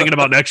already thinking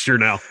about next year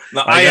now.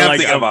 No, I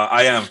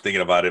am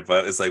thinking about it,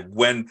 but it's like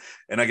when,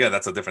 and again,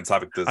 that's a different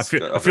topic. I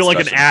feel like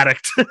an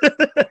addict.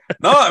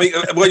 No, I mean,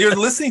 well,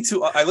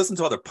 I listen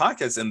to other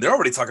podcasts, and they're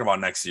already talking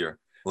about next year.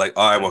 Like,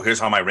 all right, well, here's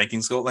how my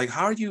rankings go. Like,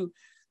 how are you?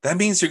 That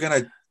means you're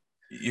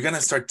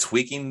gonna start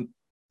tweaking.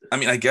 I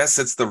mean, I guess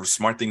it's the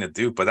smart thing to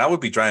do, but that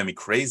would be driving me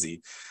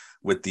crazy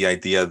with the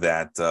idea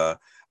that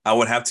I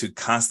would have to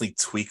constantly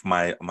tweak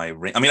my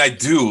rank. I mean, I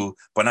do,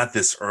 but not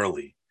this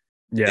early.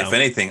 Yeah. If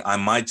anything, I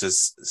might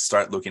just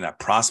start looking at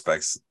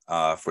prospects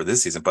for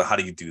this season. But how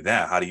do you do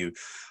that? How do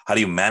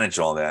you manage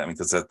all that? I mean,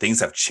 because things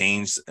have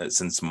changed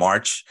since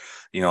March.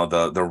 You know,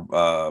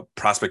 the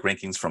prospect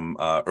rankings from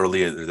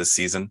earlier this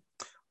season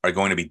are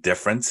going to be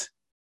different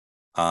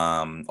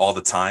all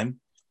the time.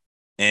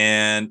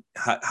 And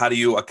how do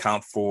you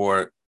account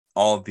for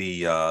all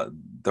the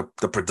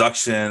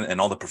production and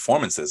all the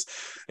performances?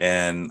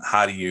 And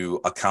how do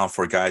you account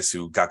for guys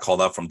who got called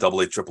up from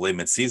AA, AAA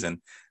midseason,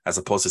 as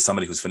opposed to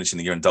somebody who's finishing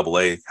the year in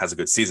AA, has a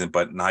good season,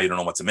 but now you don't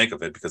know what to make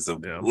of it because the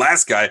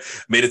last guy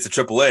made it to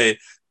AAA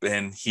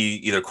and he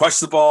either crushed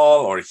the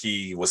ball or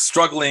he was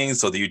struggling.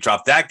 So do you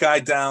drop that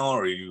guy down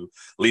or you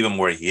leave him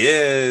where he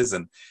is?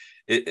 And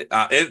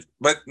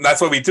but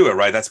that's why we do it,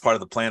 right? That's part of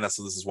the plan. This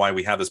is why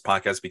we have this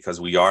podcast, because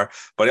we are.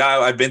 But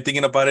I've been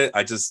thinking about it.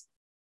 I just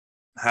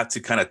have to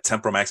kind of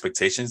temper my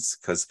expectations,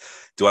 because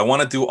do I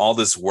want to do all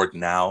this work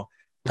now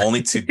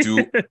only to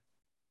do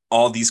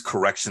all these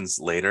corrections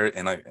later?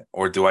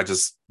 Or do I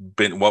just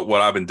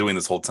what I've been doing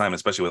this whole time,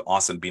 especially with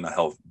Austin being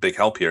a big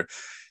help here,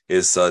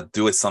 is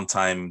do it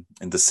sometime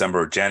in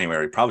December or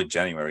January, probably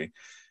January,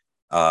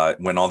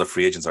 when all the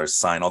free agents are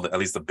signed, at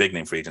least the big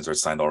name free agents are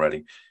signed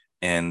already,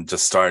 and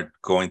just start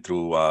going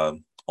through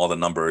all the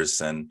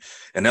numbers. And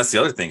that's the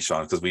other thing,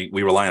 Sean, because we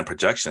rely on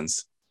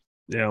projections.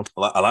 Yeah, a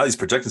lot of these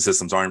projection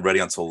systems aren't ready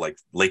until like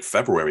late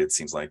February, it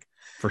seems like.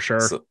 For sure.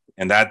 So,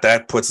 and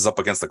that puts us up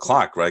against the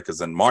clock, right? Because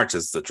in March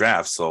is the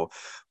draft. So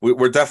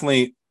we're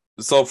definitely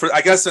So for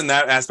I guess in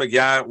that aspect,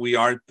 yeah, we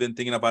are been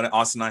thinking about it.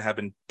 Austin and I have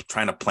been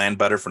trying to plan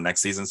better for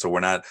next season, so we're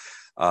not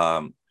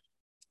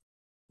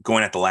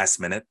going at the last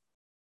minute.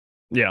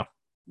 Yeah.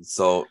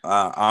 So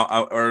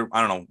I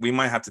don't know. We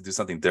might have to do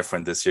something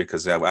different this year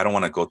because I don't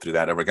want to go through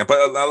that ever again.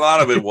 But a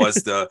lot of it was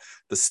the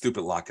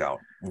stupid lockout.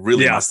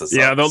 Really messed us up.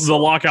 Yeah, the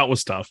lockout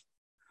was tough.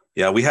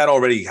 Yeah, we had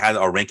already had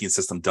our ranking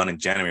system done in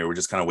January. We're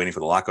just kind of waiting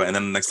for the lockout. And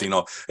then the next thing you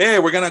know, hey,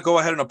 we're going to go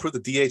ahead and approve the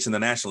DH in the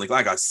National League.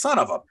 Like, a son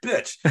of a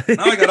bitch.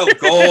 Now I got to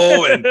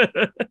go.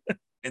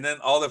 And then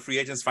all the free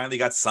agents finally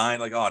got signed.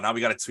 Like, oh, now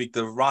we got to tweak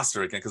the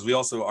roster again because we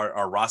also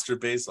are roster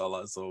based.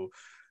 So,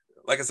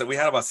 like I said, we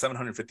had about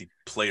 750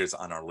 players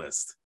on our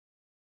list.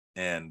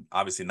 And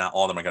obviously not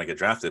all of them are going to get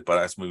drafted.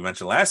 But as we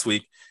mentioned last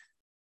week,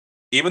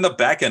 even the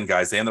back end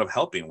guys, they ended up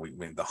helping.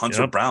 The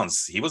Hunter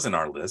Browns, he was in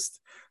our list.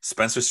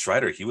 Spencer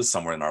Strider, he was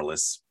somewhere in our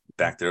list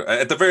back there.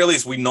 At the very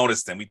least, we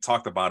noticed him. We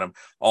talked about him,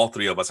 all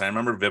three of us. I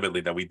remember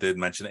vividly that we did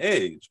mention,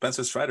 hey,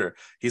 Spencer Strider,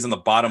 he's on the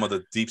bottom of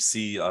the deep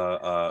sea,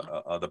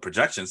 the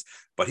projections,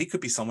 but he could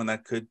be someone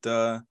that could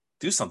do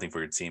something for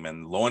your team.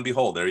 And lo and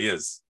behold, there he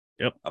is.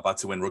 Yep. About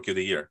to win Rookie of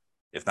the Year,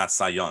 if not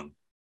Cy Young.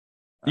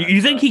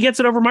 You think he gets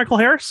it over Michael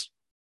Harris?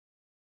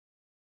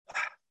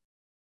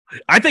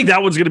 I think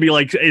that one's going to be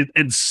like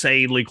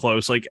insanely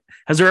close. Like,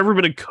 has there ever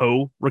been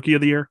a Rookie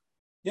of the Year?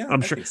 Yeah,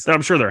 I'm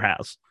sure there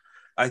has.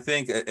 I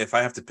think if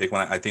I have to pick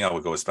one, I think I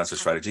would go with Spencer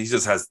Strider. He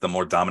just has the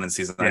more dominant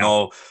season. Yeah. I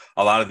know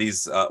a lot of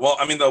these.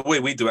 The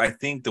way we do it, I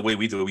think the way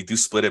we do it, we do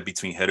split it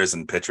between hitters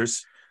and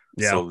pitchers.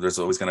 Yeah. So there's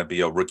always going to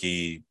be a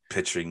rookie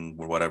pitching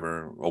or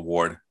whatever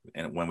award,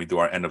 and when we do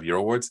our end of year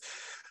awards.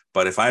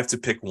 But if I have to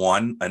pick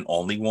one and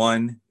only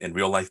one in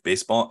real life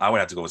baseball, I would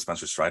have to go with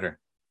Spencer Strider.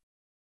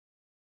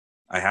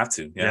 I have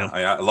to. Yeah.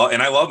 I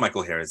love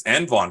Michael Harris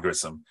and Vaughn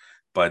Grissom.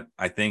 But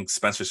I think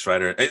Spencer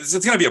Strider, it's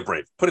going to be a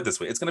Brave. Put it this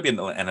way. It's going to be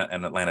an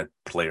Atlanta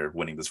player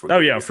winning this. Oh,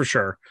 yeah, for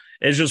sure.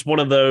 It's just one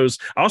of those.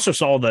 I also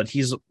saw that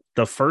he's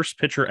the first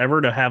pitcher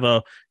ever to have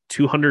a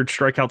 200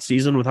 strikeout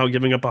season without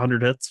giving up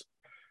 100 hits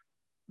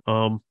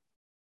in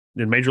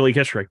Major League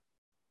history.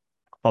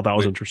 Thought that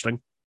was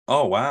interesting.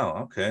 Oh,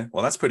 wow. Okay.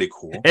 Well, that's pretty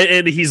cool.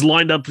 And he's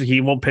lined up.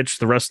 He won't pitch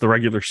the rest of the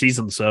regular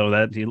season, so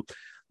that he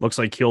looks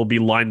like he'll be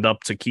lined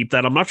up to keep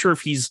that. I'm not sure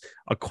if he's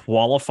a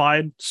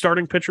qualified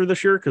starting pitcher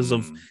this year because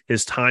of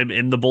his time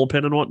in the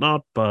bullpen and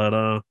whatnot,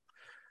 but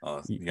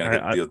he's going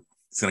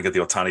to get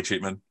the Ohtani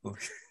treatment.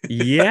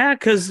 Yeah,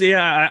 because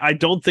I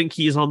don't think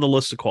he's on the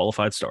list of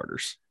qualified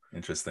starters.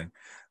 Interesting.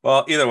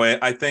 Well, either way,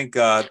 I think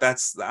I would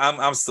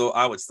still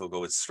go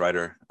with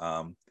Strider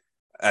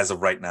as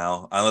of right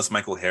now, unless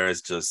Michael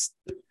Harris just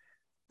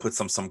put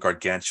some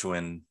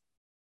gargantuan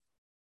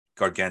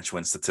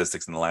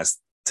statistics in the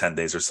last 10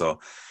 days or so,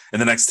 in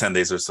the next 10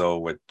 days or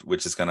so,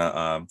 which is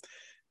gonna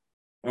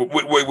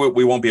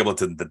we won't be able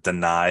to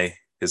deny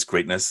his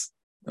greatness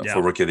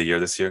for Rookie of the Year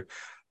this year.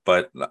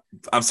 But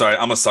I'm sorry,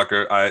 I'm a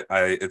sucker.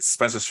 It's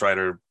Spencer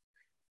Strider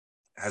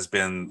has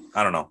been,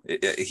 I don't know,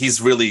 he's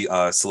really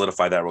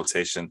solidified that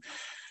rotation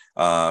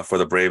for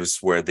the Braves,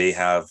 where they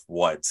have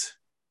 3-4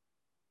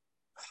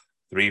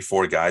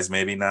 guys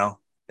maybe now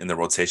in the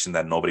rotation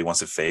that nobody wants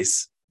to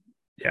face.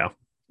 Yeah.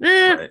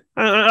 Right.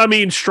 I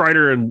mean,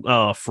 Strider and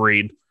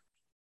Fried.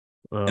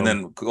 And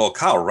then,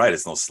 Kyle Wright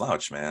is no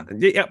slouch, man.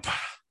 Yeah.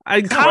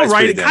 Kyle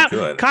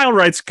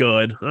Wright's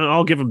good.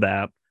 I'll give him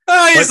that.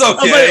 He's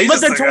okay. But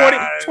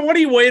the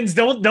 20 wins.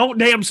 Don't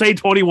damn say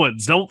 20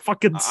 wins. Don't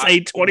fucking say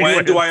 20 wins.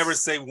 When do I ever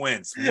say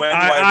wins?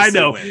 I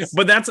know. Wins?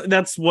 But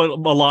that's what a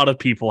lot of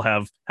people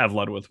have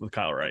led with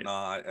Kyle Wright. No,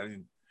 I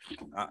mean,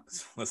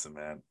 listen,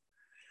 man.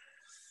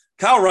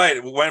 Kyle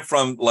Wright went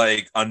from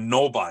like a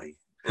nobody.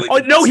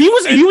 Like, he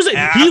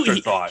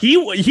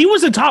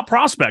was a top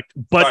prospect,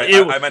 but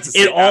I meant to say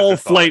it all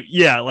flamed.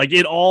 Yeah, like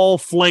it all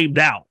flamed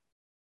out.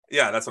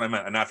 Yeah, that's what I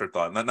meant. An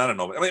afterthought, not a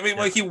nobody. I mean,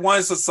 like he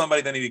was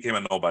somebody, then he became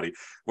a nobody,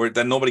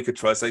 that nobody could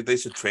trust. Like they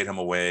should trade him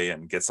away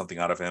and get something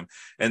out of him.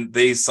 And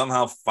they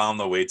somehow found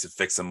a way to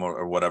fix him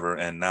or whatever.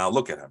 And now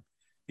look at him.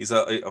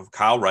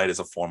 Kyle Wright is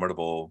a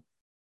formidable,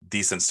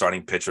 decent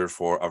starting pitcher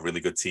for a really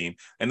good team.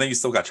 And then you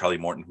still got Charlie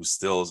Morton, who's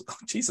still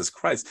Jesus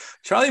Christ.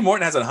 Charlie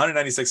Morton has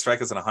 196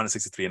 strikeouts and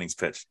 163 innings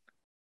pitched.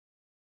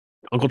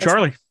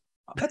 Charlie.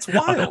 That's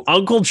wild.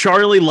 Uncle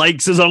Charlie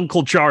likes his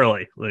Uncle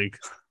Charlie. Like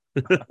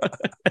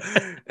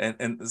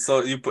and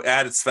so you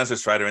added Spencer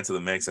Strider into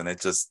the mix, and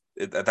that's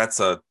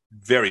a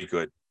very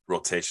good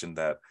rotation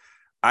that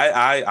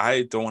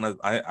I don't want to.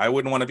 I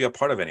wouldn't want to be a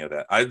part of any of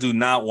that. I do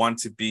not want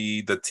to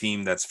be the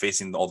team that's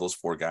facing all those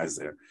 4 guys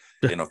there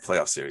in a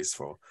playoff series.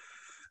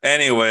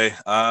 Anyway,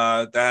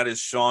 that is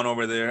Sean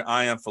over there.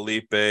 I am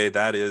Felipe.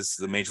 That is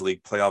the Major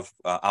League playoff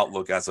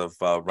outlook as of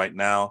right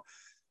now.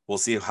 We'll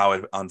see how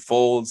it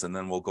unfolds, and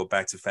then we'll go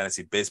back to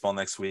fantasy baseball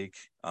next week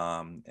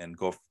and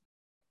go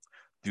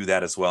do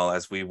that as well,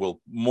 as we will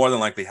more than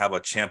likely have a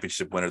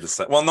championship winner this.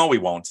 Well, no, we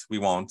won't,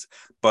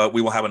 but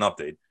we will have an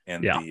update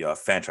in the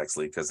Fantrax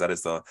League, because that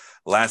is the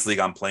last league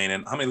I'm playing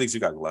in. How many leagues you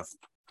got left?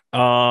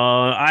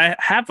 I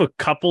have a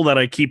couple that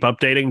I keep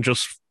updating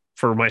just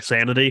for my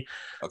sanity.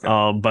 Okay.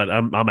 But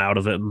I'm out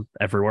of it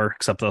everywhere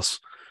except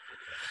this.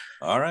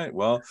 All right.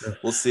 Well,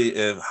 we'll see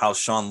if how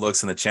Sean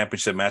looks in the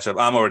championship matchup.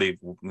 I'm already,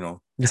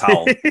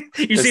 towel.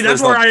 You see,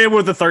 that's where I am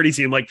with the 30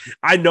 team. Like,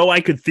 I know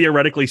I could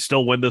theoretically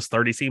still win this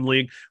 30 team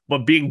league,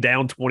 but being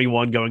down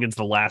 21 going into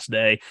the last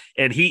day,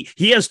 and he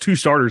has 2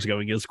 starters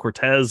going, is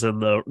Cortez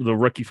and the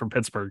rookie from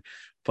Pittsburgh.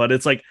 But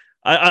it's like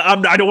I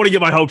don't want to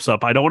get my hopes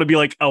up. I don't want to be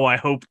like, oh, I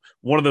hope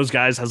one of those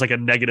guys has like a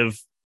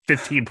negative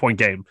 15-point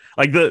game,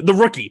 like the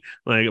rookie.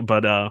 Like,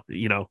 but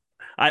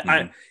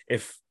I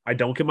if I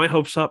don't get my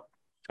hopes up,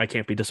 I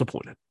can't be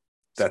disappointed.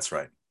 That's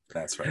right.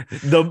 That's right.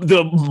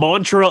 The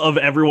mantra of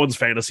everyone's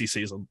fantasy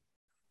season.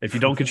 If you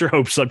don't get your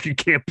hopes up, you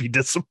can't be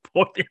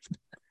disappointed.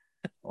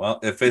 Well,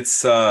 if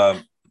it's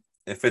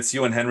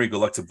you and Henry, good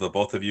luck to the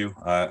both of you.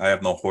 I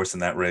have no horse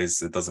in that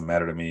race. It doesn't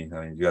matter to me.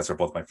 I mean, you guys are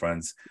both my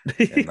friends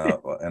and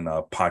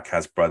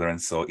podcast brethren.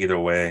 So either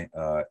way,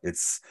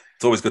 it's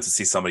always good to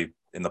see somebody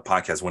in the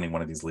podcast winning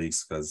one of these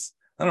leagues, because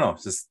I don't know,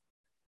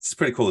 it's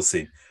pretty cool to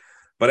see.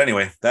 But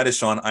anyway, that is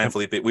Sean. I am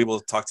Felipe. We will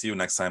talk to you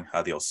next time.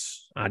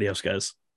 Adios. Adios, guys.